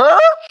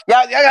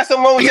 Y'all got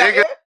something wrong with y'all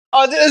here?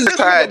 Oh, this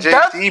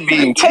JC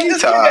beating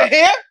T-Top.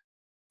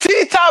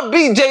 T-Top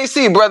beat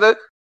JC, brother.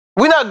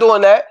 We're not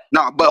doing that.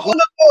 No, but who?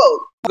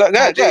 Got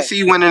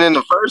JC winning in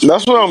the first.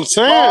 That's what I'm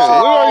saying. What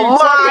are you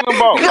talking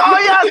about?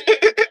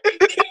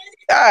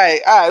 All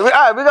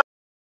right. We got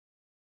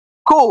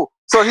cool.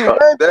 So he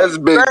that's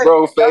big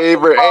bro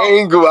favorite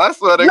angle. I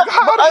swear to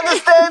God.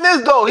 Understand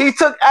this though. He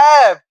took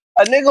Av,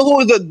 a nigga who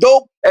is a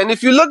dope. And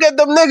if you look at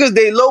them niggas,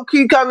 they low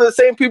key kind of the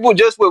same people,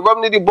 just with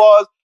Rum Nitty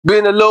bars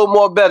being a little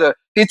more better.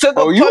 He took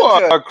a puncher, you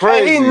are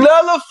crazy. And he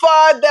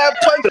nullified that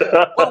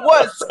puncher with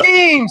what?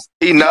 Schemes.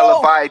 He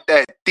nullified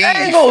that thief.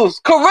 Angles,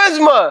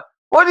 charisma.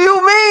 What do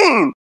you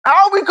mean?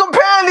 How are we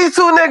comparing these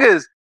two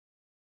niggas?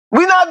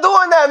 We not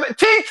doing that.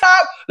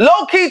 T-Top,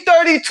 low key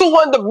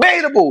 30-2-1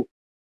 debatable.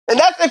 And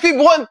that's if he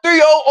won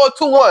 3-0 or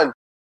 2-1.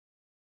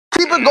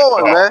 Keep it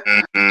going, man.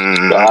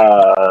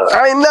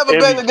 I ain't never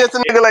been against a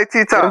nigga like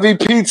T-Top.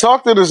 MVP,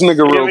 talk to this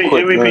nigga real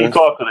quick, MVP, man.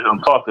 talk to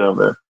him,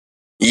 man.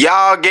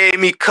 Y'all gave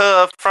me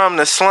Cub from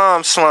the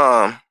slum.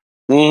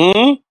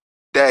 Mm-hmm.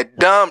 That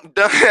dumb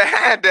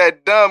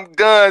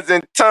guns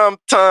and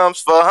tum-tums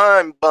for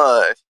hunting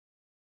buns.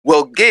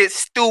 Well, get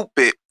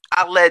stupid.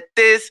 I let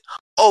this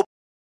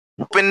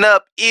open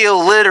up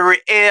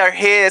illiterate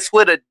airheads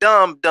with a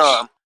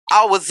dum-dum.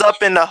 I was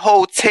up in the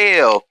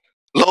hotel,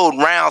 load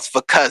rounds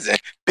for cousin.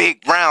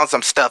 Big rounds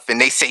I'm stuffing.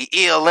 They say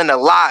ill in the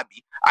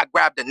lobby. I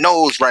grabbed the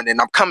nose running.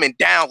 I'm coming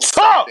down with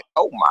something.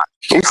 Oh my.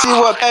 You see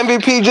what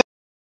MVP just?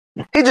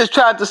 He just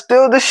tried to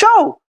steal the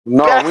show.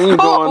 No, that's we ain't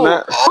doing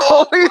that.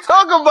 What are you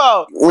talking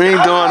about? We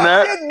ain't doing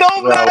that.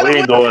 We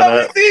ain't doing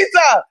that.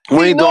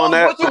 We ain't doing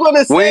that.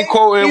 We ain't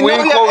quoting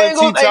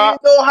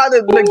T-Top. You know how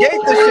to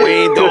negate the shit. We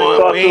ain't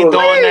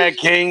doing that,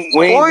 King.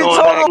 We ain't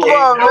doing that,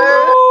 King.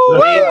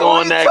 We ain't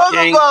doing that,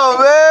 King.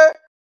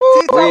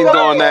 We ain't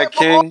doing that,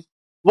 King.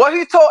 What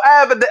he told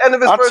Av at the end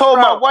of his first round. I told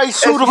my white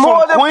shooter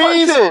from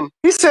Queens.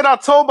 He said I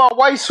told my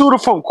white shooter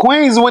from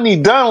Queens when he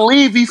done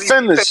leave, he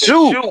finna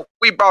shoot.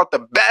 We brought the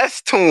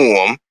best to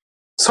him.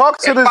 Talk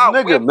to this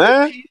nigga,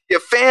 man.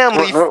 Your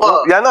family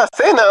fuck. Y'all not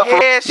saying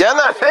that. Y'all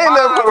not saying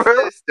that for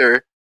real.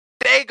 Sister,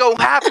 they gon'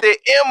 have to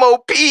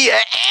MOP your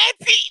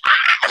auntie.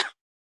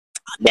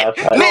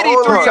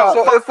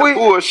 So if we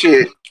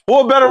bullshit.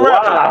 What better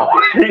rapper? Wow.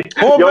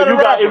 Yo, you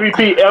got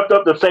MVP effed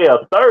up to say a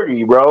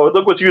 30, bro.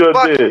 Look what you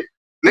done did.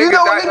 You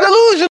know what? He's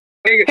delusional.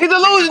 He's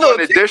delusional.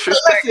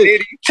 Disrespect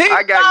Nitty.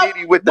 I got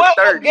Nitty with the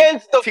 30.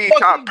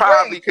 T-Top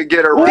probably could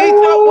get a ring.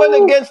 T-Top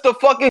went against the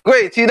fucking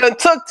greats. He done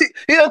took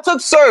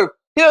Surf.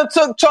 He done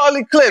took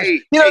Charlie Clips.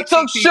 He done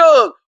took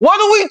Suge. What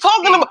are we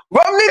talking about?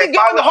 Rum Nitty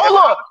got hold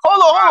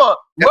on.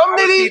 Rum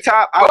Nitty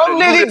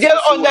get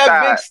on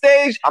that big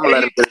stage and he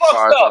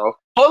fucks up.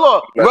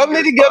 Hold on. Rum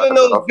Nitty get on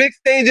those big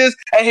stages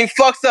and he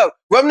fucks up.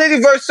 Rum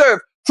Nitty versus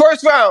Surf.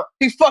 First round,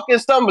 he fucking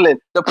stumbling.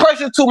 The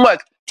pressure too much.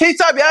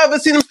 T-Top, you ever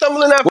seen him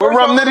stumbling that first round?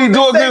 What Rum Nitty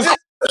do against...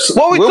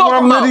 What we talking about?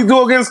 What Rum Nitty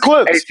do against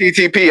Clips? Hey,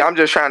 TTP, I'm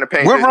just trying to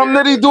paint. What Rum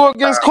Nitty do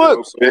against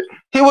Clips?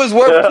 He was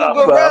worth 2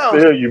 good rounds. I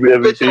feel you,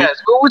 MVP.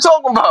 What we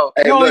talking about?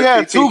 He only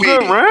had 2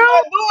 good rounds?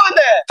 Doing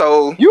that.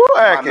 So you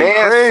acting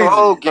crazy.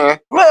 Slogan is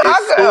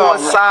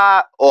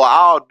suicide or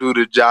I'll do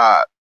the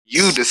job.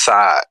 You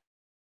decide.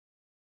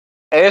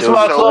 Hey, it's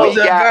my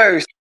closing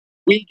verse.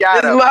 We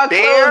got a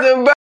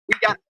bear.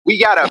 We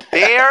got a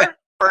bear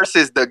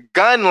versus the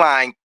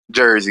Gunline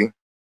jersey.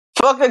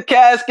 Fuck a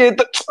casket.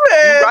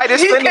 Man, right,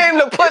 he came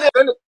to put it.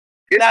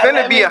 It's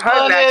gonna be a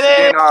hunting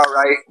accident, all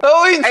right.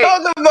 What you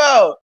talking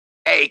about?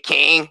 Hey,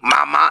 King,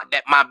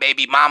 my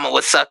baby mama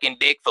was sucking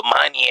dick for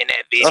money in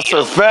that video. That's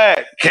a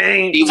fact,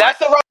 King.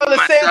 That's around the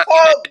same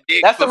time.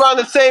 That's around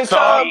the same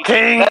time.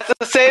 King. That's at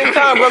the same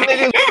time, bro.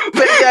 Niggas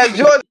fake ass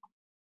Jordan.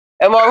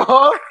 Am I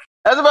wrong?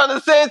 That's around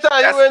the same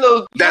time you were in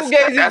those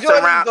Fugazi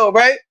Jordans, though,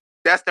 right?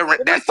 That's around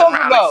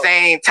the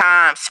same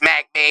time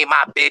Smack made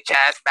my bitch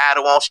ass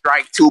battle on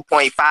Strike 2.5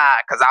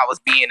 because I was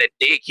being a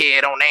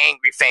dickhead on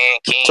Angry Fan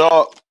King.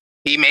 Talk.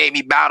 He made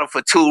me battle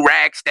for 2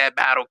 racks that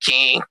battle,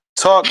 King.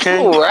 Talk,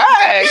 King. 2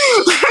 racks?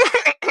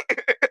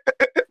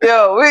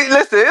 Yo,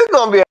 listen, it's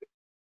gonna be a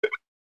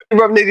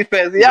Rum Nitty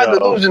fans. Y'all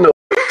delusional.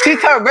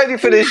 T-Top ready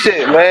for this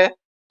shit, man.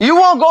 You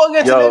won't go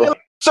against a nigga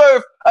like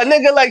Surf, a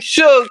nigga like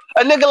Suge,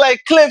 a nigga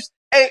like Clips,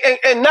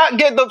 and not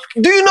get the.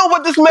 Do you know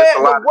what this man?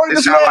 The work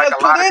this man has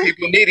put in. A lot of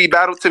people Nitty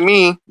battle to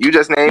me. You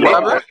just named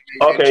it.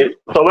 Okay,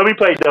 so let me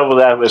play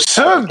devil's advocate.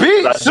 Suge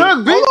beat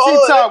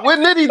T-Top. What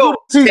Nitty do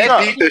to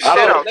T-Top? Beat the shit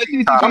out.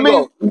 I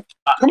mean,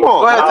 come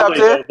on. I'll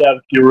play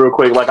devil's real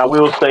quick. Like I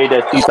will say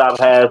that T-Top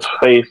has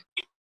faced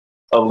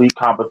elite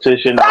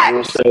competition. I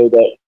will say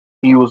that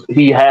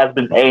he has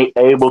been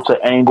able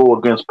to angle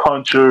against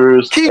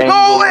punchers,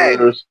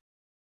 anglers,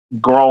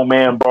 grown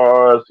man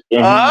bars,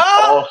 and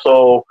he's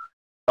also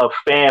a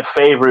fan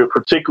favorite,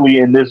 particularly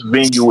in this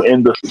venue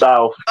in the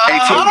South.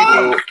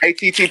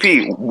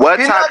 ATTP, what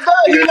type?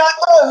 You're not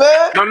done,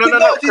 man.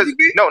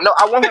 No,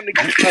 I want him to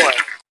keep going.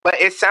 But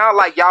it sounds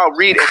like y'all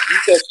read if you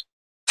just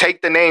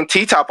take the name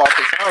T-Top off,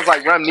 it sounds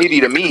like Rum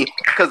Nitty to me.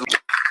 Because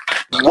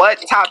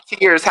what top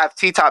tiers have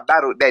T-Top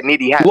battled that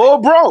Nitty has? Lil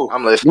Bro.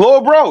 I'm listening.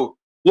 Lil Bro,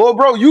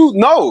 you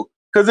know.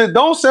 Because it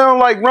don't sound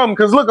like Rum.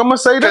 Because look, I'm going to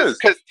say this.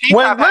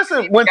 When T-Top...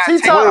 Listen.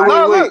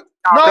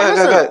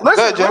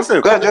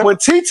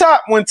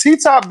 When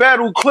T-Top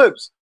battled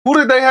Clips, who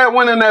did they have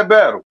winning that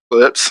battle?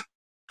 Clips.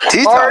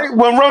 T-Top. All right,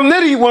 when Rum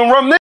Nitty,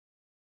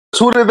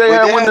 who did they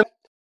have winning?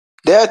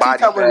 They had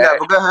T-Top winning that.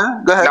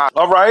 Go ahead.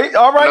 All right.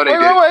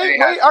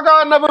 Wait. I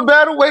got another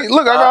battle. I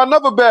got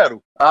another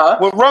battle.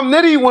 When Rum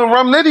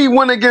Nitty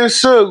went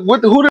against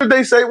Suge, who did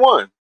they say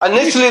won?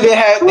 Initially, they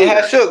had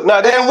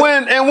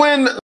Suge. And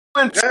when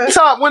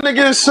T-Top went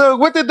against Suge,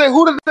 who did they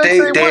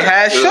say won? They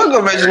had Suge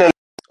originally.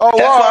 Oh,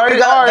 all right.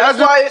 That's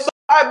why it's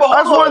all right, but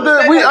I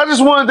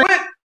just wanted to.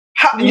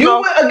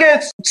 You went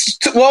against.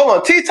 Hold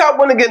on. T-Top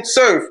went against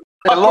Surf.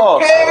 And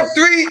lost. Prepared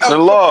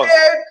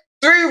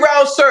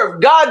 3-round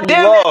Surf. God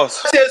damn it.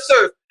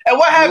 Surf. And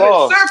what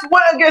happened? Surf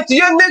went against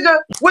your nigga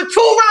with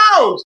 2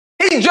 rounds.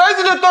 He jerseyed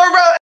the 3rd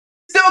round.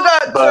 Still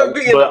got Surf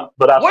beating him.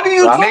 What are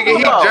you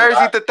talking about? He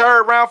jerseyed the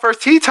 3rd round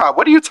versus T-Top.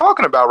 What are you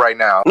talking about right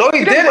now? No,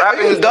 he didn't. Are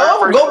you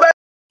dumb? Go back.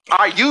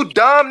 Are you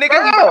dumb,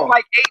 nigga? He got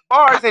like 8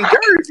 bars in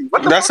Jersey.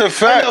 That's a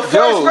fact. In the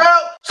first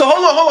round. So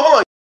hold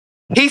on.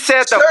 He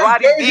said the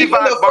Bloody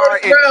Devon bar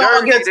in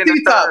Jersey against in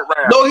the 3rd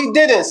round. No, he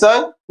didn't,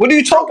 son. What are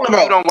you talking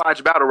about? You don't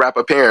watch battle rap,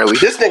 apparently.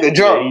 This nigga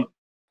drunk.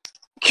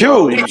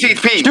 Q,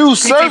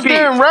 Surf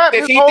didn't rap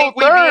his whole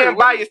third. And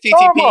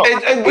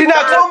we're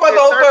not talking about the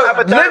whole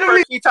third.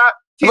 Literally,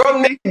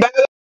 Rum Nitty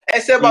battle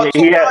and said about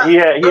he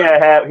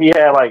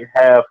had like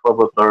half of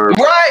a third.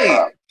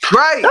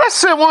 Right. That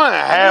shit wasn't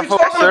half of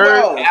a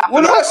third.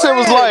 That shit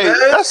was like.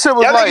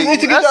 Y'all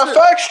need to get your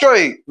facts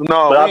straight.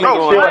 No, but I think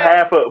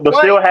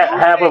still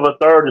half of a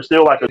third is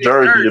still like a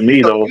jersey to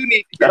me, though.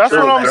 That's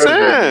what I'm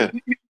saying.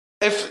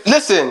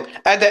 Listen,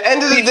 at the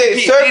end of the day,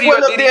 Surf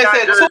went up there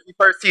and said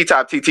first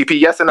T-Top, TTP,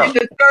 yes or no? Yeah,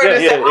 it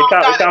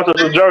counts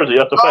as a jersey.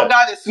 That's a fact. I don't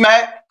got it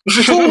smack.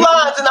 2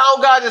 lines and I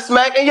don't got it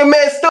smack, and your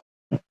man still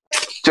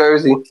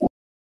jersey.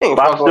 But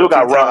I still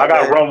got Rum. I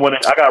got Rum winning.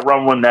 I got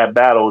Rum winning that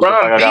battle.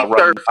 I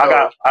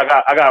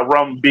got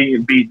Rum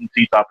beating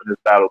T-Top in this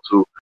battle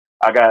too.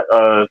 I got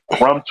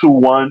Rum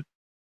 2-1.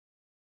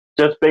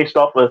 Just based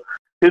off of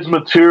his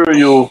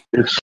material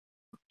is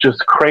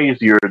just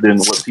crazier than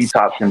what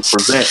T-Top can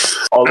present.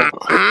 I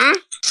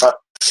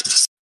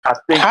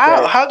think.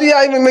 How do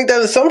y'all even make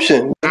that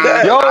assumption?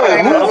 Yo,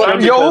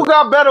 who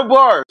got better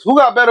bars?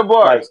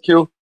 Like,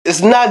 Q.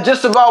 It's not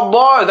just about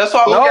bars. That's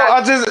why.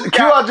 I just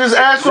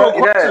asked you a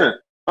question.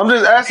 I'm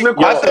just asking a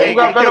question. Who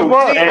got better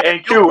bars?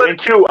 And Q. I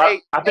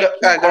think.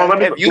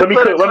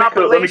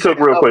 Let me cook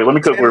real quick.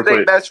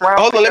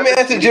 Hold on. Let me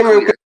answer Jim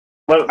real quick.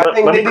 Let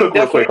me cook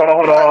real quick.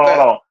 Hold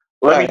on.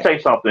 Let me say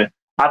something.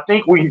 I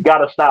think we got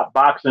to stop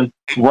boxing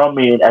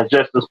Rummy as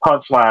just this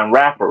punchline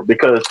rapper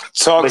because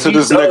talk to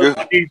this nigga.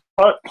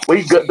 What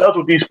he does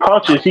with these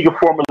punches, he can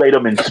formulate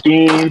them in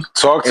schemes.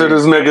 Talk to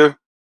this nigga.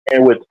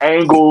 And with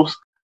angles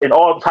and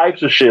all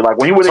types of shit. Like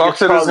when he went against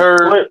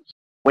Charlie Clips,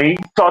 when he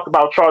talked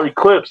about Charlie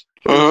Clips,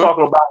 he was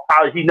talking about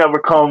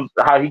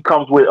how he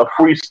comes with a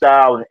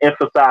freestyle and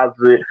emphasizes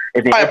it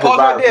and then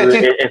improvises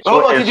it.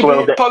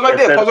 Pause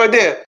right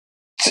there.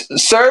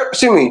 Sir,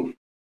 excuse me.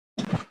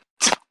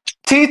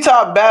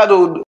 T-Top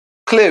battled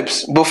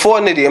Clips before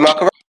Nitty, am I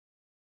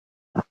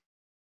correct?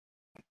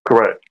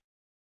 Correct.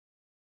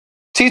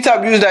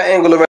 T-Top used that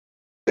angle of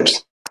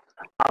Clips.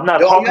 I'm not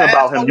talking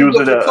about him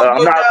using it.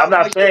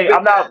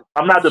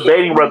 I'm not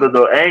debating whether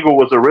the angle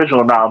was original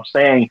or not. I'm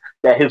saying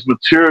that his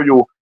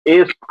material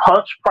is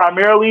punch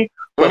primarily,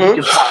 but he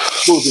can tie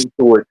skills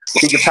into it.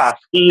 He can tie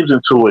schemes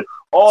into it.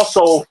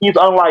 Also, he's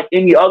unlike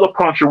any other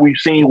puncher we've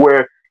seen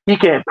where he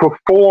can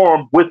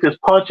perform with his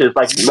punches.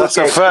 Like that's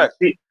a fact.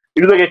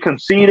 If you look at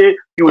Conceited,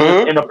 he was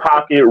just in the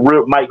pocket,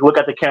 Mike, look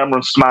at the camera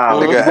and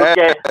smile. If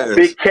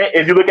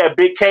you look at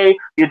Big K,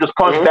 he just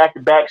punch back to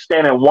back,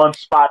 stand in one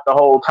spot the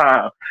whole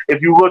time.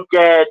 If you look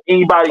at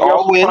anybody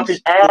else punching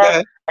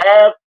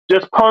Ab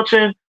just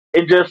punching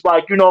and just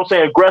like, you know what I'm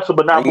saying, aggressive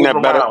but not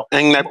moving around.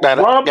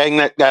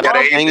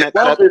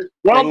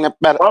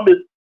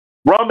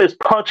 Rum is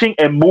punching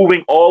and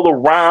moving all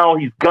around.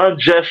 He's gun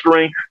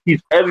gesturing.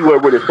 He's everywhere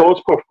with it. So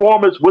it's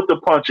performance with the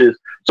punches.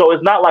 So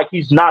it's not like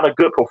he's not a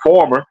good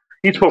performer.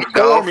 He's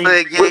performing.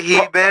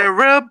 He been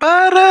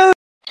rebutted.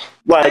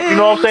 Like, you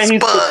know what I'm saying?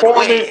 He's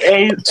performing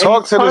and he's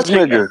talk to this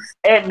nigga.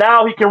 And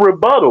now he can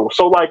rebuttal.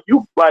 So like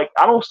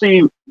I don't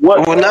see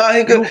what. Well, now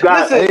he could.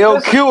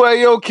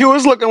 AOQ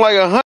is looking like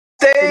 100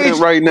 stage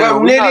right now.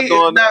 Nitty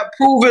is not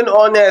proven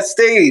on that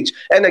stage.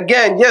 And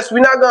again, yes,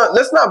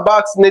 let's not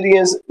box Nitty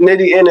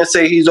in and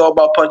say he's all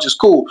about punches.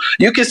 Cool.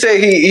 You can say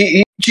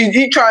he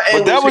tried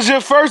angles. But that was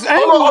your first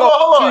angle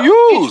hold on. to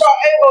use.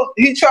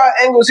 He tried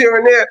angles here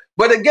and there.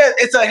 But again,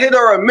 it's a hit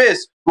or a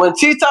miss. When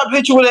T-Top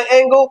hits you with an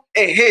angle,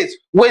 it hits.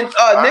 When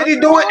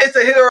Nitty do it, it's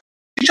a hit or a miss.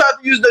 He tried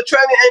to use the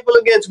trending angle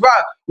against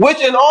Rock,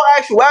 which in all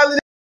actuality,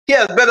 he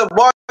has better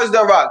bars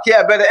than Rock. He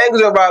had better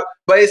angles than Rock,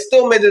 but it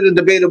still made it a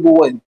debatable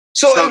win.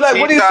 So it's like,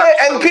 what do you say?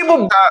 And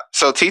people.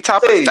 So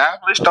T-Top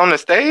established on the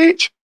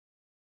stage?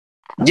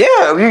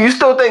 Yeah, you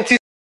still think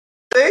T-Top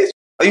stage?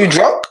 Are you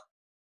drunk?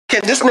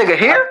 Can this nigga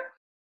hear?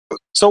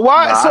 So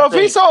why? If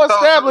he's so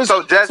established,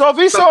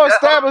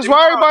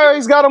 why everybody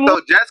always got him?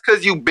 So just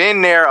because you've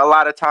been there a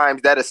lot of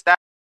times, that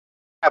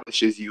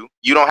establishes you.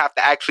 You don't have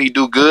to actually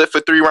do good for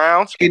 3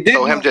 rounds.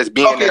 So him just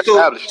being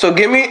established. So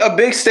give me a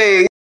big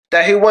stage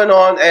that he went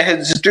on and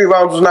his 3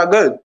 rounds was not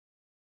good.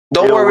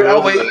 Don't worry,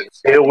 I'll wait.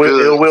 It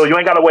will. You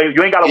ain't gotta wait.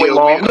 You ain't gotta wait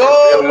long.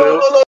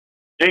 No.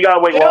 You ain't gotta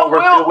wait long.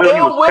 It will.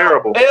 He was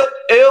terrible.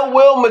 Ill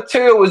Will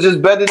material was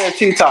just better than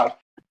T-Top.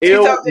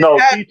 T-Top was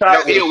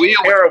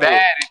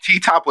bad and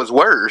T-Top was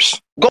worse.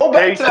 Go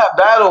back to that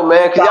battle,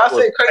 man. Cause y'all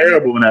say crazy.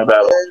 Terrible in that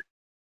battle.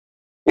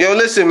 Yo,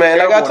 listen, man.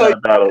 Like I told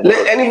you,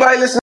 anybody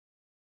listen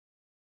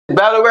to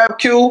Battle Rap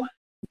Q,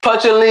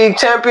 Punching League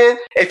champion.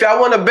 If y'all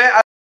want to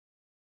bet.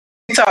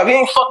 T-Top, he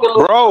ain't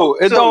fucking bro.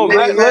 It don't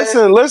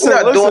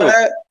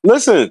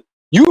listen.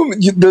 You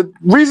the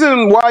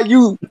reason why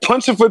you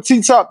punching for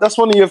T-Top, that's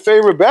one of your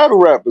favorite battle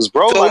rappers,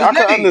 bro. So like I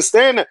can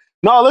understand that.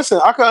 No, listen,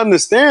 I can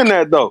understand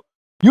that though.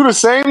 You the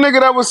same nigga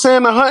that was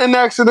saying the hunting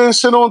accident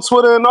shit on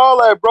Twitter and all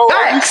that, bro.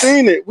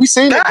 We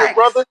seen it, good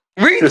brother.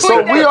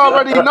 So we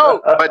already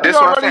know. But this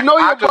we already know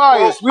your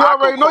bias. We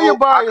already know your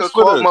bias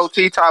for this. More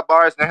T-Top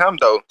bars than him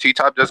though.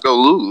 T-Top just go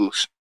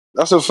lose.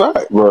 That's a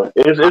fact, bro.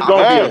 It's gonna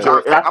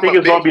be. I think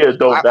it's gonna be a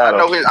dope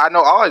battle. I know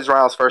all his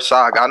rounds first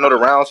Saga. I know the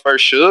rounds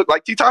first Suge.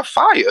 Like T-Top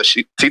fire.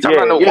 T-Top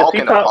got no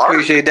walking the park.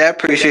 Appreciate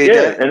that.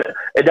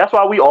 And that's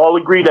why we all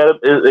agree that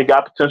it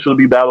got potential to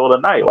be battle of the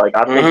night. Like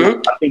I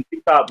think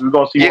T-Top, we're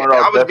gonna see one of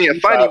our. I was being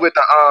funny with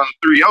the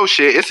 3-0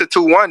 shit. It's a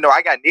 2-1 though.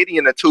 I got Nitty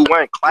in a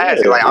 2-1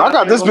 classic. Like I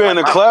got this being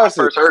a classic.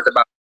 I first heard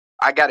about.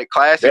 I got it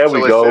classic. There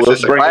we go.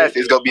 It's a classic.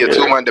 It's gonna be a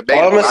 2-1 debate.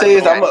 All I'm gonna say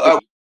is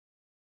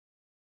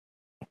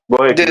Go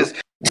ahead.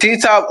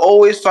 T-Top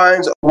always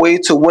finds a way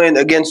to win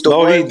against the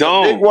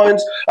big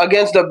ones.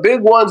 Against the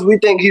big ones, we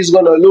think he's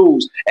gonna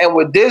lose. And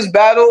with this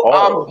battle,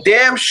 I'm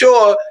damn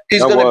sure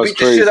he's gonna beat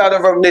the shit out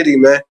of Nitty,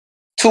 man.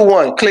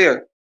 2-1,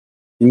 clear.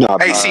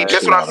 Hey, see,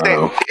 that's what I'm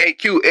saying. Hey,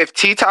 Q, if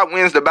T-Top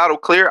wins the battle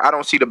clear, I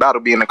don't see the battle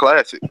being a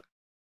classic.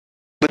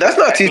 But that's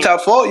not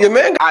T-Top's fault, your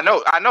man. I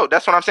know.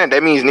 That's what I'm saying.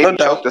 That means Nitty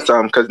choked or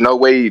something, because no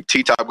way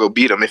T-Top will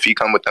beat him if he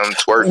come with them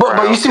twerk.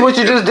 But you see what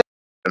you just did?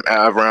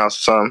 Rounds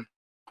or something.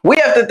 We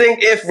have to think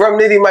if Rum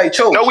Nitty might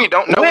choke. No, we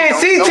don't. We ain't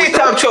see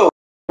T-Top choke.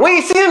 We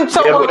ain't see him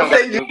choke on the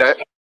stage.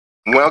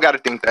 We don't got to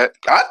think that.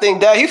 I think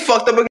that he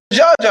fucked up against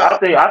Jaja.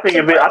 I think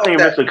if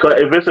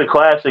it's a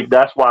classic,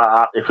 that's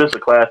why. If it's a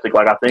classic,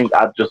 like I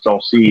just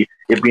don't see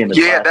it being.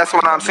 That's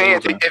what I'm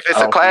saying. If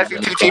it's a classic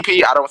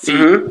TTP, I don't see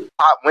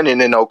Pop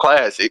winning in no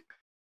classic.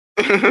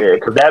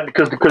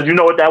 because you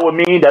know what that would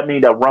mean. That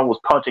means that Rum was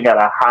punching at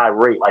a high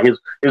rate. Like his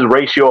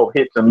ratio of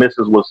hits and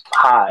misses was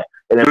high,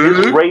 and if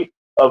his rate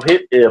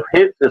if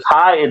hits is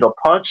high in the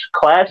Punch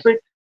Classic,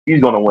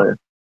 he's gonna win.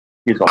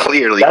 He's gonna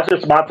clearly. Win. That's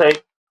just my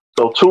take.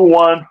 So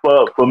 2-1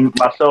 for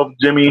myself,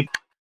 Jimmy,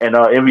 and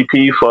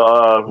MVP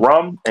for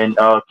Rum, and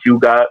Q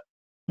got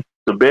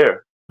the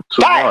Bear.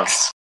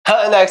 2-1.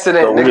 Hunting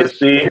accident. So we'll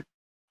see.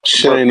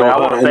 Shit ain't no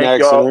hunting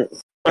accident.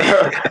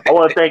 I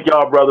want to thank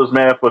y'all, brothers,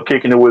 man, for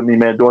kicking it with me,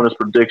 man, doing this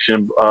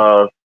prediction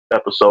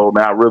episode,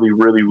 man. I really,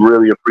 really,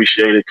 really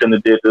appreciate it. Couldn't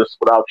have did this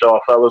without y'all,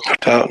 fellas.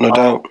 No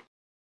doubt.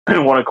 I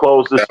want to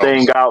close this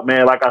thing out,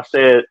 man. Like I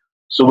said,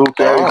 salute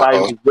to everybody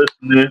who's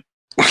listening.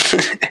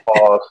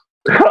 Pause.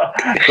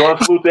 So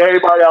salute to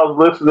everybody else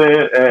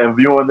listening and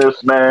viewing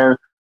this, man.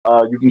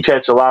 You can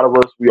catch a lot of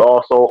us. We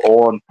also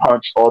on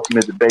Punch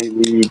Ultimate Debate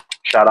League.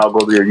 Shout out, go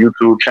to their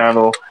YouTube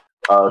channel.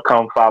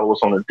 Come follow us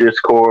on the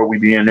Discord. We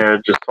be in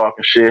there just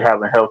talking shit,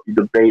 having healthy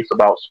debates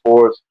about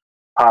sports,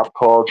 pop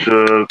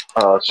culture,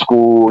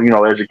 school,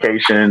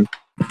 education,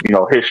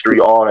 history,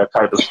 all that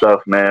type of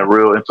stuff, man.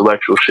 Real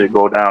intellectual shit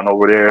go down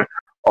over there.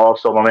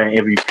 Also, my man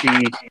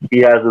MVP, he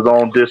has his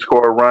own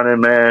Discord running,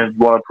 man. You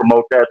want to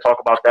promote that? Talk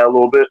about that a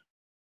little bit?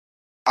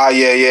 Oh,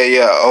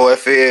 yeah.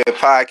 OFL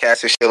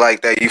podcast and shit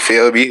like that, you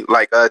feel me?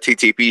 Like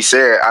TTP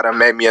said, I done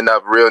met me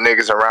enough real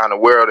niggas around the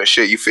world and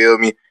shit, you feel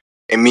me?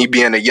 And me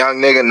being a young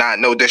nigga, not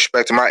no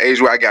disrespect to my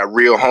age, where I got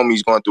real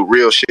homies going through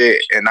real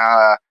shit. And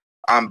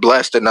I'm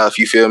blessed enough,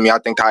 you feel me? I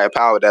think higher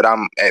power that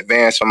I'm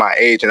advanced for my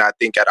age and I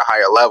think at a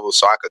higher level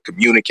so I could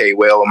communicate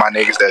well with my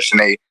niggas that's in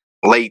their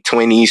late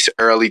 20s,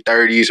 early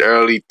 30s,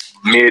 early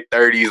mid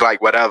 30s,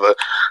 like whatever.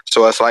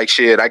 So it's like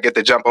shit, I get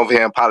to jump over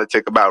here and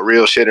politic about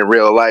real shit in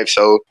real life.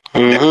 So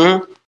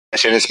that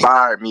shit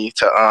inspired me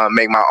to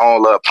make my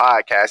own little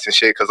podcast and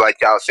shit. Cause like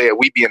y'all said,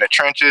 we be in the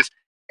trenches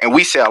and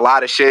we say a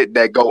lot of shit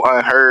that go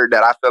unheard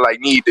that I feel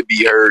like need to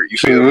be heard. You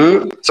feel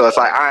me? So it's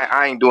like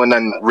I ain't doing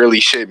nothing really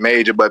shit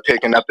major, but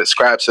picking up the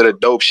scraps of the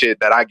dope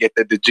shit that I get,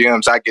 the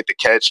gems I get to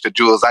catch, the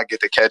jewels I get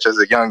to catch as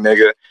a young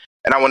nigga.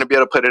 And I want to be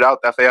able to put it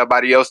out there for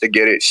everybody else to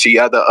get it. See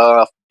other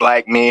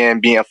black men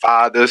being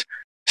fathers.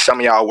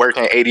 Some of y'all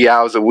working 80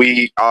 hours a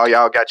week. All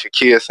y'all got your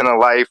kids in their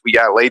life. We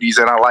got ladies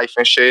in our life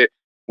and shit.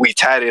 We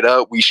tatted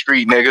up. We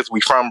street niggas. We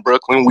from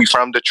Brooklyn. We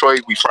from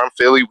Detroit. We from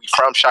Philly. We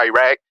from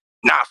Chirac.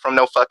 Not from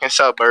no fucking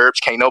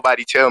suburbs. Can't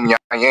nobody tell me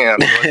I am.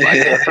 So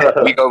it's like,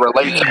 we go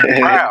relate to the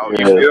crowd.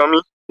 You feel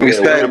me?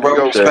 Respect,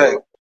 bro.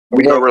 Respect.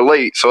 We go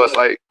relate. So it's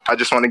like, I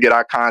just want to get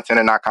our content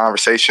and our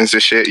conversations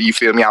and shit. You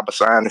feel me? I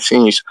behind the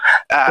scenes.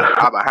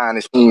 I behind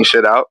the scenes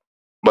shit out.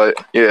 But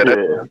yeah,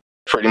 that's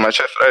pretty much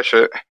it for that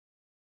shit.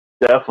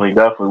 Definitely.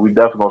 We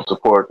definitely gonna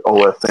support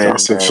OFN.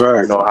 That's a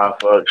fact. How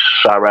for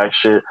Chirac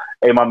shit.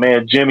 Hey, my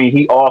man Jimmy,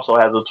 he also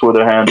has a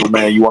Twitter handle,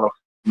 man. You want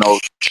to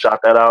shout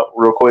that out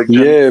real quick,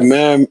 Jimmy? Yeah,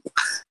 man.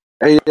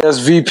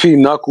 ASVP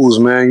Knuckles,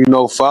 man.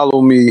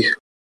 Follow me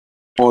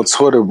on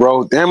Twitter,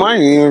 bro. Damn, I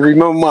ain't even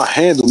remember my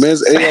handle, man.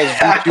 It's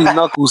ASVP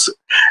Knuckles.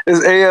 It's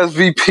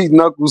ASVP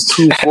Knuckles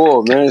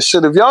 24, man.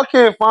 Shit, if y'all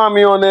can't find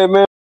me on there,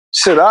 man,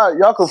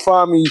 y'all can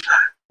find me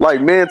like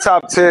Man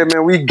Top 10,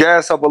 man. We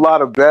gas up a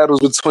lot of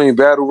battles between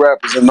battle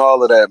rappers and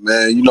all of that,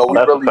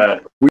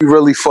 man. We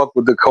really fuck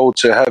with the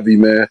culture heavy,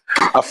 man.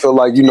 I feel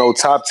like,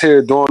 Top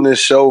Tier doing this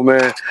show,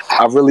 man.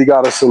 I really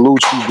gotta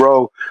salute you,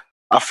 bro.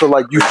 I feel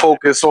like you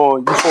focus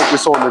on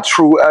the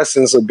true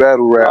essence of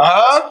battle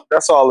rap.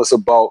 That's all it's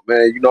about,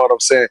 man. You know what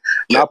I'm saying?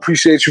 And I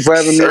appreciate you for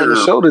having me on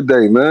the show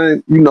today,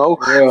 man.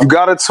 You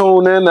gotta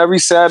tune in every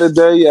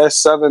Saturday at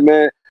 7,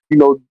 man.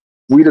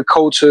 We the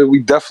culture. We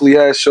definitely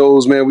have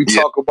shows, man. We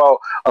talk about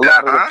a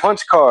lot of the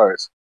punch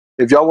cards.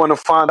 If y'all want to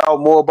find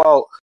out more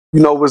about,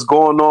 what's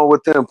going on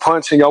with them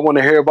punch, and y'all want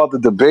to hear about the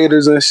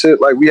debaters and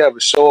shit, like we have a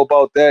show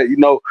about that.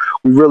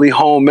 We really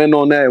home in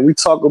on that, and we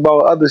talk about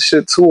other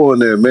shit too on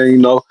there,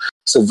 man.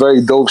 It's a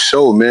very dope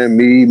show, man.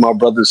 Me, my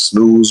brother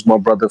Snooze, my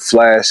brother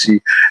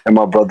Flashy, and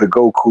my brother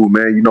Goku,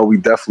 man. We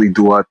definitely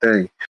do our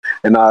thing.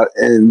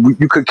 And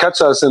you could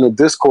catch us in the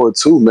Discord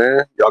too,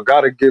 man. Y'all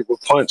gotta get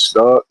with Punch,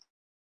 dog.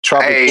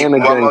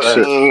 Tropicana gang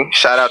shit.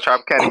 Shout out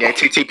Tropicana gang.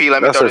 TTP,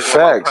 let me That's a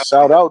fact.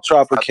 Shout out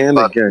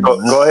Tropicana gang.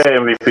 Go ahead,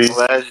 MVP.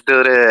 Let's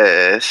do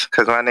this.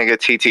 Because my nigga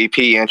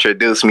TTP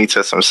introduced me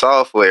to some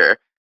software.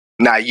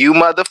 Now, you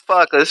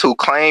motherfuckers who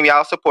claim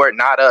y'all support,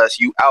 not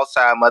us, you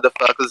outside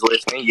motherfuckers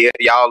listening, yeah,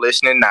 y'all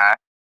listening now.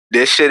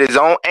 This shit is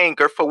on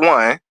Anchor for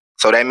one.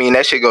 So that means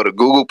that shit go to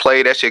Google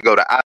Play, that shit go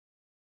to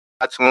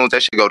iTunes,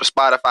 that shit go to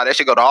Spotify, that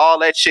shit go to all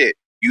that shit.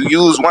 You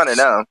use one of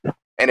them.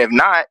 And if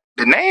not,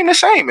 the name the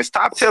same. It's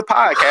Top Tier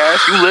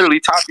Podcast. You literally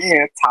Top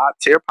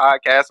Tier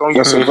Podcast on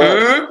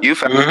YouTube. You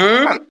feel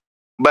me?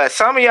 But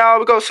some of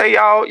y'all go say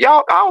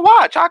y'all I'll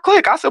watch, I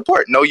click, I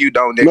support. No, you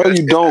don't, nigga. No,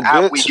 you don't,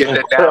 bitch. We get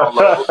the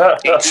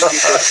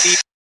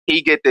download.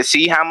 He get to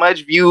see how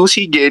much views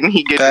he getting.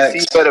 He get to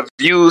see where the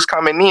views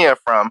coming in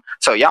from.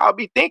 So y'all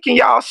be thinking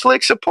y'all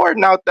slick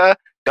supporting out there.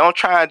 Don't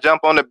try and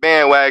jump on the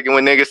bandwagon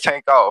when niggas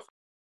take off.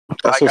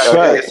 That's like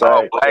a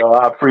fact.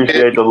 I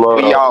appreciate the love.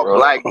 We all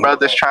black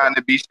brothers trying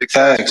to be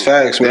successful.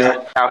 Facts,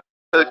 man.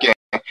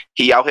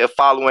 He out here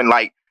following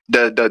like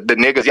the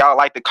niggas y'all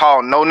like to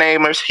call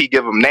no-namers. He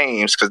give them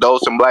names because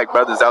those some black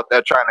brothers out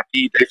there trying to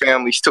feed their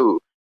families too.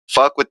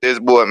 fuck with this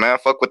boy, man.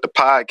 Fuck with the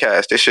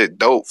podcast. This shit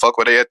dope. Fuck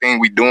with everything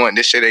we doing.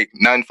 This shit ain't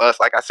nothing for us.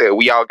 Like I said,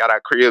 we all got our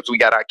cribs. We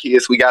got our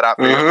kids. We got our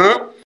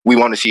family. We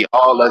want to see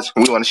all us.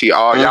 We want to see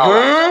all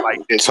y'all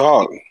like this.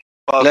 Talk.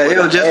 Talk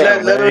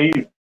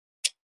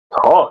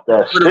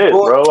that shit,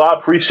 bro. I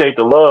appreciate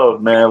the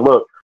love, man.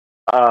 Look,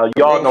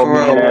 y'all know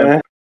me,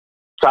 man.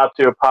 Top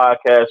Tier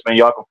Podcast, man.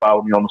 Y'all can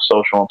follow me on the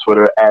social on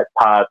Twitter at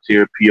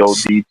Podtier,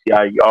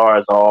 PODTIER.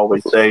 As I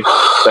always say,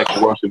 respect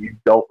the worst if you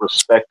don't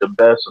respect the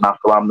best, and I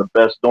feel I'm the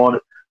best doing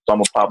it. So I'm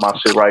gonna pop my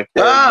shit right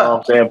there. You know what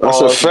I'm saying?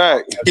 That's a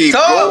fact. Keep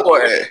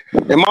going.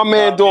 And my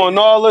man doing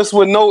all this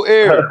with no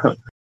air.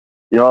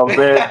 You know what I'm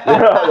saying?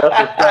 That's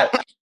a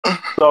fact.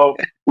 So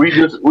we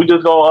just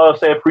gonna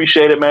say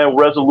appreciate it, man.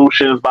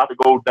 Resolution is about to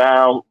go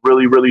down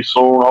really, really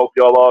soon. Hope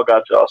y'all all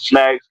got y'all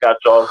snacks, got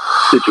y'all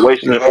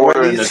situation in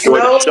order, and enjoy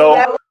the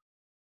show.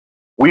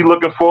 We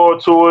looking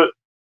forward to it.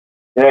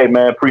 Hey,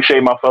 man,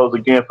 appreciate my fellas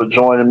again for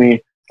joining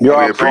me. Yo,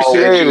 I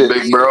appreciate it,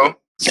 big bro.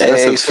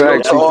 That's a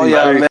fact.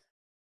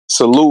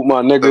 Salute,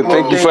 my nigga.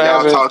 Thank you for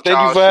having a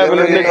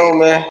nigga on,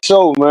 man.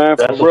 Show, man.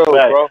 For real,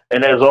 bro.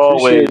 And as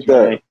always,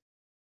 man.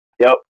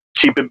 Yep.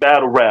 Keep it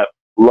battle rap.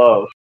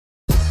 Love.